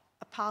not,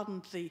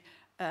 pardon the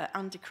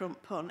Andy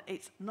Crump pun,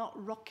 it's not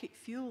rocket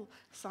fuel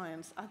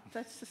science. I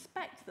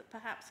suspect that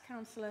perhaps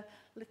Councillor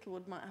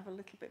Littlewood might have a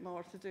little bit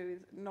more to do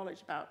with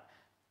knowledge about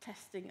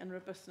testing and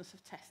robustness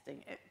of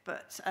testing,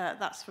 but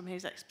that's from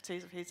his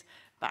expertise of his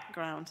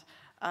background.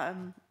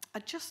 I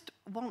just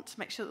want to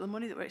make sure that the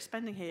money that we're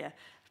expending here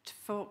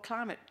for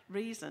climate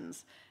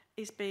reasons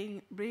is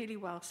being really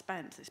well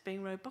spent. It's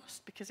being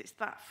robust, because it's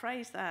that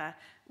phrase there,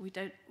 we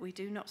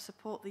do not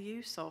support the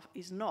use of,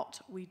 is not,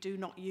 we do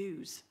not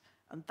use.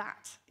 And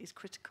that is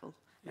critical.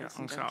 Yeah,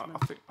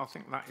 I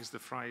think that is the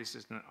phrase,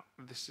 isn't it?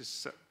 This is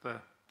set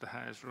the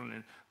hairs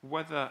running.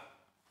 Whether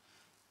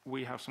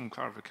we have some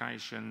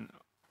clarification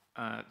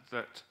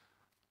that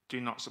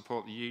do not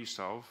support the use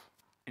of,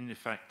 in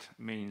effect,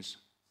 means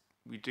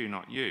we do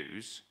not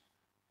use,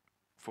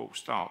 full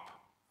stop,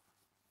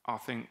 I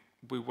think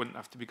we wouldn't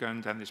have to be going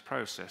down this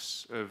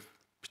process of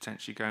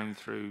potentially going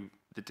through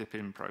the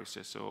dip-in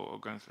process or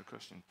going through a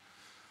question.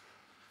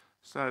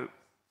 So,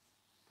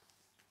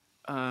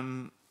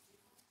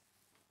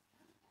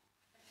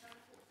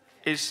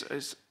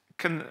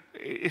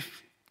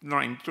 if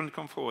Noreen, do you want to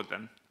come forward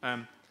then?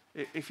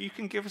 If you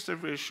can give us a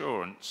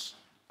reassurance,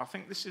 I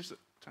think this is,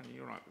 Tony,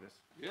 you're right with this.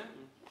 Yeah.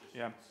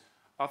 Yeah,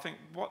 I think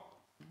what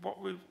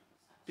we,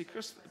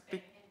 because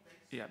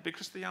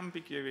the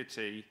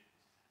ambiguity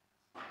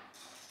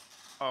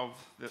of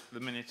the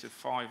minute of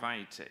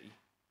 580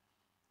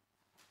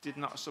 did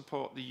not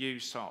support the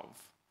use of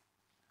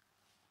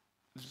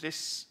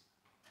this.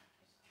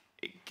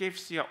 It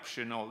gives the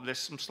option, or there's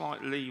some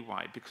slight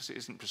leeway because it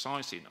isn't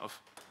precise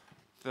enough,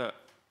 that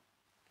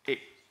it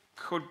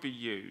could be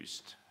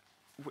used.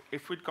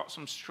 If we'd got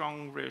some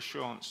strong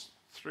reassurance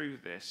through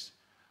this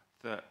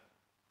that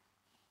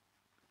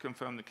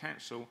confirm the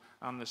council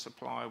and the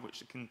supplier which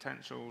the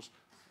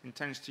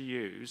intends to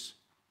use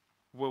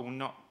will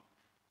not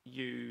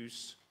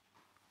use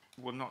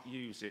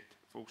it,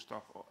 full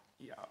stop. Or,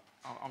 yeah,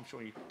 I'm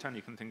sure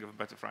Tony can think of a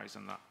better phrase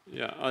than that.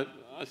 Yeah,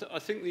 I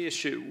think the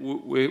issue,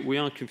 we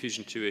are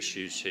confusing two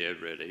issues here,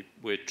 really.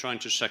 We're trying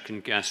to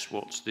second guess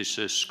what this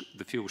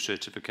the fuel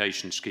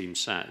certification scheme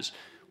says.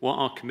 What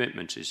our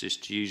commitment is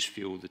to use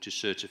fuel that is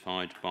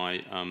certified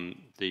by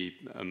the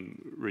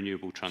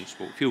Renewable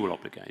Transport Fuel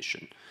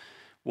Obligation.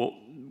 What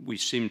we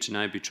seem to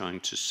now be trying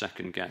to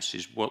second guess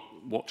is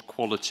what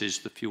qualities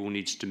the fuel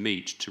needs to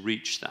meet to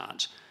reach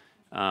that.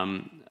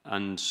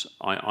 And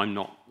I'm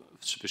not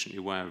sufficiently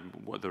aware of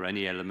whether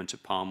any element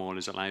of palm oil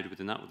is allowed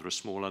within that, whether a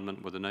small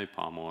element, whether no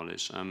palm oil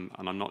is. And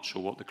I'm not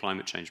sure what the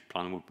climate change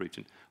panel will brief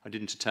in. I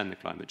didn't attend the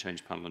climate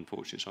change panel,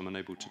 unfortunately, so I'm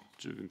unable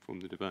to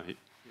inform the debate.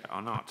 Yeah,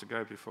 I know how to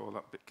go before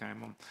that bit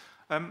came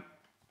on.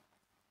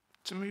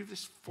 To move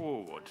this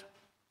forward.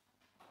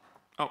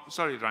 Oh,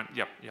 sorry, Ryan.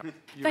 Yeah.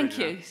 Thank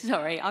you.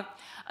 Sorry. I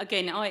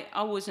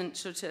wasn't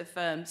sort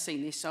of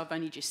seeing this, so I've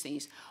only just seen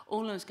this.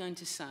 All I was going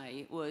to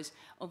say was,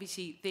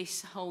 obviously,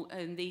 this whole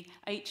the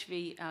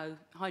HVO,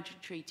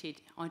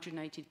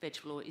 hydrogenated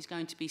vegetable oil, is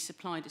going to be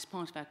supplied as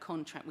part of our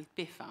contract with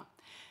BIFA.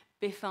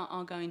 BIFA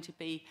are going to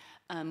be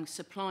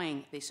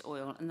supplying this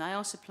oil, and they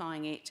are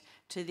supplying it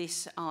to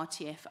this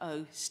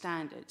RTFO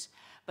standards.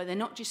 But they're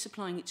not just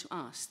supplying it to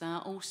us.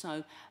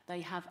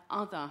 They have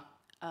other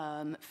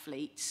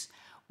fleets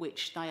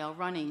which they are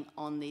running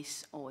on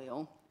this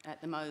oil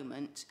at the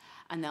moment,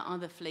 and there are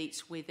other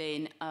fleets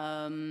within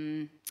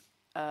the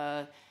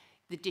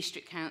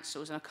district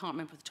councils, and I can't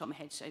remember off the top of my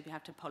head, so if you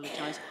have to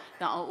apologise,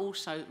 that are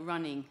also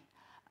running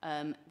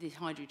this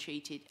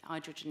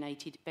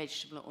hydrogenated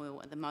vegetable oil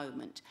at the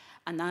moment,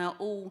 and they are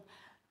all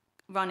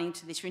running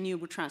to this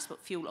renewable transport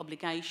fuel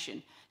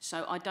obligation.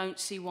 So I don't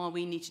see why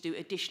we need to do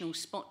additional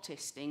spot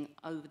testing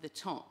over the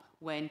top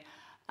when,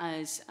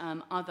 as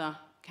other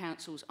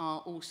councils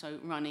are also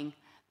running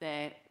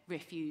their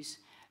refuse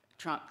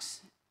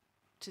trucks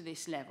to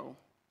this level.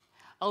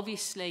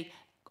 Obviously,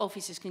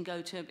 officers can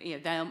go to,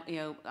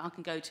 I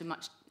can go to a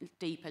much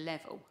deeper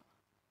level,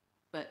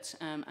 but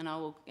and I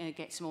will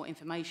get some more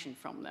information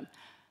from them.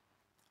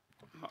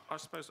 I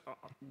suppose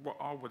what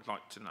I would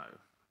like to know,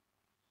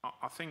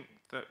 I think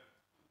that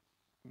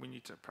we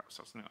need to perhaps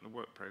have something on the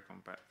work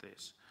programme about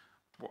this.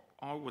 What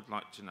I would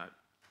like to know,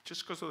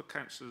 just because other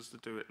councils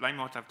that do it, they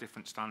might have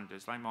different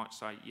standards. They might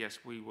say, yes,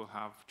 we will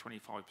have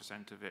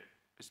 25% of it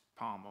as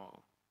palm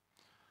oil.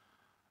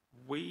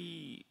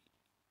 We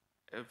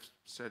have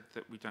said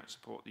that we don't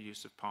support the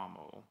use of palm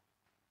oil,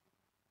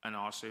 and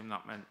I assume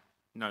that meant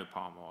no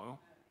palm oil.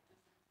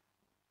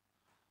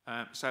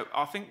 So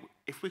I think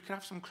if we could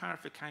have some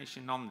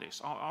clarification on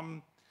this,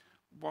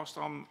 whilst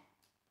I'm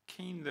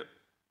keen that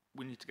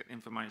we need to get the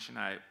information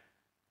out,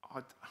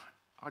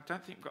 I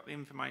don't think we've got the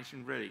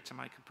information really to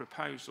make a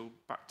proposal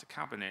back to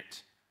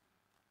Cabinet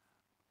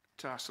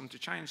to ask them to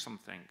change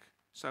something.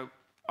 So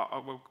I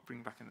will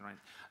bring back in the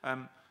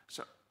rain.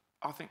 So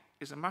I think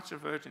it's a matter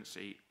of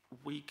urgency.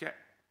 We get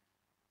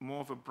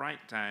more of a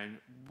breakdown.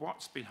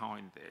 What's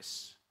behind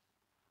this?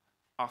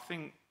 I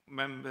think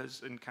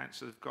members and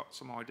council have got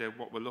some idea of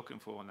what we're looking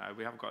for now.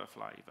 We have got a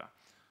flavour.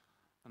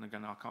 and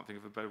again, I can't think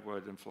of a better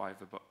word than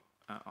flavour, but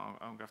I'm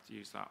going to have to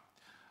use that,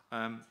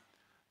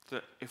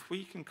 that if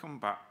we can come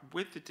back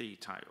with the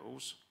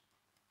details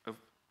of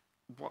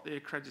what the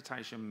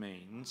accreditation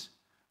means,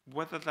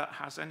 whether that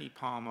has any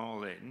palm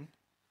oil in,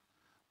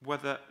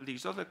 whether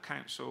these other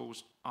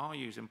councils are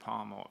using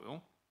palm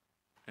oil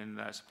in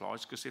their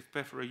supplies, because if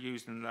BIFA are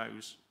using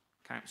those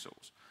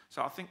councils.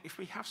 So I think if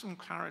we have some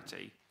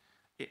clarity,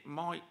 it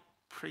might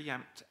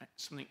preempt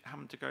something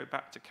having to go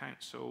back to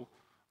council,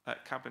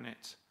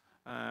 cabinet,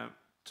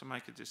 to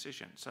make a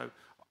decision. So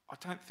I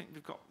don't think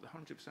we've got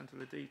 100% of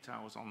the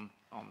details on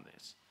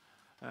this.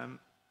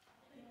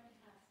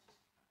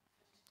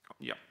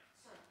 Yeah.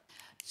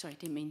 Sorry, I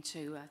didn't mean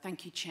to.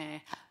 Thank you,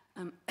 Chair.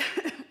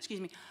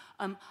 Excuse me.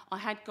 I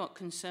had got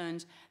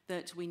concerns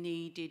that we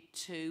needed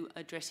to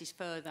address this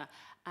further,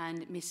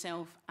 and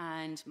myself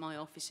and my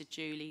officer,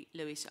 Julie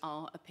Lewis,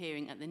 are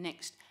appearing at the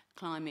next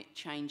climate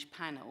change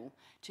panel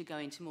to go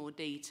into more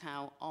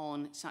detail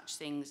on such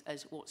things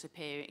as what's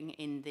appearing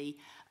in the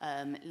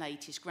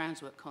latest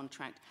groundwork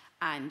contract,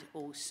 and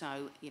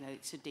also,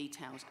 some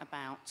details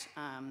about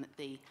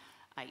the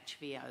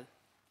HVO.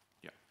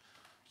 Yeah.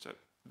 So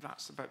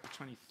that's about the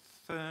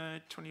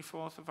 23rd,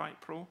 24th of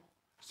April.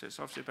 So it's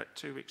obviously about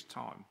 2 weeks'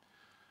 time.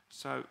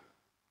 So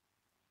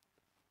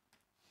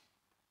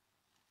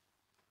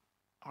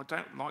I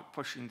don't like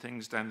pushing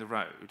things down the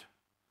road,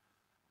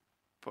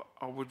 but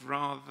I would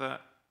rather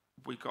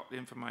we got the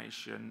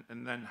information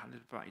and then had a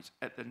debate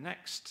at the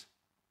next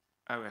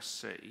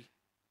OSC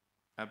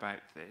about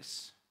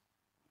this,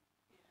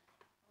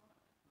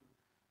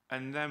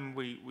 and then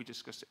we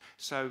discussed it.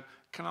 So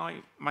can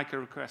I make a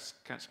request,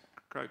 Councillor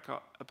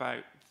Grocott,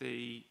 about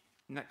the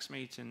next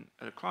meeting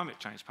at a climate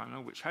change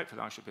panel, which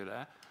hopefully I should be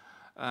there,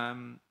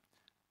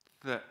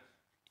 that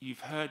you've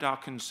heard our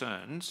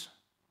concerns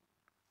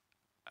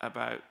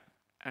about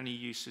any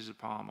uses of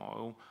palm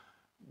oil.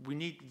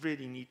 We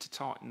really need to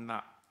tighten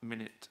that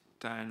minute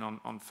down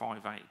on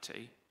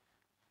 580,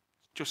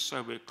 just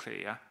so we're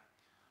clear,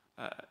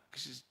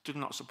 because it does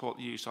not support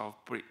the use of,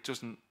 but it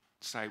doesn't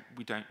say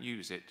we don't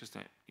use it, does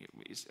it?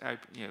 It's a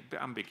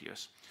bit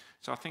ambiguous.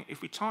 So I think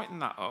if we tighten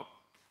that up,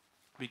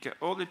 we get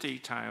all the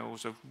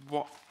details of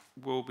what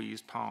will be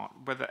as part,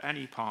 whether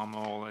any palm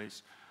oil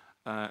is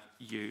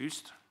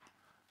used,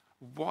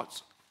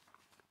 what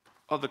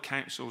other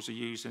councils are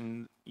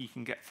using you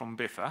can get from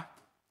BIFA,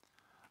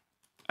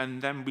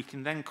 and then we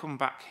can then come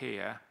back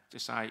here to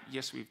say,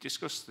 yes, we've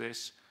discussed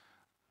this,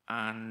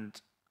 and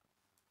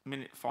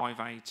minute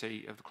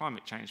 580 of the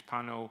climate change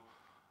panel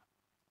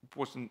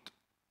wasn't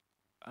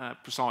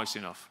precise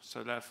enough.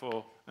 So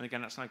therefore, and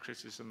again, that's no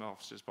criticism of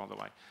officers, by the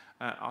way,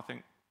 I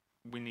think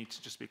we need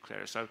to just be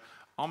clearer. So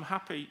I'm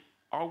happy,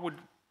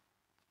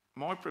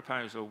 my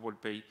proposal would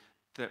be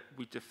that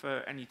we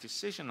defer any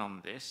decision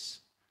on this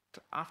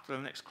to after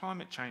the next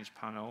climate change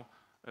panel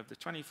of the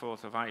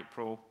 24th of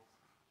April,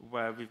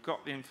 where we've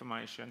got the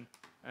information,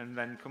 and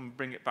then come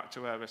bring it back to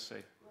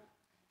OSC.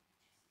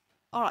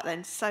 All right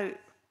then, so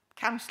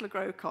Councillor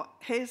Grocott,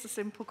 here's a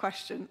simple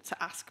question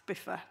to ask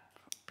BIFA,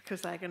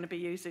 because they're going to be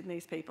using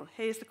these people.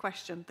 Here's the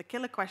question. The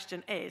killer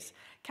question is,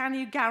 can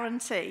you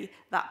guarantee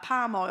that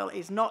palm oil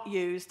is not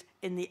used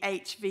in the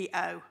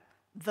HVO,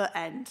 the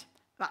end?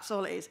 That's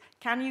all it is.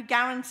 Can you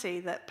guarantee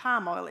that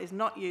palm oil is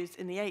not used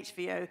in the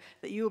HVO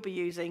that you will be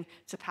using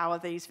to power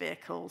these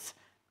vehicles?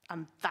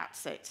 And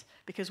that's it.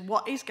 Because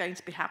what is going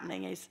to be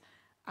happening is,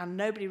 and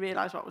nobody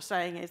realised what we're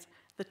saying, is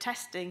the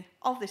testing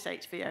of this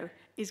HVO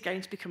is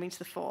going to be coming to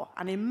the fore.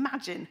 And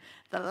imagine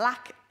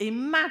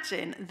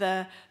imagine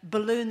the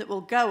balloon that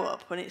will go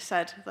up when it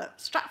said that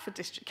Stratford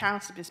District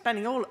Council have been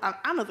spending and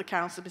other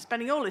councils have been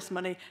spending all this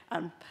money,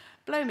 and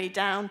blow me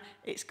down,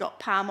 it's got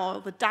palm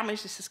oil. The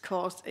damage this has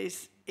caused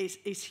is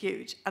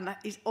huge, and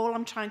that is all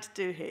I'm trying to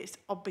do here, is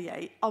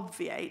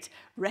obviate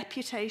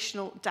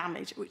reputational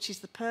damage, which is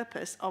the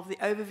purpose of the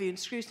Overview and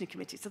Scrutiny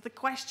Committee. So the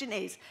question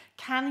is,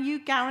 can you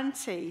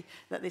guarantee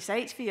that this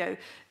HVO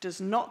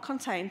does not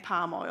contain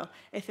palm oil?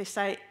 If they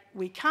say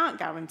we can't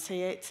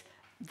guarantee it,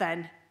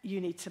 then you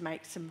need to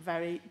make some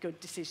very good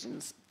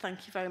decisions.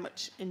 Thank you very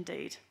much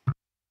indeed.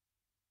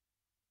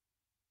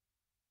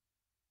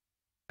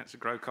 Councillor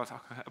Grocott,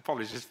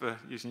 apologies for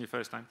using your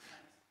first name.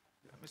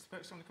 Mr.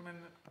 Perks, want to come in?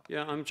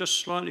 Yeah, I'm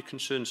just slightly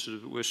concerned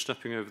that we're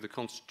stepping over the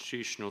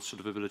constitutional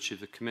ability of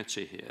the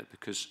committee here,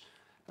 because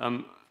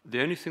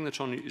the only thing that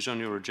is on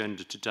your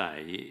agenda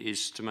today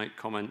is to make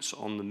comments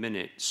on the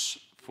minutes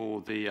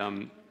for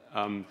the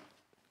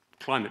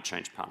climate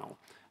change panel.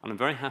 And I'm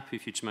very happy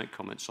for you to make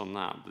comments on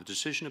that. The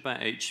decision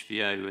about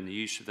HVO and the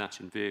use of that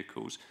in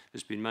vehicles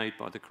has been made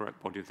by the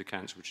correct body of the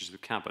council, which is the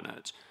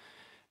Cabinet.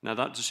 Now,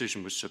 that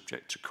decision was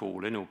subject to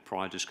call-in or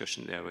prior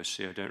discussion at the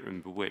OSC, I don't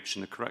remember which,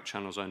 and the correct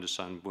channels, I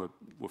understand, were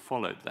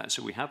followed there.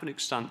 So we have an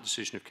extant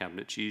decision of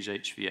Cabinet to use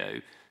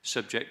HVO,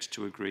 subject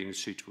to agreeing a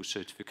suitable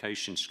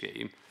certification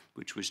scheme,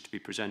 which was to be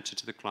presented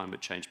to the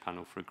Climate Change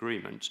Panel for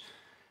agreement.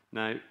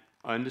 Now,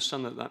 I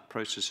understand that that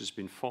process has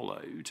been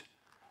followed,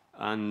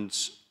 and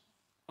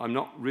I'm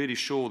not really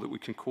sure that we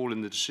can call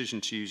in the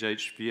decision to use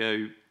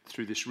HVO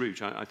through this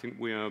route. I think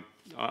we are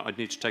I'd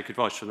need to take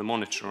advice from the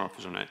monitoring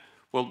officer on it.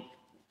 Well,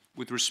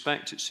 with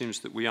respect, it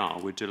seems that we are.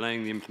 We're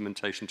delaying the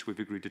implementation till we've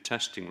agreed a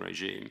testing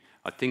regime,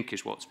 I think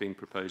is what's being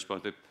proposed by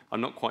the... I'm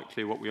not quite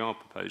clear what we are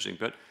proposing,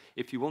 but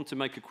if you want to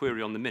make a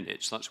query on the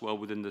minutes, that's well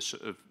within the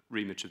sort of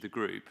remit of the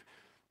group.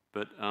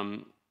 But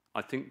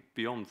I think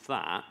beyond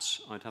that,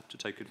 I'd have to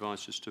take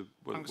advice as to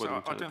whether we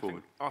take it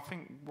forward. I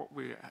think what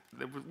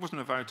there wasn't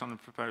a vote on the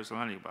proposal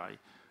anyway,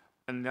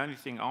 and the only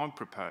thing I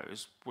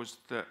proposed was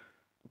that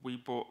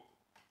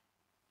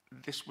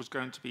this was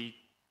going to be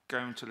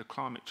going to the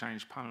climate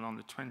change panel on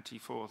the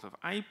 24th of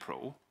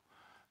April,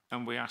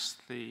 and we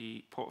asked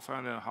the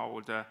portfolio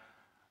holder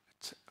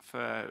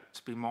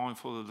to be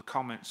mindful of the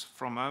comments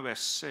from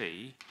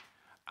OSC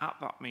at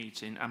that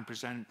meeting and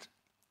present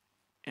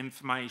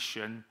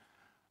information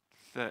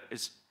that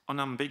is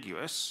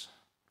unambiguous,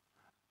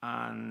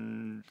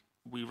 and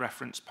we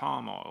referenced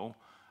palm oil,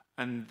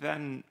 and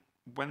then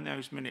when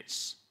those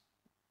minutes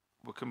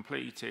were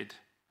completed,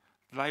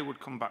 they would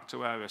come back to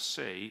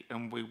OSC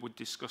and we would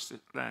discuss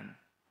it then.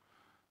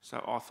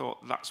 So I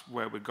thought that's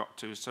where we got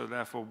to, so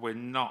therefore we're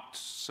not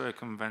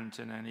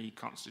circumventing any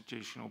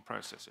constitutional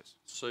processes.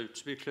 So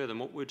to be clear then,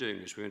 what we're doing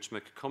is we're going to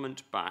make a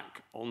comment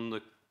back on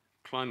the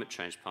climate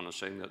change panel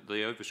saying that the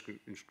Overview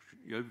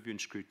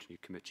and Scrutiny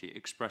Committee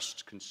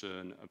expressed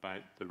concern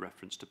about the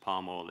reference to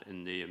palm oil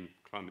in the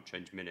climate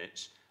change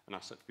minutes and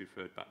asked that to be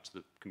referred back to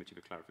the committee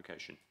for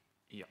clarification.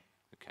 Yeah.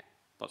 Okay,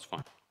 that's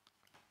fine.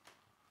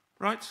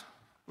 Right,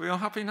 we all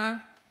happy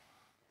now?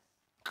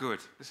 Good.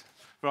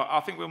 Right, I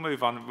think we'll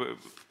move on.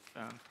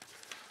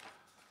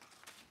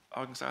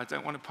 I can say I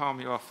don't want to palm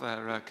you off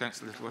there,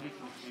 Councillor Littlewood.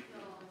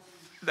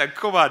 Then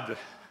come on.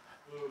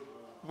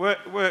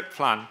 Work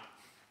plan.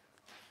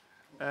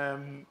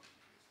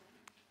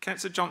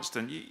 Councillor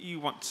Johnston, you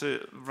want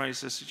to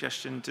raise a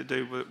suggestion to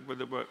do with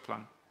the work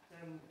plan?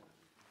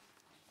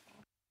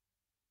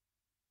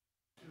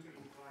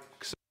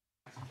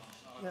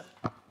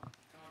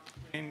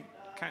 In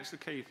Councillor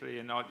Keithley,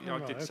 and I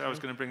did say I was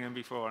going to bring him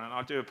before, and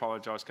I do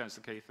apologise,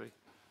 Councillor Keithley.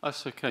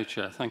 That's okay,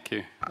 Chair. Thank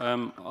you.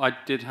 I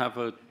did have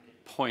a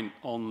point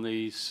on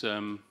these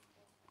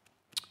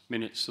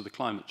minutes of the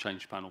climate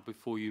change panel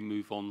before you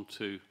move on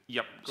to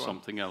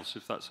something else,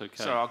 if that's okay.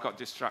 So I got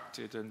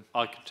distracted, and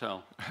I could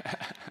tell.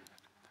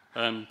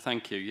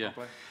 Thank you. Yeah.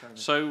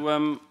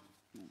 So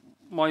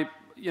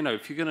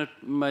if you're going to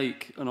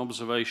make an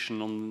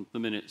observation on the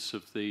minutes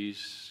of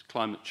these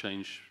climate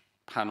change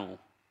panel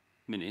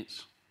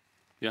minutes,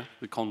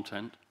 the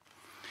content.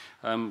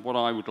 What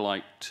I would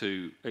like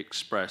to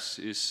express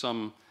is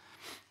some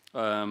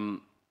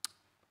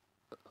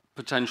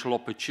potential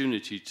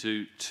opportunity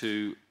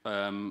to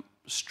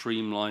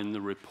streamline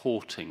the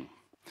reporting,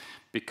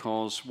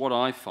 because what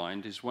I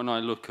find is when I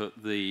look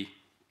at the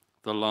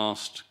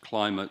last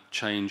climate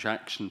change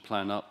action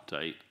plan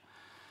update,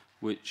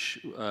 which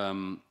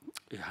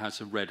it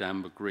has a red,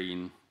 amber,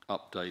 green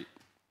update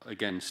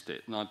against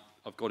it, and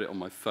I've got it on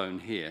my phone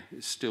here.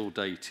 It's still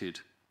dated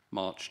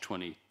March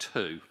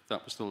 22.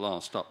 That was the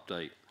last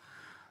update,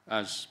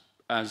 as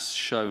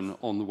shown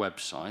on the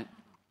website.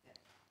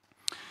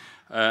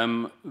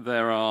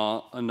 There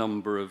are a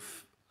number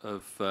of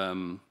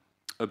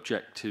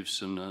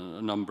objectives and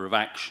a number of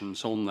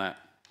actions on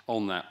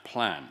that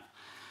plan.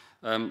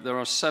 There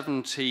are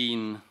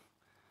 17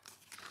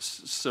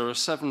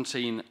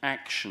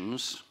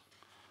 actions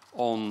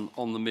on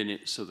the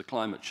minutes of the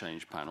climate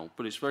change panel,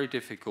 but it's very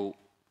difficult,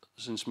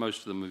 since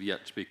most of them have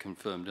yet to be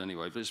confirmed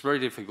anyway, but it's very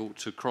difficult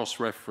to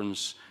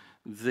cross-reference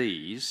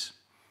these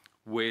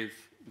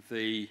with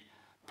the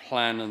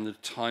plan and the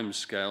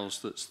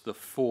timescales that's the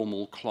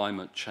formal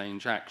climate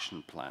change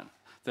action plan.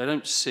 They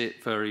don't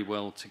sit very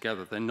well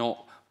together. They're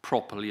not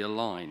properly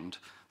aligned.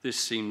 This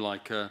seemed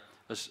like a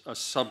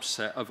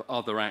subset of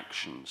other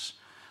actions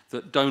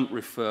that don't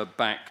refer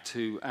back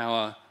to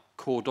our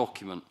core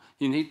document.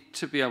 You need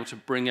to be able to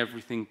bring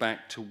everything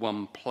back to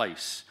one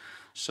place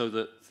so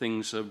that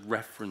things are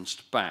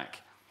referenced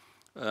back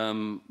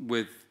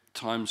with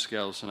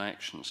timescales and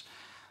actions.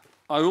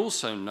 I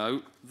also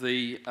note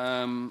the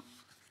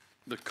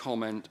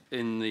comment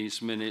in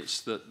these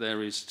minutes that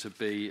there is to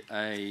be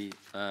a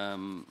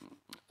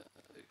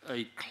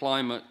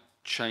climate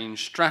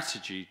change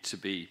strategy to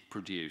be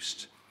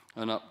produced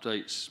and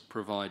updates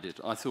provided.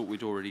 I thought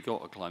we'd already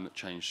got a climate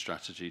change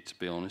strategy, to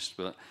be honest,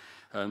 but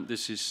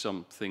this is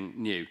something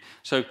new.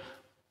 So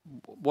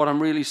what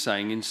I'm really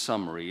saying in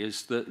summary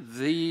is that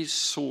these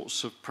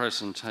sorts of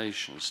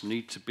presentations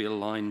need to be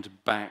aligned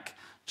back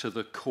to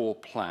the core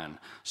plan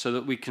so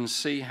that we can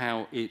see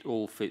how it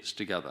all fits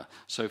together.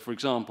 So, for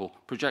example,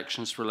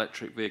 projections for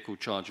electric vehicle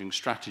charging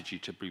strategy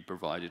to be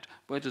provided.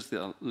 Where does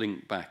that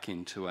link back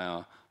into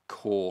our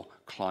core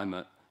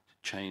climate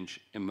change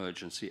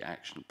emergency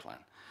action plan?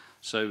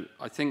 So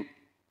I think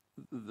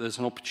there's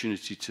an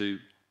opportunity to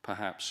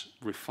perhaps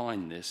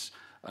refine this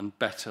and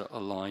better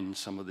align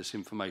some of this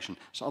information.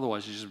 So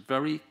otherwise it's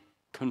very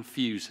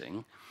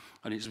confusing,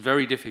 and it's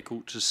very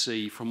difficult to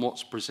see from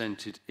what's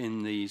presented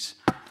in these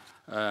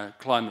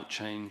climate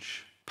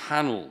change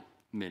panel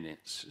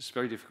minutes. It's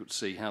very difficult to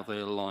see how they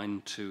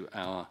align to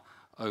our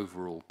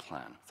overall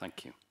plan?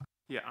 Thank you.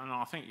 Yeah, and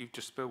I think you've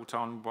just built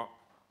on what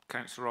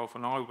Councillor Rolfe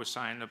and I were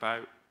saying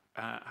about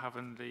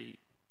having the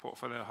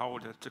portfolio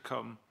holder to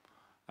come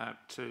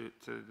to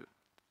the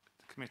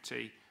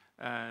committee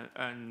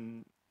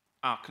and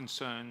our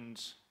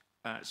concerns.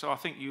 So I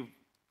think you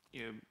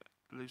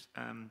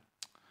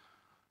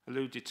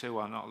alluded to,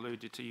 or not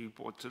alluded to, you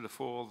brought to the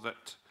fore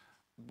that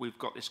we've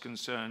got these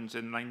concerns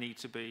and they need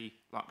to be,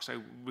 like say,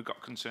 we've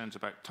got concerns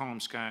about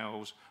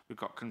timescales, we've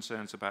got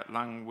concerns about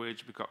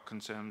language, we've got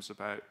concerns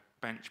about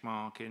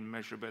benchmarking,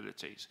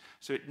 measurabilities.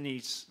 So it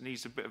needs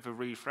a bit of a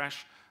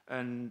refresh.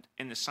 And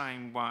in the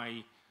same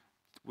way,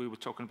 we were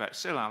talking about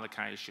SIL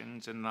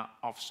allocations and that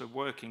officer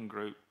working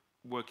group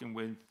working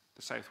with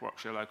the South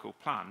Warwickshire local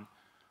plan,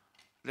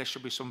 there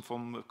should be some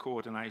form of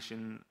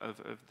coordination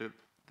of the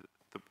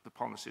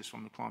policies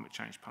from the climate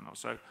change panel.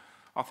 So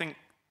I think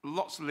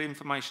lots of the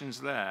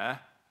information's there,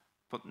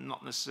 but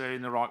not necessarily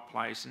in the right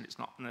place, and it's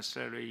not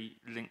necessarily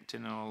linked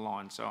in or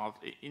aligned. So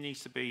it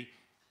needs to be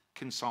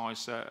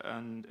concise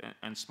and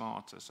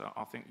smarter. So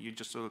I think you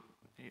just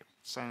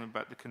saying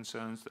about the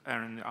concerns,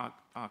 Erin,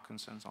 our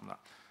concerns on that.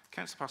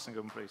 Councillor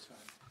Passingham, please.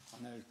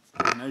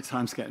 I know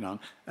time's getting on,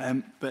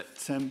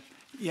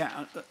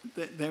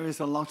 there is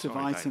a lot of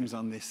items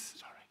on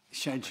this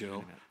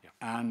schedule,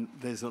 and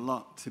there's a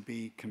lot to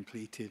be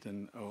completed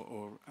and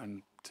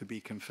to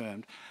be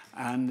confirmed.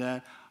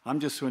 And I'm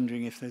just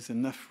wondering if there's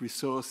enough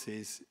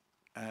resources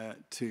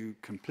to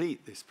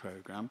complete this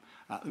programme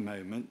at the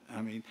moment.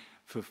 I mean,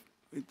 for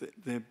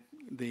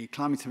the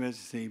climate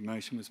emergency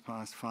motion was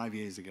passed 5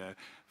 years ago.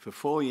 For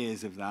 4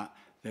 years of that,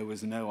 there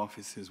was no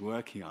officers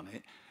working on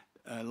it.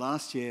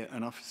 Last year,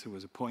 an officer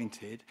was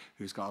appointed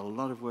who's got a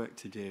lot of work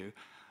to do.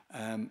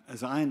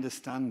 As I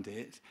understand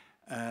it,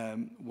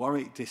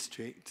 Warwick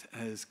District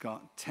has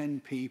got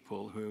 10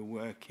 people who are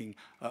working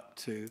up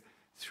to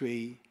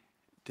 3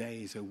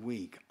 days a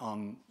week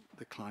on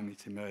the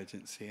climate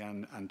emergency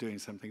and doing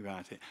something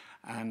about it.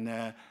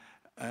 And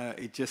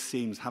it just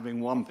seems having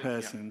one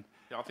person...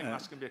 Yeah, I think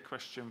that's going to be a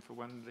question for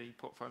when the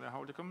portfolio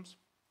holder comes.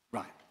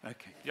 Right,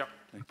 okay. Yep,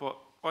 but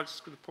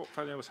once the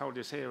portfolio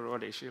holder is here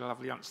already, she'll have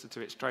the answer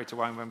to it straight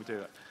away when we do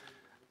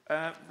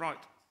that. Right,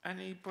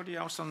 anybody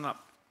else on that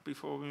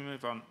before we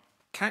move on?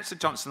 Councillor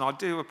Johnson, I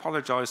do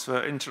apologise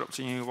for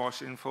interrupting you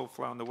whilst you're in full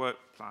flow on the work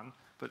plan,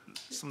 but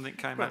something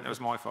came out and it was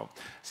my fault.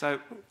 So,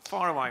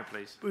 fire away,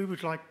 please. We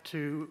would like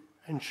to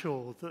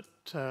ensure that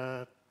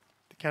the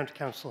County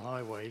Council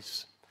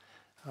highways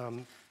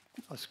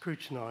are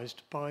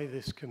scrutinised by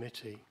this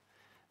committee,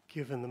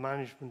 given the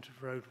management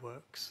of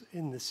roadworks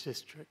in this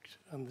district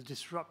and the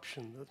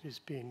disruption that is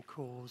being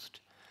caused,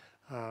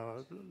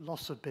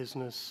 loss of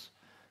business,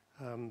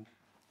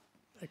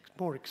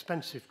 more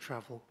expensive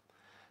travel.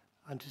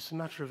 And it's a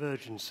matter of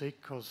urgency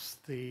because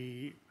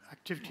the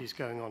activity is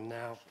going on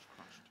now,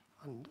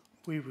 and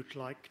we would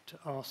like to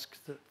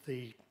ask that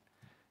the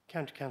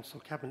County Council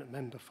Cabinet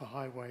Member for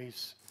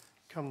Highways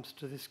comes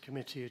to this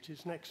committee at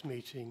its next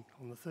meeting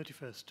on the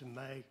 31st of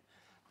May.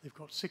 They've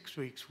got 6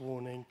 weeks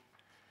warning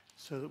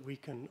so that we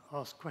can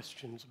ask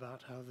questions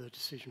about how the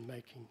decision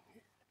making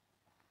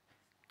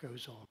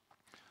goes on.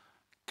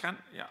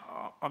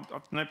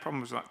 I've no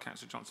problem with that,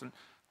 Councillor Johnson.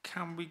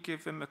 Can we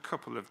give them a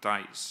couple of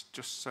dates,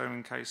 just so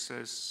in case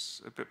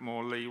there's a bit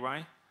more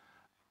leeway?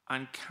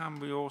 And can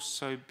we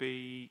also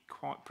be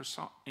quite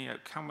precise?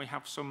 Can we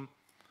have some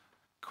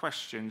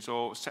questions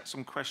or set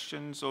some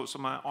questions or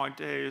some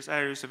ideas,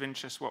 areas of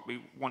interest, what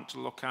we want to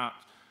look at?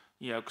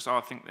 Because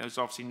I think there's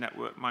obviously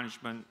network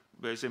management,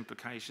 there's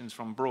implications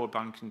from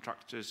broadband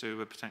contractors who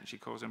are potentially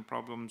causing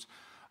problems.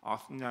 I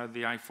know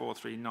the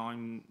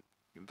A439,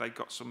 they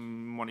got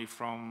some money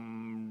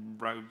from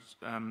roads,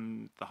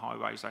 the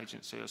highways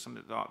agency or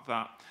something like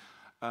that.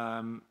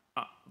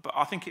 But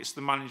I think it's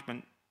the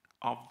management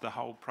of the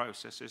whole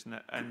process, isn't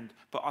it?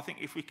 But I think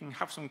if we can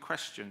have some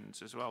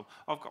questions as well,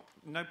 I've got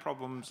no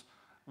problems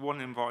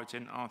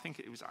inviting. I think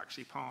it was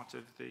actually part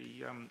of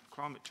the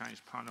climate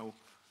change panel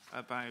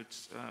about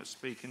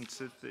speaking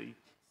to the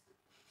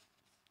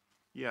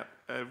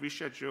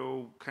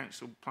reschedule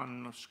council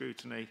plan of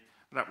scrutiny.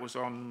 That was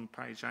on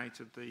page 8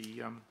 of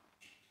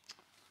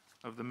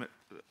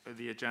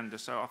the agenda.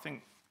 So I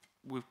think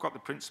we've got the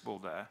principle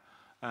there,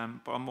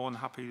 but I'm more than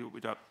happy that we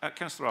don't.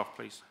 Councillor Rolfe,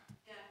 please.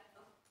 Yeah,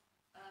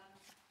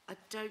 I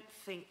don't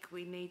think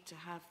we need to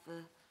have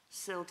the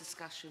SIL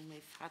discussion.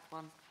 We've had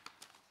one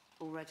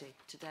already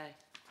today.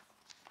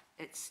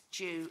 It's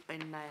due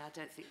in May. I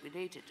don't think we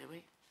need it, do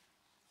we?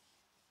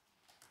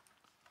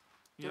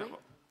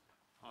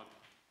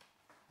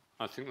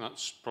 I think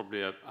that's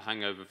probably a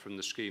hangover from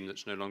the scheme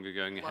that's no longer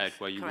going ahead,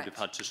 where you would have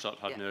had to start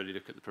having an early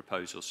look at the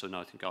proposal. So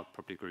no, I think I'd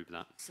probably agree with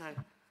that.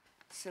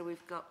 So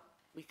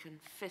we can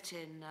fit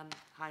in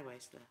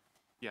highways there.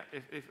 Yeah,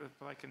 if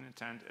I can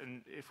attend,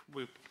 and it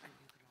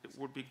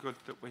would be good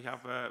that we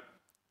have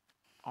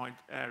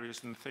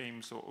areas and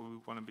themes that we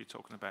want to be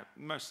talking about.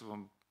 Most of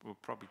them were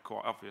probably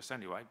quite obvious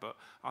anyway, but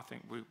I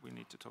think we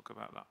need to talk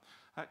about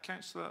that.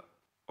 Councillor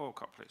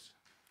Alcott, please.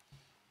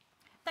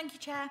 Thank you,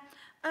 Chair.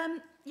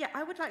 Yeah,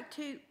 I would like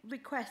to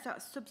request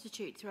that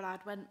substitutes are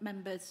allowed when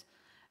members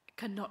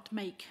cannot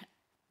make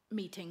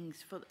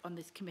meetings on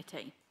this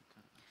committee.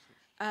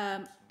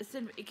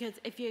 Because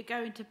if you're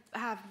going to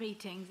have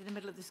meetings in the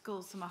middle of the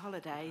school summer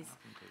holidays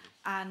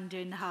and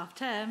during the half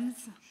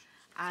terms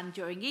and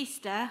during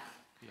Easter,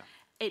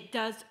 it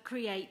does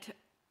create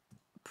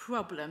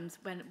problems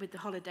with the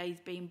holidays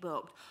being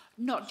booked,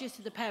 not just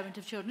to the parent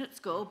of children at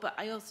school, but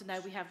I also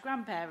know we have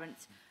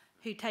grandparents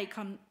who take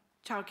on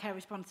childcare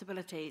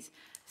responsibilities.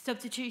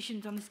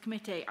 Substitutions on this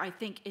committee, I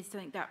think, is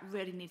something that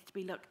really needs to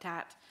be looked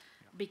at,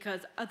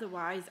 because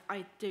otherwise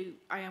I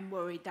am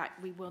worried that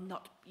we will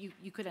not,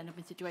 you could end up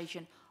in a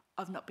situation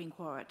of not being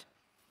quorate.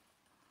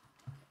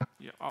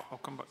 Yeah, I'll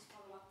come back.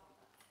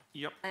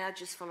 Yep. May I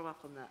just follow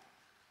up on that?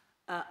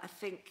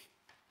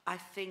 I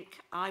think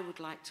I would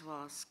like to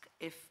ask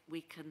if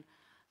we can,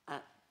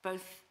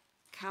 both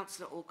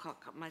Councillor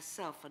Alcock and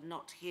myself are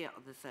not here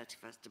on the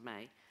 31st of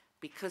May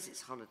because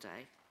it's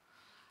holiday,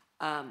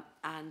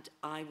 and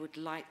I would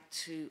like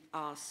to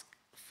ask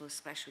for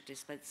special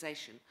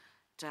dispensation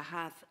to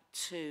have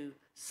 2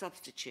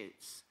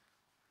 substitutes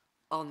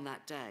on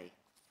that day,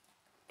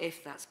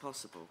 if that's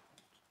possible.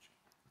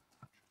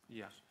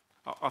 Yes,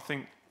 I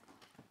think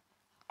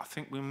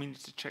we need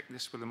to check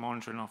this with the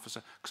monitoring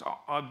officer, because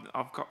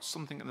I've got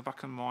something in the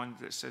back of my mind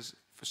that says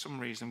for some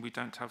reason we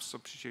don't have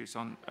substitutes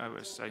on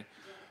OSC.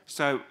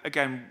 So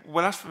again,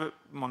 we'll ask for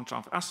monitoring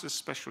officer, ask for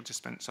special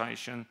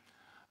dispensation,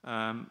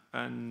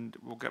 and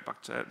we'll get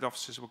back to the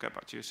officers. Will get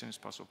back to you as soon as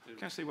possible.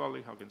 Councillor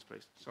Wiley Huggins,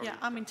 please. Sorry. Yeah,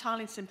 I'm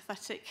entirely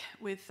sympathetic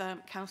with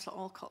Councillor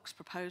Alcock's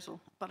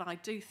proposal, but I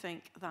do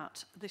think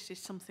that this is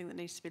something that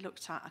needs to be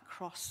looked at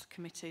across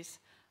committees,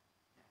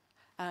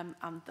 and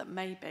that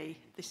maybe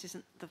this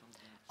isn't the.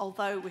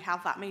 Although we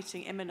have that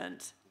meeting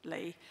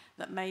imminently,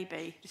 that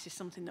maybe this is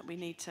something that we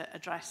need to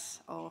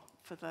address, or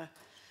for the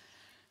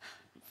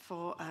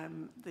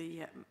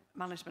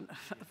management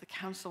of the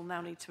council now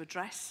need to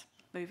address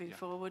moving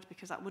forward,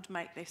 because that would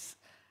make this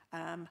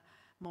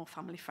more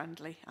family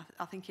friendly.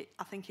 I think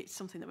it's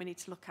something that we need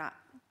to look at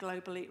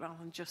globally rather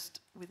than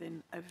just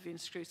within Overview and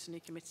Scrutiny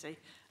Committee,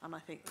 and I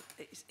think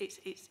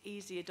it's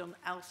easier done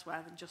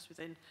elsewhere than just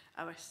within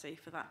OSC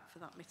for that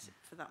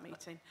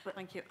meeting. But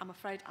thank you. I'm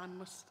afraid I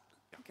must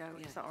go.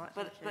 Yeah. Is that all right?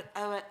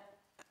 But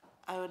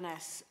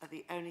ONS are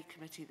the only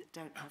committee that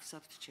don't have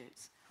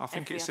substitutes. I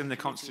think Every it's other in the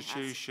committee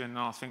Constitution.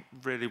 I think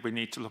really we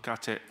need to look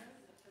at it.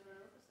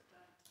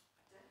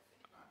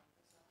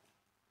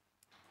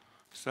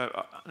 So,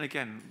 and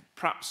again,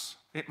 perhaps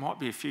it might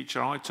be a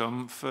future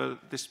item for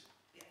this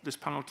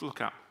panel to look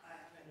at.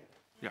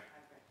 Yeah.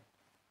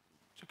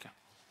 It's okay.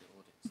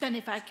 Then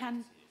if I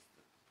can,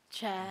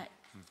 Chair,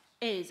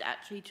 is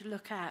actually to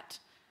look at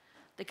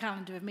the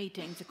calendar of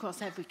meetings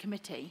across every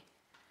committee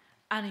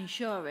and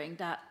ensuring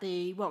that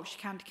the Warwickshire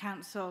County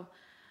Council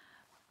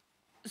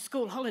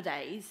school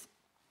holidays,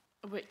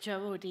 which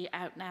are already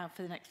out now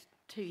for the next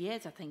 2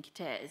 years, I think it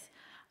is,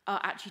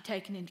 are actually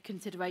taken into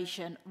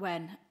consideration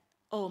when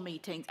all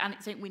meetings, and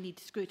it's something we need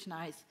to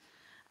scrutinise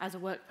as a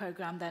work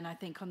programme then, I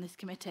think, on this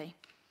committee,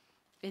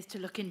 is to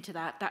look into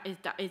that.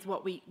 That is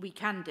what we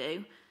can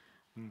do.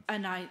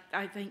 And I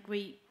think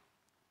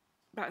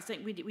that's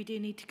something we do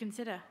need to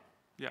consider.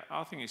 Yeah,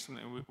 I think it's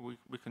something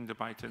we can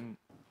debate, and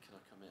can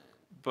I come in?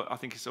 But I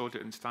think it's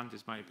audit and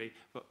standards maybe.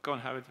 But go on,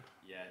 Howard.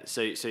 Yeah.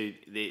 So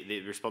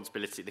the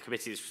responsibility, the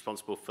committee is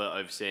responsible for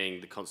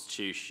overseeing the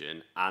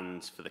constitution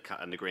and for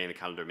and agreeing the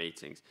calendar of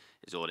meetings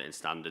is audit and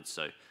standards.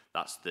 So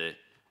that's the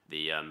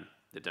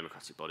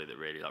democratic body that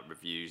really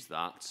reviews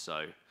that.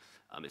 So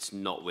it's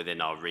not within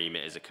our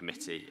remit as a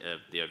committee,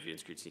 the Overview and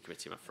Scrutiny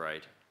Committee, I'm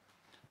afraid.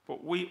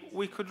 But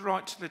we could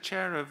write to the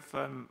chair of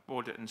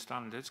audit and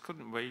standards,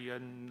 couldn't we,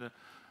 and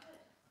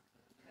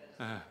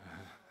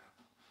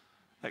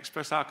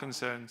express our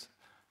concerns.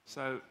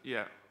 So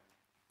yeah.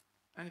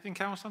 Anything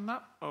else on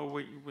that, or are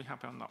we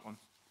happy on that one?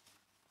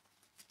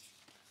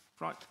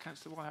 Right,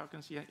 Councillor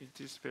Whitehouse, yeah, you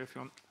disappear if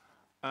you want.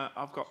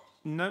 I've got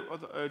no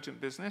other urgent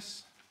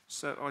business.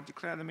 So I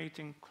declare the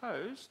meeting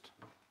closed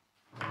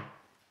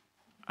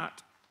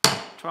at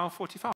 12:45.